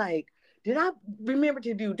 I'd be like, did I remember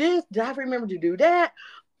to do this? Did I remember to do that?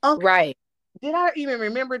 Okay. Right. Did I even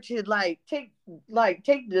remember to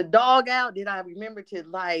take the dog out? Did I remember to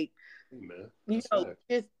Hey, man. That's fact.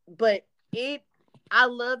 just but it I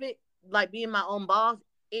love it like being my own boss.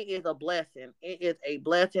 It is a blessing. It is a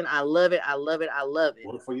blessing. I love it. I love it. I love it.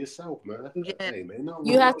 Work for yourself, man. Yeah. Hey, man. Nothing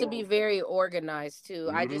You wrong have with to that. be very organized too.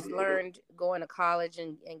 I Mm-hmm. just learned going to college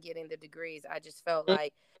and getting the degrees. I just felt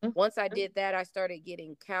like once I did that, I started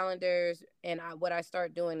getting calendars, and what I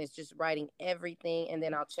start doing is just writing everything, and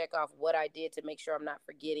then I'll check off what I did to make sure I'm not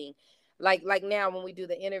forgetting. Like now when we do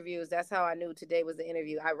the interviews, that's how I knew today was the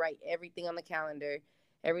interview. I write everything on the calendar.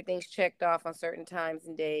 Everything's checked off on certain times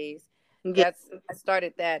and days. Yeah. I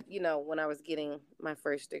started that, when I was getting my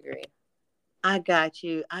first degree. I got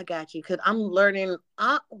you. I got you. Cause I'm learning.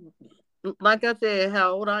 Like I said,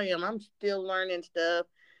 how old I am. I'm still learning stuff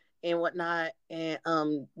and whatnot,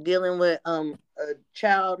 and dealing with a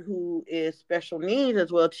child who is special needs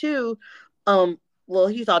as well too. Well,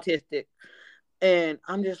 he's autistic, and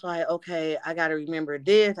I'm just like, okay, I got to remember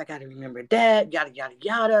this. I got to remember that. Yada yada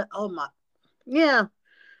yada. Oh my, yeah.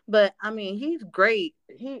 But I mean, he's great.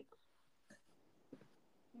 He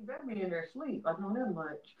better be in there asleep. I know that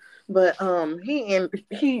much. But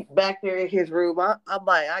he back there in his room. I'm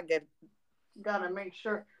like, gotta make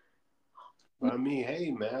sure. But I mean,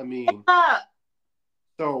 hey, man. I mean, Ah,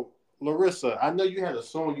 so Larissa, I know you had a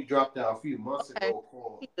song you dropped out a few months Okay, ago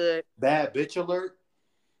called good. "Bad Bitch Alert."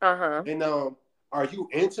 Uh-huh. And are you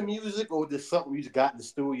into music or just something you just got in the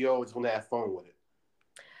studio and just gonna have fun with it?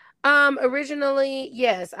 Originally,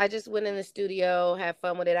 yes, I just went in the studio, had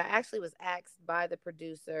fun with it. I actually was asked by the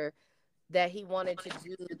producer that he wanted to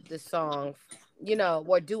do the song,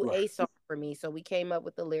 or do Right. a song for me. So we came up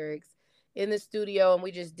with the lyrics in the studio and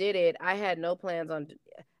we just did it. I had no plans on.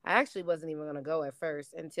 I actually wasn't even gonna go at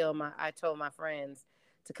first until I told my friends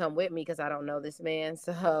to come with me because I don't know this man.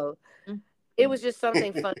 So it was just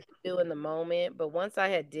something fun to do in the moment. But once I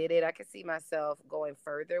had did it, I could see myself going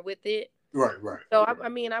further with it. Right, right. So I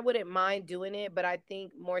mean, I wouldn't mind doing it, but I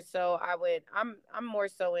think more so I would. I'm more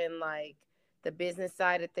so in like the business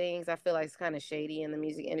side of things. I feel like it's kind of shady in the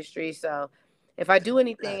music industry. So if I do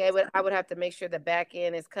anything, I would have to make sure the back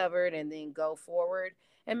end is covered and then go forward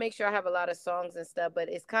and make sure I have a lot of songs and stuff. But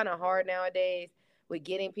it's kind of hard nowadays with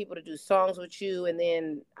getting people to do songs with you, and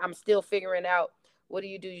then I'm still figuring out what do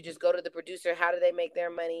you do? You just go to the producer. How do they make their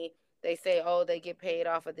money? They say, oh, they get paid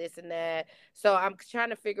off of this and that. So I'm trying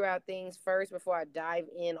to figure out things first before I dive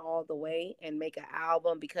in all the way and make an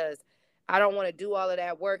album because I don't want to do all of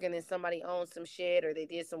that work and then somebody owns some shit or they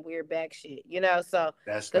did some weird back shit. So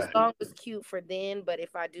That's the fact. song was cute for then, but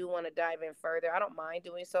if I do want to dive in further, I don't mind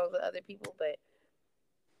doing songs with other people, but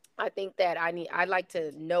I think that I like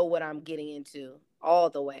to know what I'm getting into all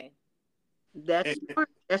the way. That's And smart.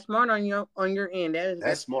 That's smart on your end. That is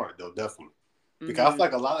very. that's smart though, definitely. Because I Hmm. feel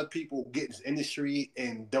like a lot of people get in this industry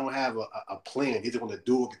and don't have a plan. They just want to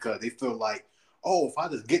do it because they feel like, oh, if I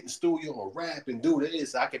just get in the studio and rap and do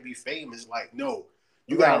this, I can be famous. Like, no,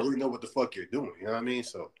 you gotta Right. really know what the fuck you're doing. You know what I mean?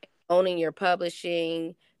 So, Owning your publishing,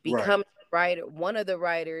 right, becoming a writer, one of the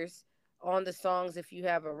writers on the songs if you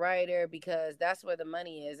have a writer, because that's where the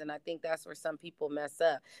money is, and I think that's where some people mess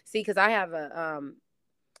up. See, because I have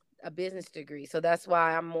a business degree, so that's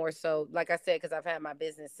why I'm more so like I said because I've had my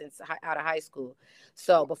business since out of high school,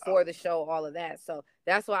 so wow, before the show, all of that. So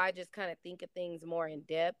that's why I just kind of think of things more in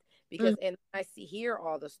depth because Mm, and I see hear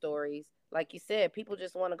all the stories, like you said, people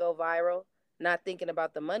just want to go viral, not thinking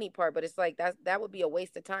about the money part. But it's like that would be a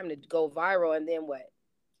waste of time to go viral and then what?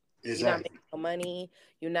 You're not making exactly. no money.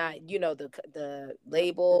 You're not, the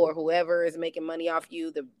label or whoever is making money off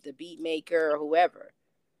you, the beat maker or whoever.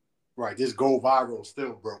 Right, just go viral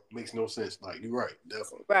still, bro. Makes no sense. Like, you're right,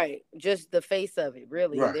 definitely. Right. Just the face of it,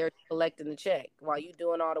 really. And Right. they're collecting the check while you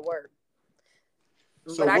doing all the work.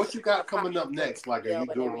 So, But I what can you see got how coming up people next? Like, are feel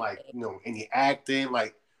you and doing like, everything. any acting?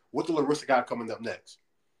 Like, what the Larissa got coming up next?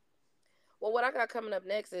 Well, what I got coming up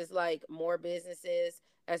next is like more businesses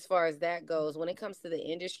as far as that goes. When it comes to the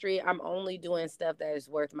industry, I'm only doing stuff that is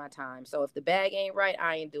worth my time. So if the bag ain't right,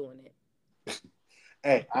 I ain't doing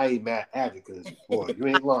Hey, I ain't mad at it because, boy, it. you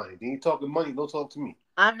ain't lying. You ain't talking money, don't talk to me.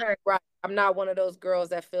 I heard. Right. I'm not one of those girls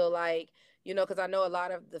that feel like, because I know a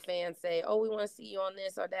lot of the fans say, "Oh, we want to see you on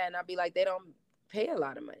this or that," and I'll be like, they don't pay a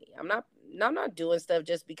lot of money. I'm not doing stuff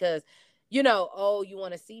just because, oh, you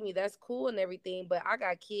want to see me. That's cool and everything, but I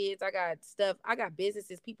got kids, I got stuff, I got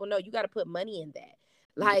businesses. People know you got to put money in that.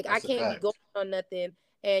 Like I That's a can't be going fact. on nothing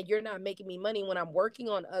and you're not making me money when I'm working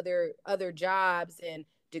on other jobs and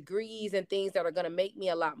degrees and things that are going to make me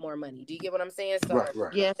a lot more money. Do you get what I'm saying? So Right,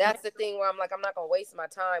 right. Yes. that's the thing where I'm like, I'm not gonna waste my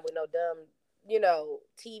time with no dumb,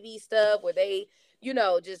 TV stuff where they,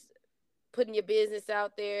 just putting your business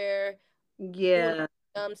out there, doing Yeah.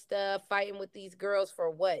 dumb stuff, fighting with these girls for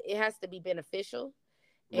what? It has to be beneficial.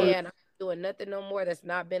 Mm, Right. And I'm doing nothing no more that's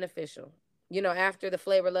not beneficial. After the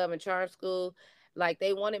Flavor Love and Charm School, like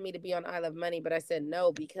they wanted me to be on I Love Money, but I said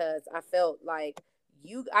no because I felt like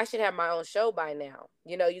I should have my own show by now.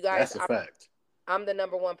 You guys, That's a fact. I'm the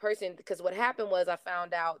number one person because what happened was I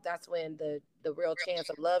found out that's when the Real Chance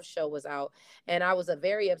of Love show was out, and I was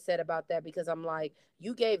very upset about that because I'm like,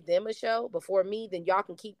 you gave them a show before me, then y'all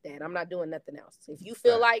can keep that. I'm not doing nothing else. Fact. If you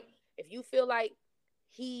feel like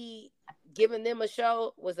he giving them a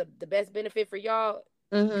show was the best benefit for y'all,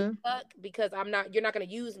 good mm-hmm. luck because you're not going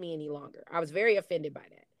to use me any longer. I was very offended by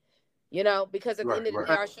that. Because at the Right, end of the day, right.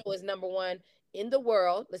 Right. our show is number one in the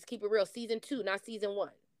world. Let's keep it real. Season two, not season one.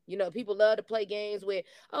 People love to play games with,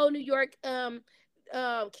 oh, New York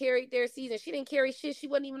carried their season. She didn't carry shit. She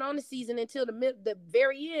wasn't even on the season until the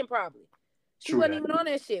very end, probably. She True wasn't that. even on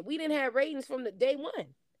that shit. We didn't have ratings from the day one. That's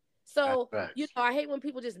So, facts. I hate when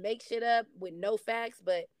people just make shit up with no facts,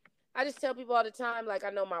 but I just tell people all the time, like, I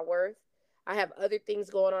know my worth. I have other things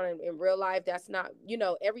going on in real life. That's not,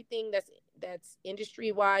 everything that's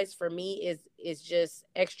industry wise for me is just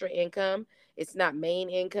extra income. It's not main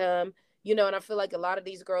income, and I feel like a lot of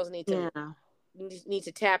these girls Yeah. need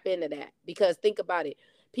to tap into that because think about it.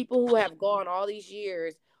 People who have gone all these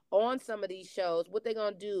years on some of these shows, what they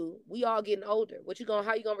gonna do? We all getting older.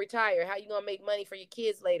 How you gonna retire? How you gonna make money for your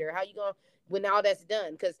kids later? How you gonna when all that's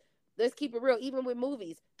done? Because let's keep it real. Even with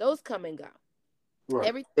movies, those come and go. Right.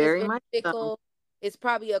 Everything is Very very much so. fickle. It's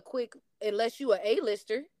probably a quick, unless you a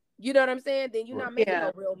A-lister. You know what I'm saying? Then you're Right. not making Yeah.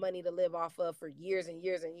 no real money to live off of for years and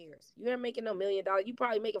years and years. You ain't making no $1 million. You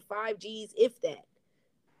probably making 5 G's, if that.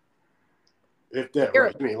 If that, right.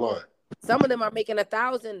 Barely. You ain't lying. Some of them are making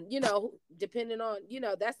 1,000. Depending on,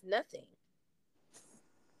 that's nothing.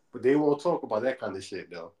 But they won't talk about that kind of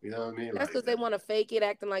shit, though. You know what I mean? That's Like, because they want to fake it,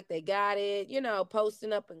 acting like they got it.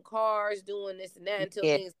 Posting up in cars, doing this and that until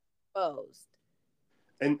Yeah. things are exposed.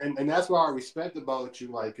 and that's what I respect about you.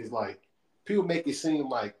 Like, is like people make it seem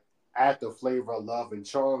like after Flavor of Love and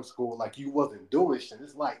Charm School, like you wasn't doing shit.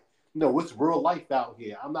 It's like, no, it's real life out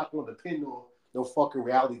here. I'm not going to depend on no fucking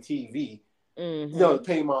reality TV, Mm-hmm. to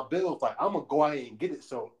pay my bills. Like, I'm gonna go out and get it.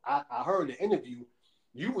 So I heard in the interview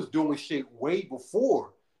you was doing shit way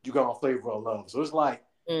before you got on Flavor of Love. So it's like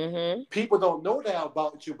Mm-hmm. people don't know that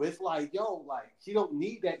about you, but it's like, yo, like she don't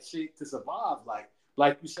need that shit to survive.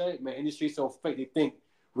 Like you said, man, industry so fake. They think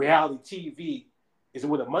reality TV is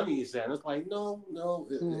where the money is at. And it's like, no,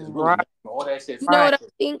 it's really Right. not. All that shit. You know what Right. I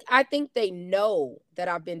think? I think they know that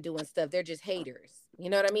I've been doing stuff. They're just haters. You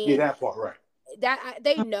know what I Yeah, mean? that part, right.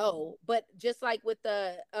 They know, but just like with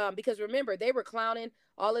the because remember they were clowning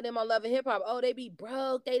all of them on Love and Hip Hop. Oh, they be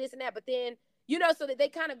broke, they this and that. But then so that they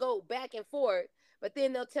kind of go back and forth. But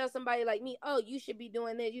then they'll tell somebody like me, oh, you should be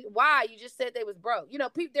doing this. Why? You just said they was broke.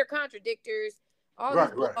 People, they're contradictors. All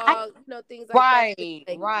these Right, right. blogs, things like that. Right.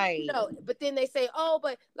 Like, Right. but then they say, oh,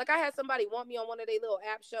 but like I had somebody want me on one of their little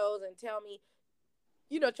app shows and tell me,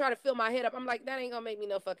 try to fill my head up. I'm like, that ain't gonna make me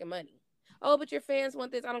no fucking money. Oh, but your fans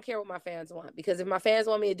want this. I don't care what my fans want, because if my fans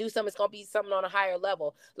want me to do something, it's gonna be something on a higher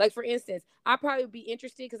level. Like, for instance, I probably would be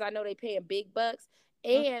interested because I know they paying big bucks.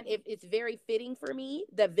 And if it's very fitting for me,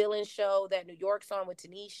 the villain show that New York's on with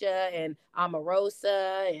Tanisha and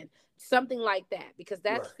Omarosa and something like that, because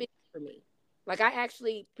that's Right. fitting for me. Like,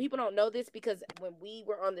 people don't know this because when we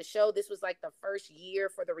were on the show, this was like the first year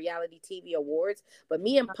for the reality TV awards. But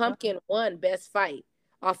me and Pumpkin won Best Fight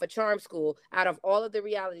off of Charm School out of all of the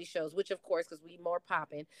reality shows, which of course, because we more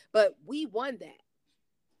popping, but we won that.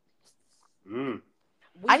 Mm.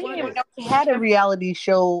 I didn't even know we had a reality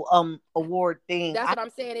show award thing. That's what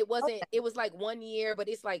I'm saying. It was like 1 year, but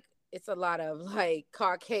it's a lot of like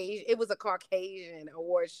Caucasian. It was a Caucasian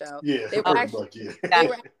award show. Yeah, They were pretty actually, much, yeah. they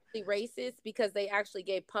were actually racist because they actually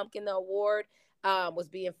gave Pumpkin the award. Was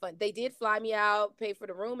being fun. They did fly me out, pay for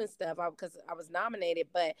the room and stuff because I was nominated,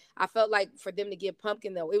 but I felt like for them to give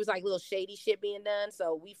Pumpkin though, it was like little shady shit being done.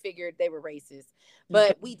 So we figured they were racist,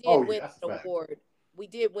 but we did win the award. We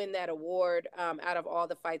did win that award out of all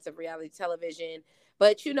the fights of reality television.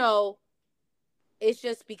 But it's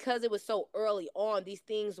just because it was so early on, these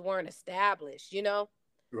things weren't established,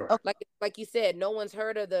 Right. Like you said, no one's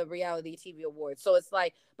heard of the reality TV awards. So it's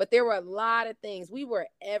like, but there were a lot of things. We were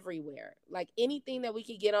everywhere. Like anything that we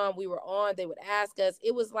could get on, we were on. They would ask us.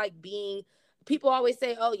 It was like people always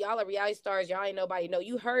say, oh, y'all are reality stars. Y'all ain't nobody. No,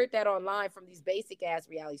 you heard that online from these basic ass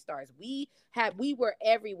reality stars. We were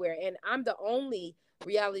everywhere. And I'm the only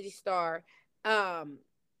reality star on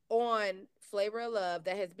Flavor of Love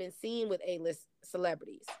that has been seen with A-list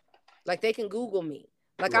celebrities. Like they can Google me.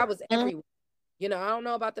 Like I was everywhere. I don't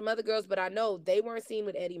know about them other girls, but I know they weren't seen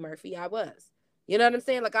with Eddie Murphy. I was. You know what I'm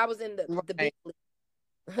saying? Like I was in the big league.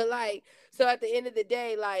 Like, so at the end of the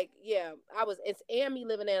day, like, yeah, and me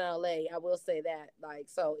living in LA, I will say that. Like,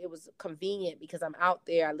 so it was convenient because I'm out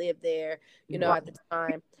there. I lived there, at the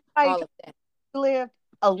time. All of that. You lived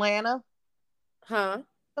Atlanta? Huh?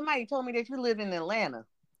 Somebody told me that you lived in Atlanta.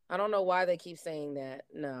 I don't know why they keep saying that.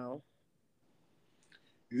 No.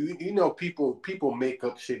 People make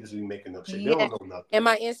up shit as we making up shit. Yeah. They don't know nothing. And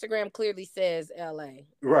my Instagram clearly says LA.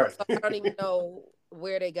 Right. So I don't even know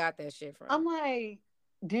where they got that shit from. I'm like,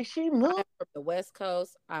 did she move? I'm from the West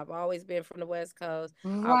Coast. I've always been from the West Coast.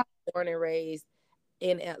 Right. I was born and raised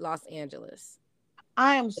at Los Angeles.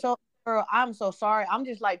 I'm so sorry. I'm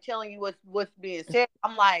just like telling you what's being said.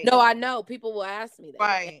 I'm like, no, I know. People will ask me that.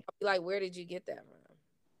 Right. I'll be like, where did you get that from?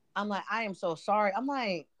 I'm like, I am so sorry. I'm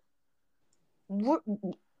like, what?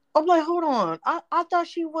 I'm like, hold on. I thought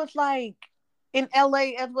she was like in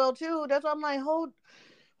LA as well too. That's why I'm like,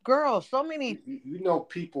 girl, so many.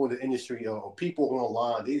 People in the industry or people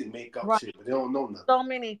online, they make up shit, but they don't know nothing. So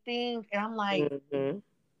many things, and I'm like,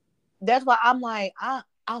 that's why I'm like, I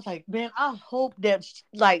was like, man, I hope that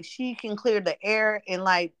like she can clear the air and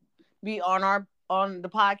like be on the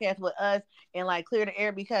podcast with us and like clear the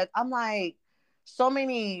air, because I'm like, so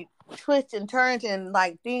many twists and turns and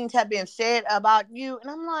like things have been said about you, and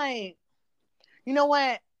I'm like, you know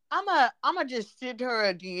what? I'm just send her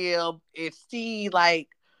a DM and see like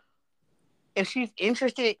if she's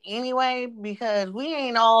interested anyway, because we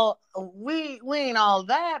ain't all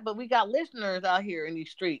that, but we got listeners out here in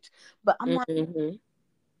these streets. But I'm like, Mm-hmm.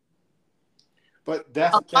 But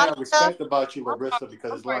that's a the thing lot I of stuff. respect about you, I'm sorry, Larissa,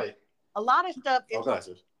 because I'm it's sorry. like, A lot of stuff oh, is go like, ahead,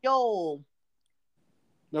 sis. yo,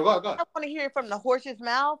 No, go ahead, go ahead. I want to hear it from the horse's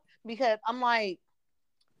mouth, because I'm like,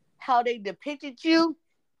 how they depicted you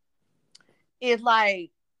is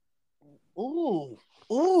like, ooh,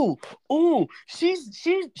 ooh, ooh. She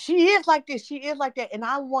is like this. She is like that, and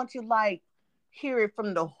I want to like hear it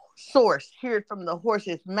from the source, hear it from the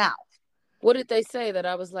horse's mouth. What did they say that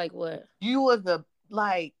I was like, what? You was a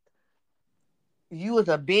like, you was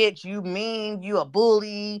a bitch. You mean, you a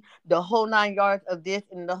bully. The whole 9 yards of this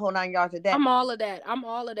and the whole 9 yards of that. I'm all of that. I'm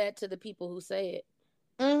all of that to the people who say it.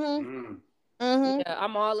 Mm-hmm. Mm. Mm-hmm. Yeah,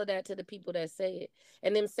 I'm all of that to the people that say it.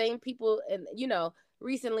 And them same people, and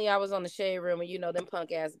recently I was on the shade room, and them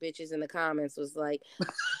punk ass bitches in the comments was like,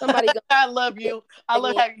 somebody go I love you. I tag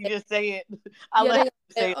love me. how you just say it. I Yeah, love how they you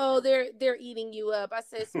say, say it. oh, they're eating you up. I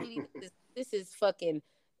said, sweetie, this is fucking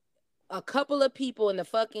a couple of people in the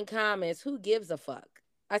fucking comments. Who gives a fuck?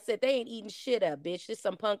 I said, they ain't eating shit up, bitch. Just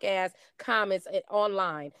some punk ass comments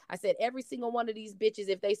online. I said, every single one of these bitches,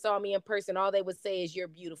 if they saw me in person, all they would say is, you're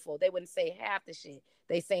beautiful. They wouldn't say half the shit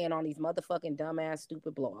they saying on these motherfucking dumbass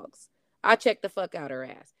stupid blogs. I checked the fuck out her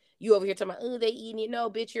ass. You over here talking about, oh, they eating you. No,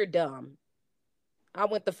 bitch, you're dumb. I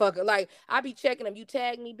went the fuck, like, I be checking them. You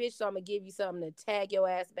tag me, bitch, so I'm gonna give you something to tag your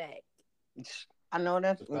ass back. I know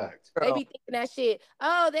that's The fact. They girl. be thinking that shit.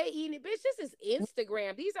 Oh, they eating it. Bitch, this is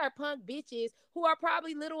Instagram. These are punk bitches who are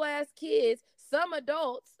probably little ass kids, some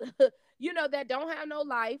adults, that don't have no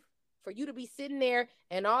life. For you to be sitting there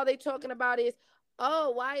and all they talking about is,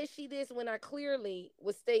 oh, why is she this, when I clearly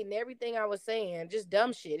was stating everything I was saying? Just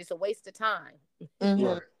dumb shit. It's a waste of time. Mm-hmm.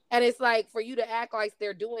 Right. And it's like, for you to act like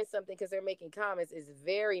they're doing something because they're making comments is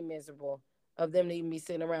very miserable of them to even be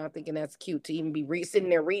sitting around thinking that's cute, to even be sitting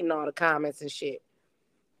there reading all the comments and shit.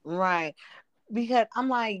 Right. Because I'm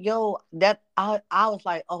like, yo, that I was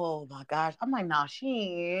like, oh my gosh. I'm like, nah,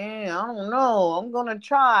 I don't know. I'm gonna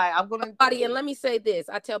try. I'm gonna And let me say this.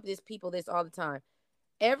 I tell these people this all the time.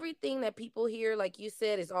 Everything that people hear, like you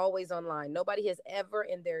said, is always online. Nobody has ever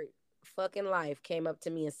in their fucking life came up to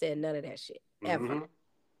me and said none of that shit. Ever. Mm-hmm.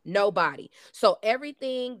 Nobody. So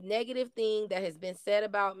everything negative thing that has been said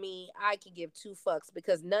about me, I can give two fucks,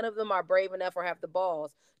 because none of them are brave enough or have the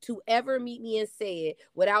balls to ever meet me and say it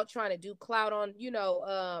without trying to do clout on,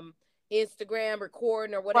 Instagram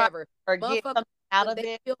recording or try whatever. or get Motherfuckers, something out when of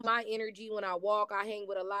they it. feel my energy when I walk, I hang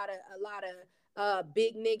with a lot of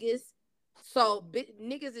big niggas. So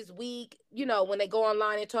niggas is weak, when they go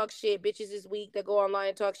online and talk shit. Bitches is weak, they go online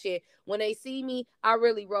and talk shit. When they see me, I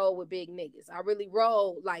really roll with big niggas. I really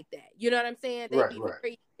roll like that. You know what I'm saying? They Right, be right.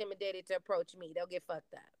 very intimidated to approach me. They'll get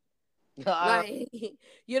fucked up. Uh, Like,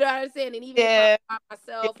 you know what I'm saying? And even if I'm yeah. by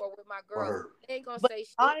myself or with my girls, Word. they ain't gonna But say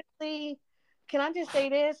shit. honestly, can I just say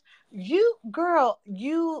this? You, girl,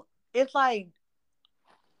 it's like,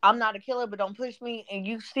 I'm not a killer, but don't push me. And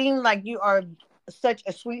you seem like you are such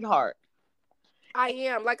a sweetheart. I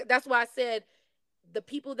am. Like, that's why I said the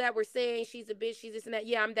people that were saying she's a bitch, she's this and that.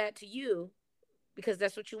 Yeah, I'm that to you, because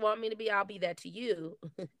that's what you want me to be. I'll be that to you.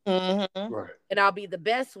 Mm-hmm. Right. And I'll be the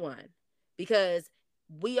best one, because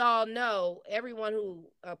we all know everyone who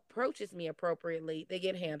approaches me appropriately, they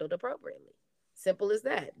get handled appropriately. Simple as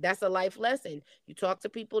that. That's a life lesson. You talk to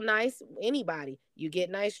people nice, anybody, you get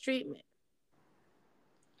nice treatment.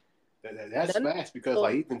 That's None of smash because, people,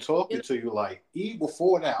 like, even talking to you, like, even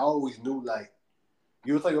before that, I always knew, like,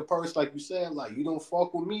 you was like a person, like you said, like, you don't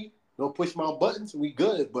fuck with me, don't push my buttons, we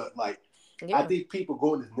good. But, like, I yeah. think people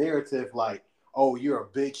go in this narrative, like, oh, you're a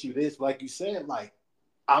bitch, you this. Like you said, like,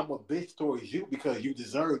 I'm a bitch towards you because you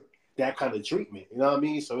deserve that kind of treatment. You know what I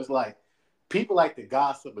mean? So it's like, people like to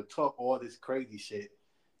gossip and talk all this crazy shit.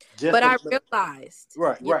 Just But to, I realized,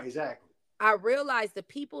 right, right, exactly. I realized the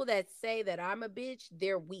people that say that I'm a bitch,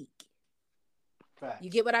 they're weak. Facts.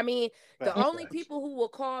 You get what I mean? The Facts, only facts. people who will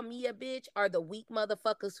call me a bitch are the weak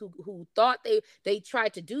motherfuckers who thought they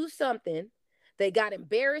tried to do something, they got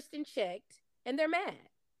embarrassed and checked, and they're mad.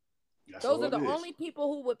 That's Those all are it the is. only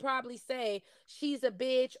people who would probably say she's a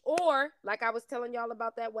bitch, or like I was telling y'all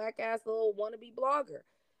about that whack ass little wannabe blogger.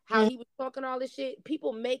 How he was talking all this shit.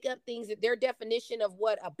 People make up things that their definition of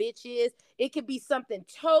what a bitch is. It could be something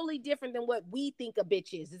totally different than what we think a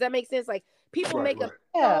bitch is. Does that make sense? Like, people Right, make up right.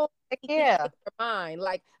 Yeah. so many things Yeah. in their mind.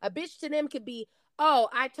 Like, a bitch to them could be Oh,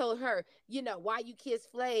 I told her, why you kiss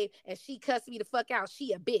Flav and she cussed me the fuck out.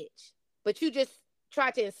 She a bitch. But you just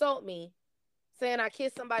tried to insult me saying I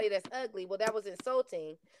kissed somebody that's ugly. Well, that was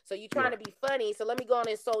insulting. So you trying Right. to be funny. So let me go on and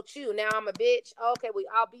insult you. Now I'm a bitch. Okay, well,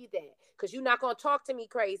 I'll be that. Because you're not going to talk to me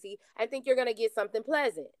crazy. I think you're going to get something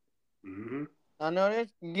pleasant. Mm-hmm. I know this.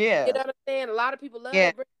 You Yeah. know what I'm saying? A lot of people love Yeah.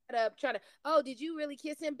 to bring that up, trying to, oh, did you really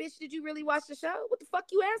kiss him? Bitch, did you really watch the show? What the fuck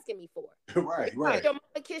you asking me for? Right, Did right. your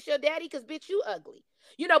mama kiss your daddy? Because, bitch, you ugly.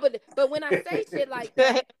 But when I say shit like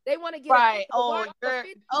that, they want to get Right. offended. But why are you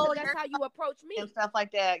offended? Because that's You're how you approach and me. stuff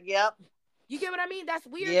like that. Yep. You get what I mean? That's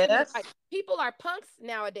weird to me. Yes. Like, people are punks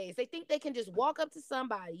nowadays. They think they can just walk up to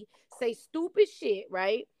somebody, say stupid shit,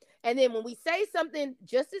 right? And then when we say something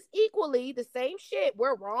just as equally, the same shit,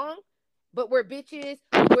 we're wrong, but we're bitches,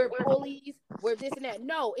 we're bullies, we're this and that.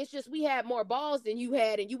 No, it's just we had more balls than you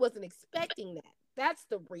had, and you wasn't expecting that. That's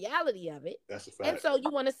the reality of it. That's a And fact. so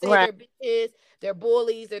you want to say Right. they're bitches, they're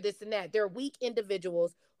bullies, they're this and that. They're weak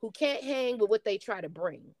individuals who can't hang with what they try to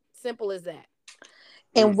bring. Simple as that.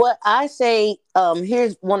 And Mm. what I say,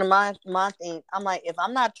 here's one of my things. I'm like, if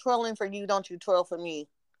I'm not twirling for you, don't you twirl for me.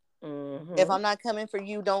 If Mm-hmm. I'm not coming for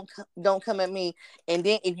you, don't come at me. And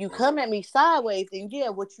then if you come at me sideways, then yeah,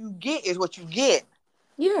 what you get is what you get.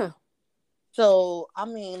 Yeah. So I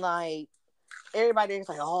mean, like everybody's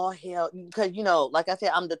like, oh hell, because like I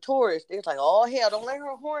said, I'm the tourist. It's like, oh hell, don't let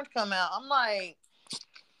her horns come out. I'm like,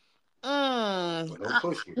 But don't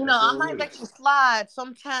push me. That's I all might it let is. you slide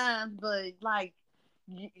sometimes, but like,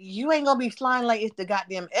 you ain't gonna be sliding like it's the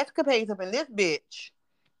goddamn escapades up in this bitch.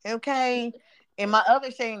 Okay. And my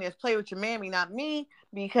other saying is play with your mammy, not me,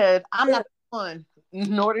 because I'm Yeah. not the one,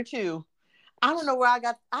 nor the two. I don't know where I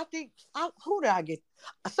got. I think who did I get?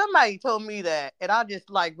 Somebody told me that, and I just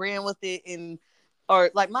like ran with it, and or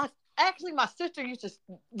like my sister used to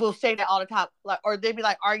will say that all the time, like, or they'd be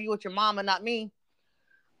like, argue with your mama, not me.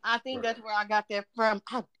 I think Right. that's where I got that from.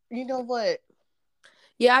 You know what?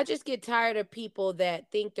 Yeah, I just get tired of people that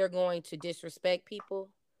think they're going to disrespect people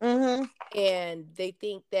Mm-hmm. and they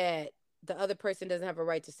think that the other person doesn't have a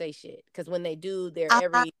right to say shit. Because when they do, they're I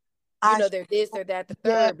every, I they're this, they're that, the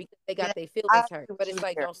yeah third, because they yeah got their I feelings hurt. agree But with it's you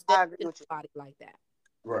like, there. don't step I agree to with you. nobody like that.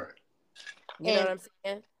 Right. You know what And I'm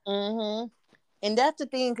saying? mm-hmm. And that's the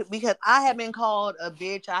thing because I have been called a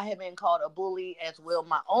bitch. I have been called a bully as well,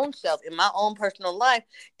 my own self in my own personal life.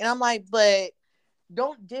 And I'm like, but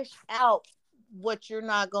don't dish out what you're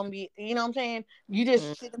not gonna be. You know what I'm saying? You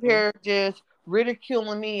just sit up Mm-hmm. here just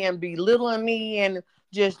ridiculing me and belittling me and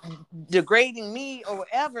just degrading me or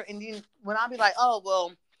whatever. And then when I be like, oh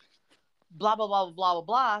well, blah blah blah blah blah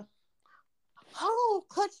blah. Oh,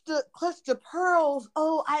 clutch the pearls.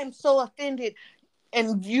 Oh, I am so offended.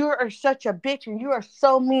 And you are such a bitch, and you are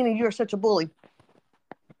so mean, and you are such a bully.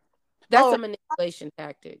 That's Oh, a manipulation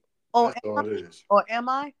tactic. oh, That's all it is. or am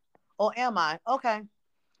I? Or am I? Okay.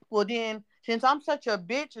 Well then, since I'm such a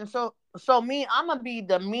bitch and so mean, I'm gonna be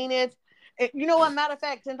the meanest. You know what? Matter of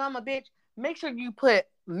fact, since I'm a bitch, make sure you put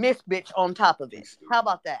Miss Bitch on top of it. Please do. How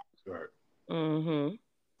about that? Right. Mm-hmm.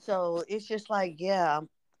 So it's just like, yeah.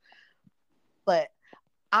 But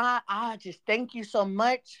I just thank you so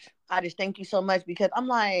much. I just thank you so much because I'm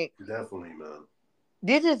like, Definitely, man.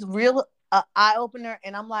 this is real eye opener,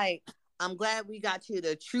 and I'm like, I'm glad we got to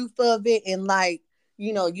the truth of it, and like,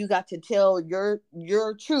 you got to tell your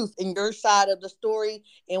truth and your side of the story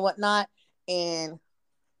and whatnot. And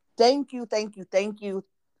thank you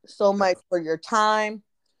so much for your time.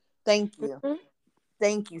 Mm-hmm.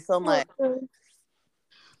 Thank you so much. Welcome.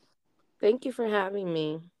 Thank you for having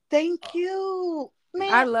me. Thank you, I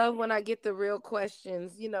man. love when I get the real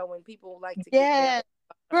questions, when people like to get down Yeah,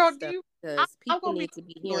 on girl. Do stuff you? because I'm people gonna be. need to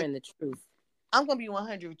be hearing the truth. I'm gonna be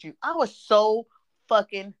 100 with you. I was so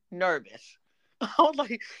fucking nervous. I was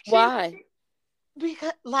like, Why?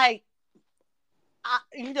 because like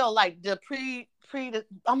like the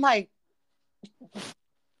I'm like,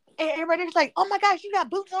 and everybody's like, oh my gosh, you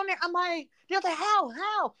got Bootz on there. I'm like, they're like,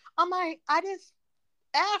 how? I'm like, I just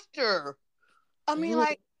asked her. I mean, Mhm.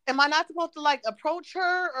 like, am I not supposed to like approach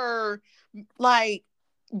her or like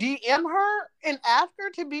DM her and ask her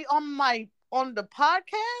to be on the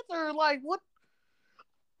podcast or like what?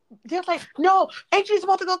 They're like, no, ain't you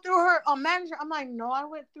supposed to go through her manager? I'm like, no, I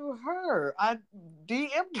went through her. I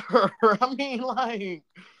DM'd her. I mean, like,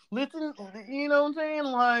 listen, you know what I'm saying?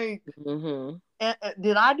 Like, Mhm.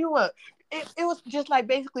 did I do it was just like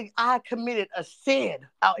basically I committed a sin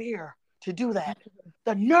out here to do that.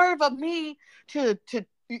 The nerve of me to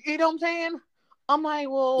you know what I'm saying? I'm like,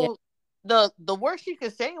 Yeah. well, the worst she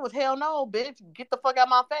could say was hell no, bitch, get the fuck out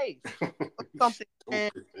my face. Something.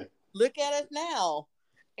 And Stupid, man. look at us now.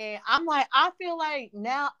 And I'm like, I feel like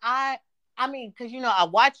now I mean, because I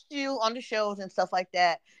watched you on the shows and stuff like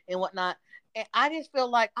that and whatnot, and I just feel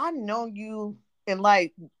like I know you, and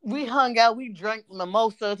like we hung out, we drank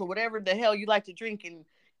mimosas or whatever the hell you like to drink, and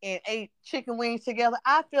ate chicken wings together.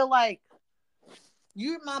 I feel like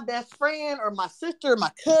you're my best friend or my sister or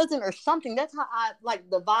my cousin or something. That's how I like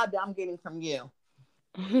the vibe that I'm getting from you.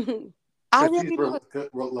 I Because really do.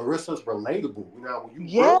 Larissa's relatable. When you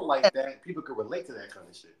Yeah. real like that, people can relate to that kind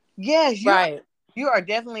of shit. Yes, Right. you are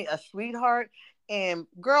definitely a sweetheart. And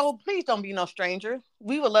girl, please don't be no stranger.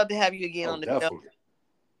 We would love to have you again Oh, on the show. definitely.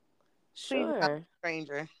 Please do not be Sure. a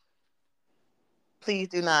stranger. Please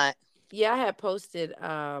do not. Yeah, I had posted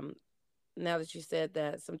now that you said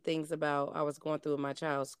that, some things about I was going through in my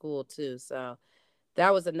child's school too. So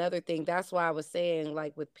that was another thing. That's why I was saying,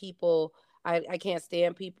 like, with people, I can't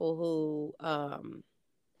stand people who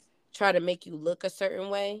try to make you look a certain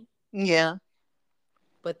way, Yeah,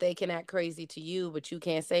 but they can act crazy to you, but you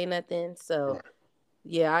can't say nothing. So Right.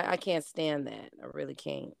 yeah, I can't stand that. I really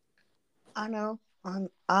can't. I know.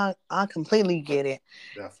 I completely get it.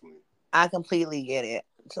 Definitely. I completely get it.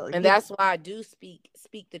 So And that's why I do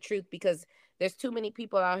speak the truth, because there's too many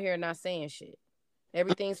people out here not saying shit.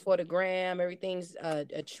 Everything's for the gram. Everything's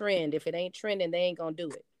a trend. If it ain't trending, they ain't gonna do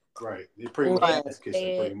it. Right. They're pretty much They right. ass kissing,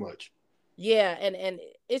 say pretty it. much. Yeah, and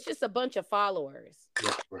it's just a bunch of followers.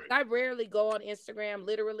 Yeah, right. I rarely go on Instagram.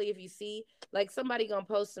 Literally, if you see like somebody gonna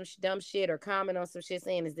post some dumb shit or comment on some shit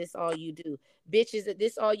saying, "Is this all you do, bitch? Is it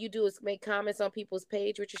this all you do is make comments on people's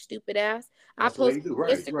page with your stupid ass?" I That's the way post you do.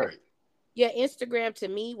 Right, Instagram. right. Yeah, Instagram to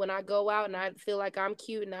me, when I go out and I feel like I'm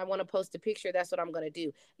cute and I want to post a picture, that's what I'm going to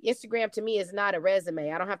do. Instagram to me is not a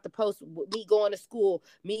resume. I don't have to post me going to school,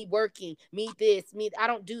 me working, me this, me. I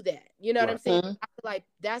don't do that. You know what I'm Right. saying? I feel like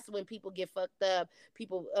that's when people get fucked up.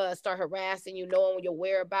 People start harassing you, knowing your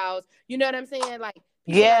whereabouts. You know what I'm saying? Like,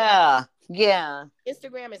 people got Yeah. Yeah.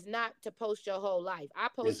 Instagram is not to post your whole life. I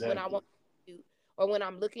post when I Exactly. want to, or when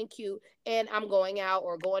I'm looking cute and I'm going out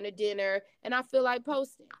or going to dinner and I feel like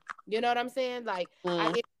posting. You know what I'm saying? Like, I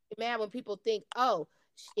Mm. get mad when people think, oh,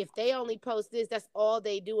 if they only post this, that's all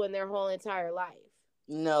they do in their whole entire life.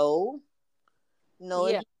 No. No,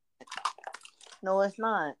 Yeah, it's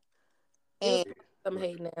not. it was And Yeah. some Right.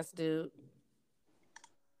 hating ass dude.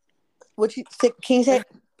 what you say? Can you say?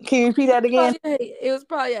 Can you repeat that again? It was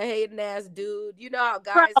probably a hating ass dude. You know how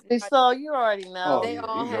guys Probably so. You already Oh, know. they yeah.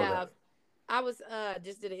 all You know that. have. I was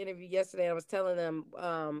just did an interview yesterday. I was telling them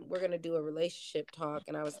we're gonna do a relationship talk,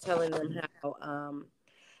 and I was telling them how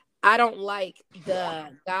I don't like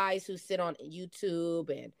the guys who sit on YouTube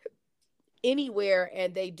and anywhere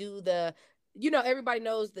and they do the, everybody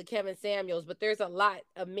knows the Kevin Samuels, but there's a lot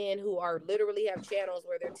of men who are literally have channels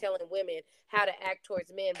where they're telling women how to act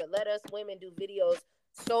towards men, but let us women do videos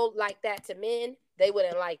so like that to men, they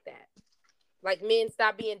wouldn't like that. Like, men,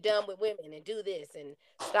 stop being dumb with women and do this and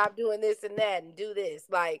stop doing this and that and do this.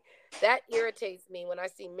 Like, that irritates me when I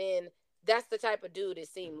see men. That's the type of dude it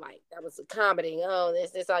seemed like. That was a comedy. Oh,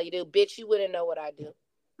 this all you do. Bitch, you wouldn't know what I do.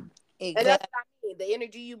 And that's Exactly. what I mean. The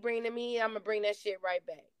energy you bring to me, I'm going to bring that shit right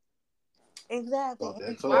back. Exactly. About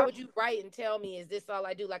that Why too. would you write and tell me, is this all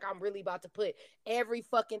I do? Like, I'm really about to put every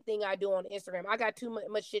fucking thing I do on Instagram. I got too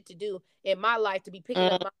much shit to do in my life to be picking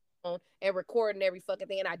Mm, up my phone and recording every fucking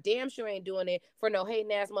thing. And I damn sure ain't doing it for no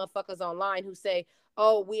hating ass motherfuckers online who say,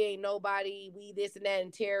 oh, we ain't nobody, we this and that,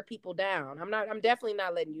 and tear people down. I'm definitely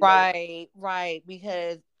not letting you know what right. Right.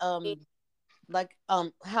 Because I mean. like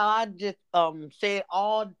how I just said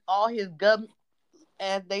all his government,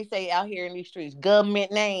 as they say out here in these streets,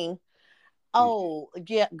 government name. Yeah. Oh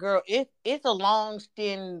yeah, girl, it's a long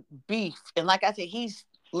standing beef, and like I said, he's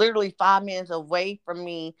literally 5 minutes away from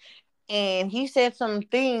me, and he said some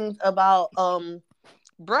things about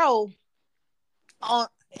bro on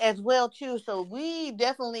as well too. So we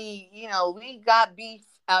definitely, we got beef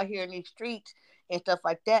out here in these streets and stuff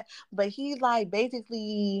like that. But he's like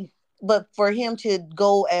basically, but for him to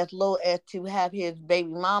go as low as to have his baby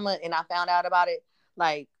mama, and I found out about it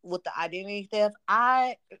like with the identity theft.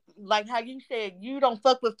 I like how you said you don't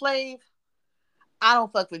fuck with Flav. I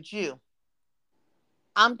don't fuck with you.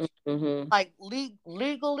 I'm Mm-hmm. like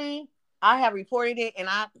legally, I have reported it, and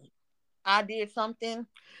I did something.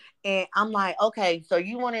 And I'm like, okay, so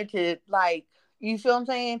you wanted to like, you feel what I'm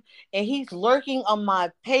saying? And he's lurking on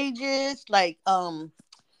my pages, like uh,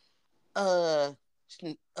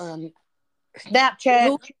 um,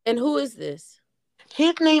 Snapchat. And who is this?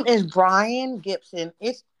 His name is Brian Gibson.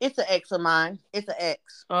 It's an ex of mine. It's an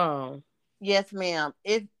ex. Oh, Yes, ma'am.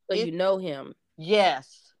 so It you know him.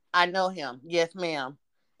 yes, I know him. Yes, ma'am.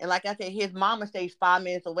 And like I said, his mama stays 5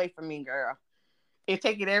 minutes away from me, girl. It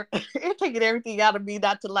taking everything out of me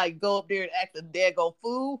not to like go up there and act a daggone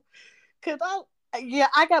fool. Cause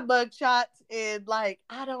I got bug shots and like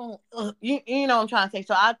I don't you know what I'm trying to say.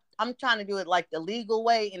 So I'm trying to do it like the legal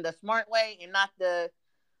way and the smart way and not the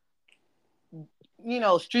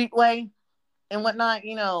street way and whatnot.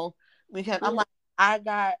 Because I'm like I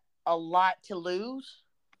got a lot to lose.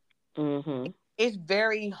 Mm-hmm. It's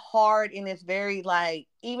very hard and it's very like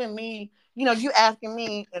even me. You asking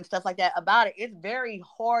me and stuff like that about it. It's very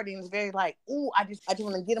hard and it's very like, ooh, I just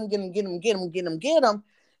want to get them,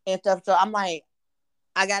 and stuff. So I'm like,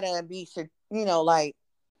 I gotta be, like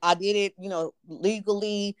I did it,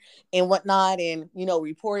 legally and whatnot, and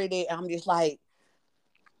reported it. And I'm just like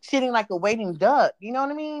sitting like a waiting duck. You know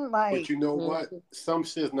what I mean? But Like, you know what? Some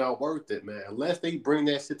shit's not worth it, man. Unless they bring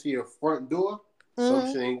that shit to your front door, some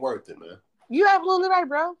mm-hmm. shit ain't worth it, man. You have a little right,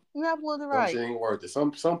 bro. You have a little Some right. shit ain't worth it.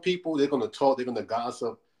 Some people they're gonna talk, they're gonna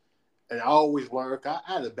gossip, and I always learn. I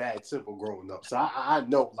had a bad temper growing up, so I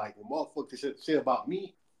know like when motherfuckers shit about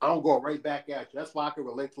me, I'm going right back at you. That's why I can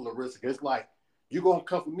relate to Larissa. It's like you gonna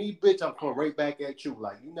come for me, bitch. I'm coming right back at you.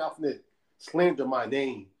 Like you not finna slander my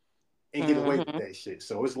name and get away with Mm-hmm. that shit.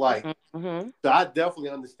 So it's like. Mm-hmm. So I definitely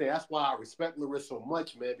understand. That's why I respect Larissa so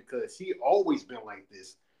much, man, because she always been like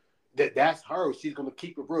this. That's her. She's gonna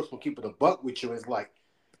keep it real. She's gonna keep it a buck with you. It's like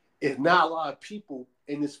it's not a lot of people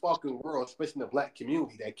in this fucking world, especially in the black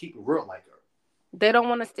community, that keep it real like her. They don't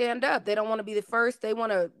want to stand up. They don't want to be the first. They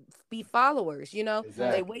want to be followers. They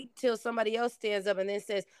Exactly. wait till somebody else stands up and then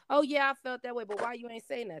says, "Oh yeah, I felt that way," but why you ain't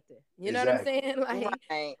say nothing? You know what I'm Exactly. saying? Like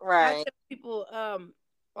Right, I right. tell people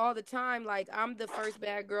all the time, like I'm the first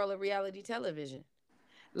bad girl of reality television.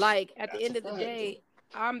 Like at the That's a end of the fact. day,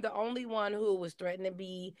 I'm the only one who was threatened to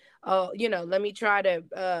be, let me try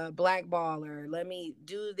to blackball her. Let me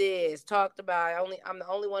do this. Talked about. I'm the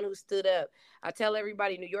only one who stood up. I tell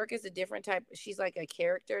everybody, New York is a different type. She's like a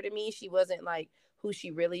character to me. She wasn't like who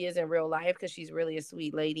she really is in real life because she's really a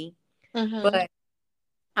sweet lady. Mm-hmm. But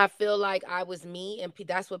I feel like I was me, and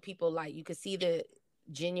that's what people like. You could see the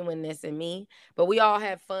genuineness in me. But we all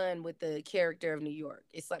have fun with the character of New York.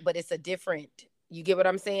 It's like, but it's a different. You get what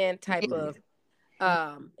I'm saying? Yeah. Type of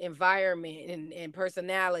environment and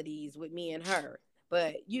personalities with me and her.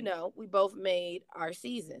 But we both made our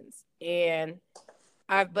seasons, and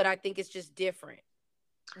I think it's just different.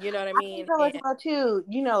 You know what I I think mean? so as And well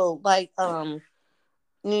too. Like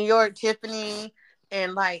New York Tiffany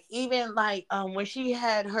and like even like when she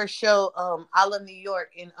had her show I Love New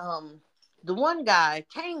York and the one guy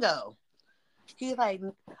Tango, he like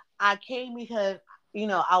I came because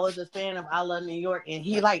I was a fan of I Love New York and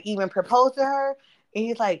he like even proposed to her and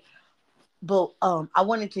he's like, but I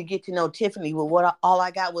wanted to get to know Tiffany, but all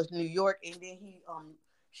I got was New York, and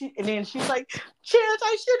then she's like, Chance,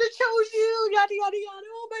 I should have chose you, yada yada yada.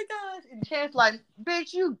 Oh my gosh! And Chance like,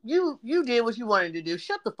 bitch, you did what you wanted to do.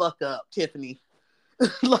 Shut the fuck up, Tiffany.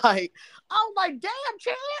 Like, I'm like, damn,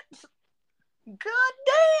 Chance. God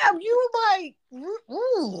damn, you like,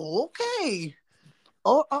 ooh, okay.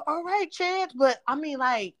 Oh, all right, Chance. But I mean,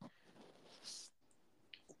 like,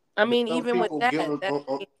 I mean, Some even with people get that, on,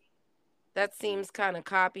 on that seems kind of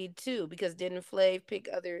copied too, because didn't Flav pick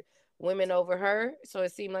other women over her? So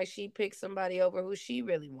it seemed like she picked somebody over who she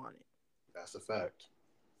really wanted. that's a fact.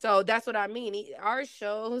 So that's what I mean. Our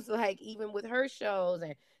shows, like even with her shows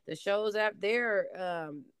and the shows out there,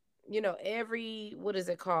 every what is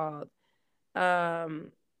it called?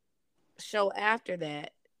 Um, show after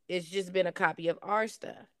that, it's just been a copy of our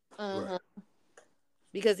stuff. Right. mm-hmm.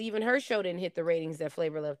 Because even her show didn't hit the ratings that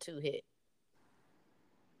Flavor Love 2 hit.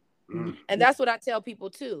 Mm. And that's what I tell people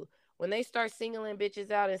too. When they start singling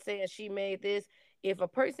bitches out and saying she made this, if a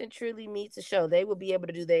person truly meets a show, they will be able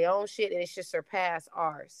to do their own shit and it should surpass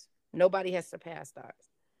ours. Nobody has surpassed ours.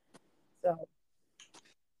 So,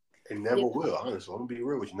 It never you know, will, honestly. I'm gonna be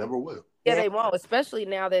real with you, never will. yeah, Yeah. they won't, especially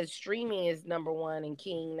now that streaming is number one and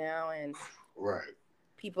king now. And Right.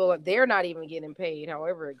 people, they're not even getting paid,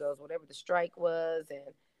 however it goes, whatever the strike was.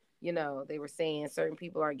 And, they were saying certain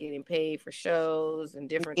people aren't getting paid for shows and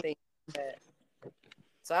different things like that.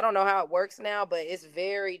 So I don't know how it works now, but it's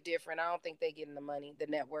very different. I don't think they getting the money, the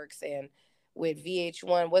networks, and with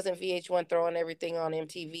VH1, wasn't VH1 throwing everything on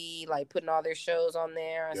MTV, like putting all their shows on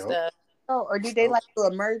there and Yep. stuff? Oh, or did they Yep. like do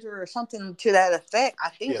a merger or something to that effect? I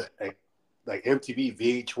think. Yeah. Like MTV,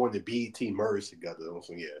 VH1, and BET merged together.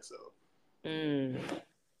 So yeah. Mm.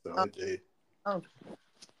 So Oh, it oh,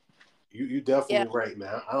 you Yeah, definitely right,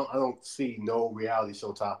 man. I don't see no reality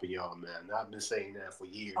show topping y'all, man. I've been saying that for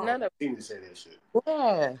years. I none of. continue to say that shit.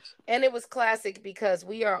 yes. And it was classic because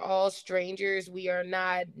we are all strangers. We are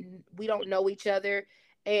not. We don't know each other,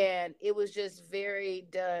 and it was just very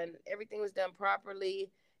done. Everything was done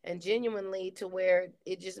properly and genuinely to where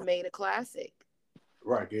it just made a classic.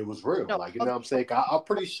 Right, it was real. No, Like, you know what I'm saying? I'm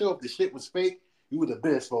pretty sure if the shit was fake, you would have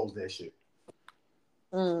been exposed that shit.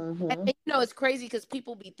 Mm-hmm. and it's crazy because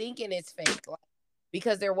people be thinking it's fake, like,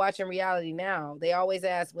 because they're watching reality now. They always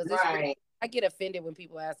ask, "Was this scripted?" Right. I get offended when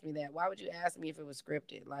people ask me that. Why would you ask me if it was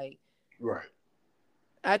scripted? Like, Right.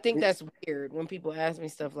 I think that's weird when people ask me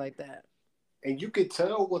stuff like that. And you could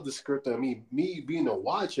tell what the script. I mean, me being a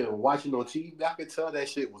watcher and watching on TV, I could tell that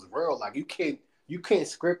shit was real. Like you can't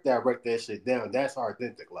script that, write that shit down. That's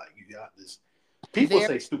authentic. Like you got this. People They're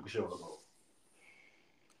say stupid shit on the phone.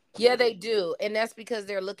 Yeah, they do, and that's because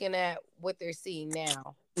they're looking at what they're seeing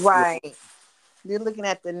now. Right. They're looking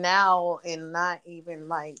at the now and not even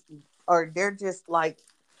like, or they're just like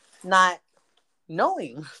not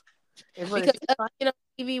knowing. Is what it Because seems us like. being on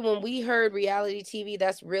TV, when we heard reality TV,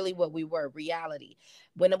 that's really what we were, reality.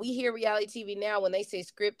 When we hear reality TV now, when they say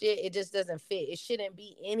scripted, it just doesn't fit. It shouldn't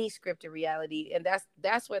be any scripted reality, and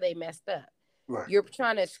that's where they messed up. Right. You're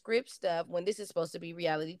trying to script stuff when this is supposed to be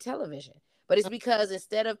reality television. But it's because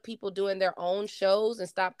instead of people doing their own shows and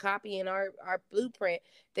stop copying our blueprint,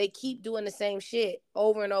 they keep doing the same shit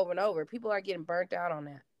over and over and over. People are getting burnt out on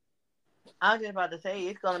that. I was just about to say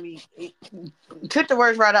it's gonna be. It took the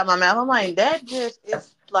words right out my mouth. I'm like, that just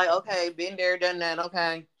it's like, okay, been there, done that.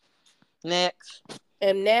 Okay, next.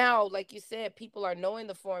 And now, like you said, people are knowing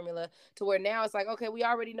the formula to where now it's like, okay, we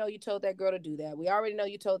already know you told that girl to do that. We already know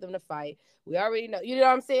you told them to fight. We already know, you know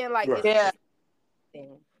what I'm saying? Like Right. it's Yeah, the same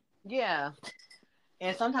thing. yeah.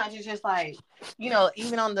 And sometimes it's just like,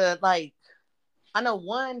 even on the like, I know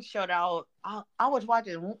one show that I was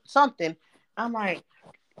watching something. I'm like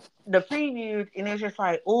the preview, and it's just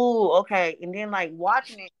like, ooh, okay. And then like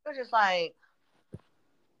watching it, it was just like,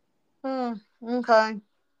 okay.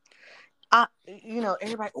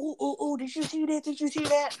 Everybody, ooh, ooh, ooh, did you see this? Did you see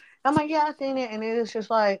that? I'm like, yeah, I seen it, and it's just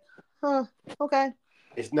like, huh, okay.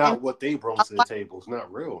 It's And not what they brought I to the like table. It's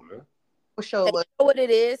not real, man. the show And you was. know what it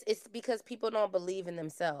is? It's because people don't believe in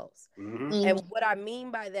themselves. Mm-hmm. And Mm, what I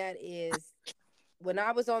mean by that is when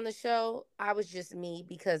I was on the show, I was just me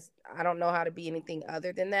because I don't know how to be anything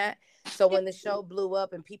other than that. So when the show blew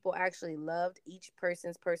up and people actually loved each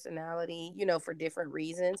person's personality, for different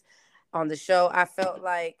reasons on the show, I felt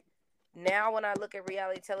like now when I look at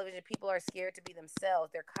reality television, people are scared to be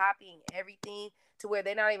themselves. They're copying everything to where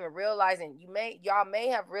they're not even realizing y'all may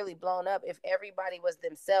have really blown up if everybody was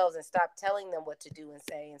themselves and stopped telling them what to do and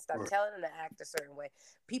say and stop Right. telling them to act a certain way.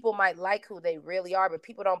 People might like who they really are, but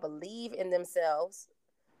people don't believe in themselves,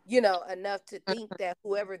 enough to think that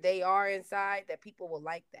whoever they are inside, that people will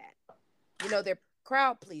like that. They're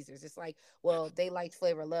crowd pleasers. It's like, well, they liked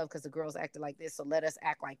Flavor of Love because the girls acted like this, so let us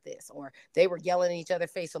act like this. Or they were yelling in each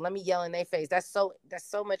other's face, so let me yell in their face. That's so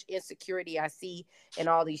much insecurity I see in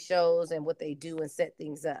all these shows and what they do and set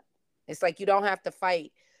things up. It's like you don't have to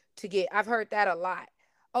fight to get. I've heard that a lot.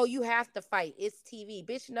 Oh, you have to fight. It's TV,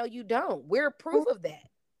 bitch. No, you don't. We're proof of that.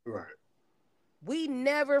 Right. We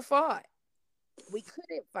never fought. We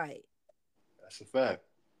couldn't fight. That's a fact.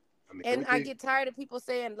 I mean, And I everything. get tired of people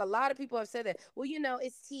saying, a lot of people have said that, well,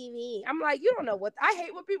 it's TV. I'm like, you don't know what, I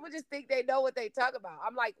hate when people just think they know what they talk about.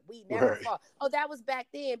 I'm like, we never Right. fought. Oh, that was back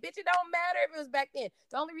then. Bitch, it don't matter if it was back then.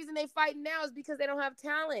 The only reason they fight now is because they don't have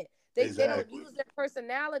talent. They don't Exactly. use their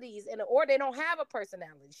personalities or they don't have a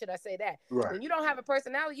personality. Should I say that? Right. When you don't have a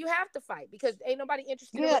personality, you have to fight because ain't nobody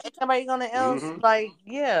interested in yeah, what you ain't talk. nobody gonna else Mm-hmm. like,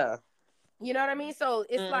 yeah. You know what I mean? So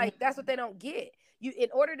it's Mm-hmm. like that's what they don't get. In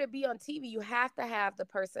order to be on TV, you have to have the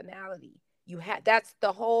personality. That's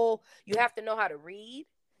the whole. You have to know how to read.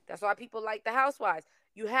 That's why people like the Housewives.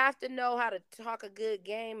 You have to know how to talk a good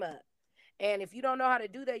game up. And if you don't know how to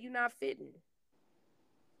do that, you're not fitting.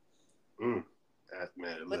 Mm. That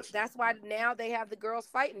man, But listen. that's why now they have the girls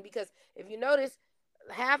fighting because if you notice,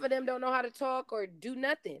 half of them don't know how to talk or do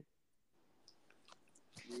nothing.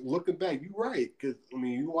 Looking back, you're right. Because I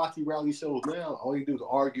mean, you watch these reality shows now. All you do is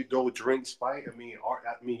argue, throw drinks, fight. I mean,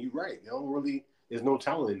 you're right. They don't really. There's no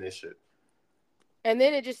talent in this shit. And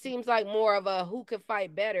then it just seems like more of a who could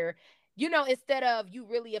fight better. Instead of you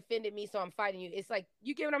really offended me, so I'm fighting you. It's like,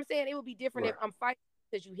 you get what I'm saying? It would be different if Right. I'm fighting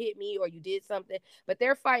because you hit me or you did something. But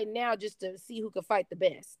they're fighting now just to see who can fight the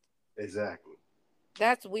best. Exactly.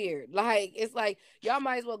 That's weird. Like, it's like y'all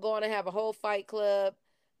might as well go on and have a whole fight club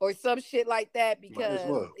or some shit like that Might as because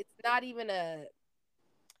well. it's not even a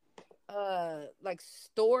like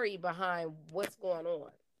story behind what's going on.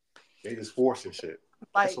 They just forcing shit.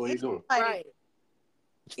 That's Like what they it's doing. like Right.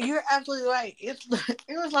 you're absolutely right. It's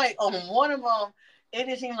it was like on one of them, it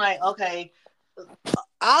just seemed like, okay,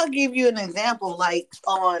 I'll give you an example, like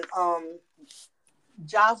on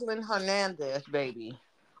Jocelyn Hernandez, baby,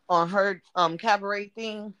 on her cabaret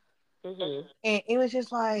thing, Mm-hmm. and it was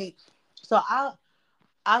just like, so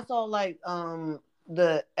I saw like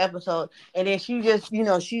the episode, and then she just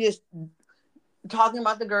she just talking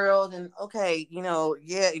about the girls, and okay,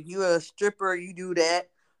 yeah, if you're a stripper, you do that.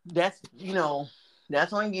 That's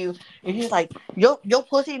that's on you. And he's like, your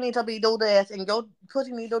pussy need to be do this, and your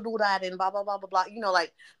pussy need to do that, and blah blah blah blah blah.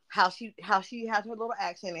 Like how she has her little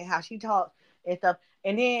accent and how she talks and stuff.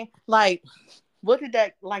 And then like, what did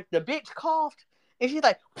that like the bitch coughed, and she's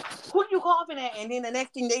like, who you coughing at? And then the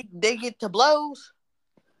next thing they get to blows.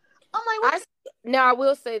 I'm like, what? I Now I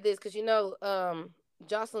will say this because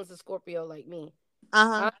Jocelyn's a Scorpio like me.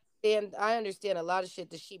 Uh huh. I understand a lot of shit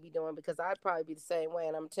that she be doing because I'd probably be the same way,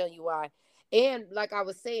 and I'm telling you why. And like I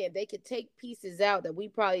was saying, they could take pieces out that we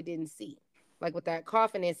probably didn't see, like with that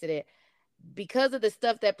coughing incident, because of the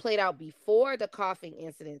stuff that played out before the coughing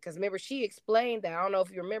incident. Because remember, she explained that. I don't know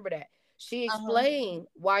if you remember that. She Uh huh. explained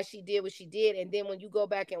why she did what she did, and then when you go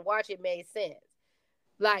back and watch, it made sense.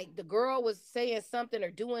 Like the girl was saying something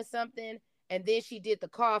or doing something, and then she did the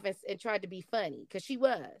cough and tried to be funny because she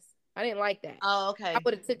was. I didn't like that. Oh, I okay.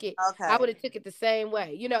 would have took it. I Okay. would have took it the same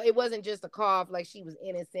way. It wasn't just a cough like she was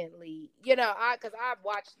innocently. Because I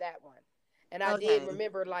watched that one, and I did Okay.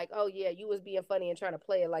 remember like, oh yeah, you was being funny and trying to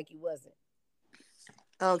play it like you wasn't.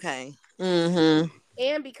 Okay. Mm-hmm.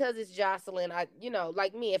 And because it's Jocelyn,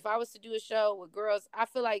 like me, if I was to do a show with girls, I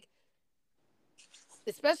feel like,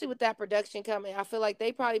 especially with that production coming, I feel like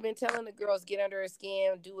they probably been telling the girls get under her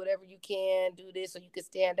skin, do whatever you can, do this so you can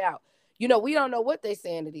stand out. We don't know what they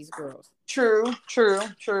saying to these girls. True. True.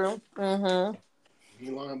 True. Mm-hmm. You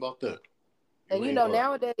ain't lying about that. And You ain't lying.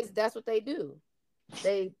 nowadays that's what they do.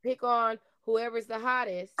 They pick on whoever's the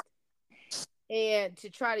hottest and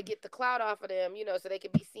to try to get the clout off of them, so they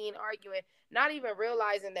can be seen arguing, not even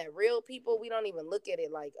realizing that real people, we don't even look at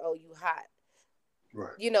it like, oh, you hot.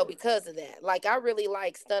 Right. Because of that. Like I really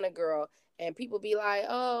like Stunner Girl, and people be like,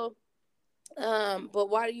 oh, but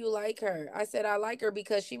why do you like her? I said I like her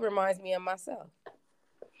because she reminds me of myself.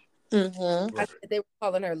 Mm-hmm. I Right. said they were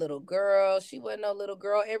calling her little girl. She wasn't no little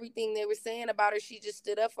girl. Everything they were saying about her, she just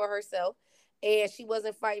stood up for herself, and she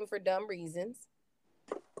wasn't fighting for dumb reasons.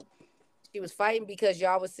 She was fighting because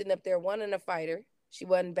y'all was sitting up there wanting to fight her. She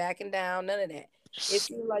wasn't backing down, none of that. It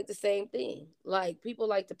seemed like the same thing. Like people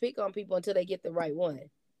like to pick on people until they get the right one.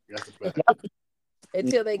 That's a fact.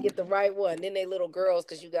 Until they get the right one. Then they little girls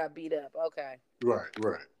because you got beat up. Okay. Right.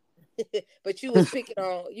 Right. But you was picking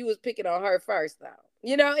on her first though.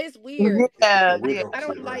 It's weird. Yeah. The Yeah. widow I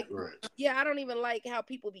don't shit. Right. like Right. Yeah, I don't even like how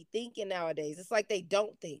people be thinking nowadays. It's like they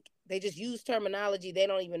don't think. They just use terminology they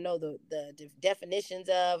don't even know the definitions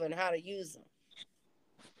of and how to use them.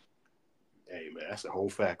 Hey man, that's a whole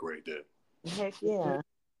fact right there. Heck yeah.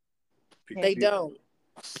 They People,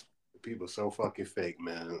 don't. people so fucking fake,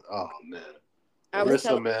 man. Oh man, I was Larissa,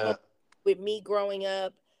 telling man. with me growing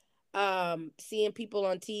up, seeing people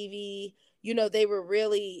on TV, they were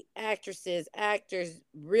really actors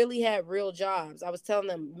really had real jobs. I was telling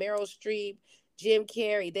them Meryl Streep, Jim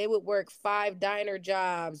Carrey, they would work 5 diner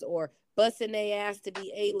jobs or busting their ass to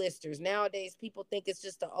be A-listers. Nowadays, people think it's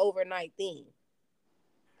just an overnight thing.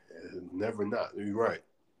 Never not. You're right.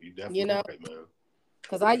 You You definitely know, right, man.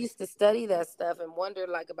 because I used to study that stuff and wonder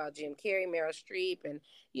like about Jim Carrey, Meryl Streep, and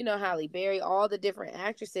Halle Berry, all the different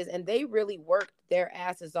actresses, and they really worked their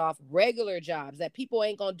asses off regular jobs that people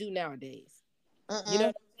ain't gonna do nowadays. You know Mm-mm. what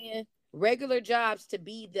I'm saying? Regular jobs to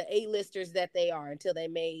be the A-listers that they are until they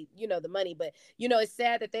made, the money. But, it's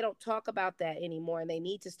sad that they don't talk about that anymore. And they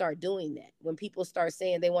need to start doing that. When people start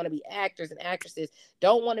saying they want to be actors and actresses,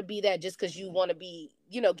 don't want to be that just because you want to be,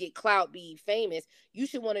 get clout, be famous. You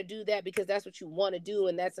should want to do that because that's what you want to do.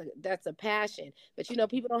 And that's a passion. But,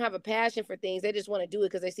 people don't have a passion for things. They just want to do it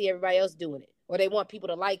because they see everybody else doing it. Or they want people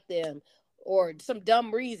to like them or some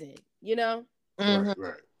dumb reason. Right. Mm-hmm.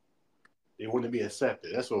 Right. They want to be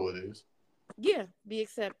accepted. That's all it is. Yeah, be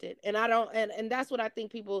accepted. And I don't and that's what I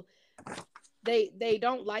think people they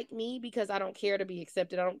don't like me because I don't care to be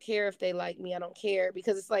accepted. I don't care if they like me. I don't care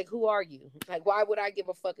because it's like, who are you? Like, why would I give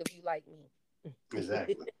a fuck if you like me?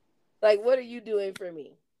 Exactly. Like, what are you doing for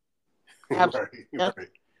me? Right. Yeah. Right.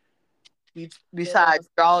 You know, Besides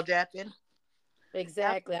jaw japping. Yep.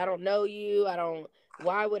 exactly. I don't know you.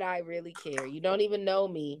 Why would I really care? You don't even know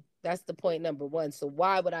me. That's the point number one. So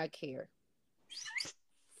why would I care?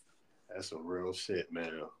 That's some real shit,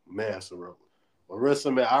 man. Man, that's some real.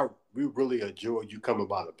 Larissa, man, we really enjoyed you coming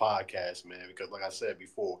by the podcast, man, because like I said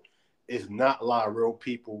before, it's not a lot of real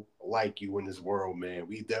people like you in this world, man.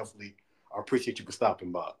 We definitely appreciate you for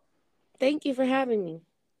stopping by. Thank you for having me.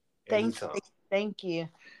 Thank Anytime. thank you.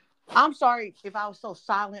 I'm sorry if I was so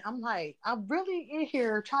silent. I'm like, I'm really in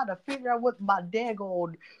here trying to figure out what my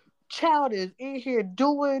daggone child is in here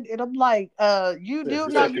doing? And I'm like, you do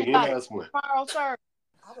This not ain't come the back last one. tomorrow, sir.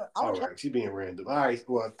 All right, she's being random. All right,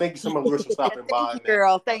 well, thank you so much, Larissa, for stopping by, Thank you, man.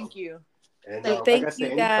 girl. Thank you. And So like thank I said, you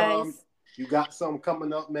anytime guys. you got something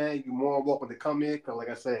coming up, man, you're more welcome to come in. Because like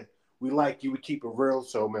I said, we like you. We keep it real.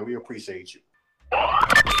 So, man, we appreciate you.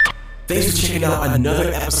 Thanks for checking out another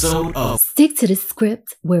episode of Stick to the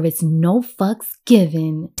script where it's no fucks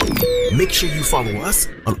given. Make sure you follow us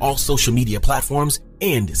on all social media platforms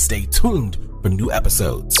and stay tuned for new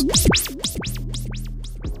episodes.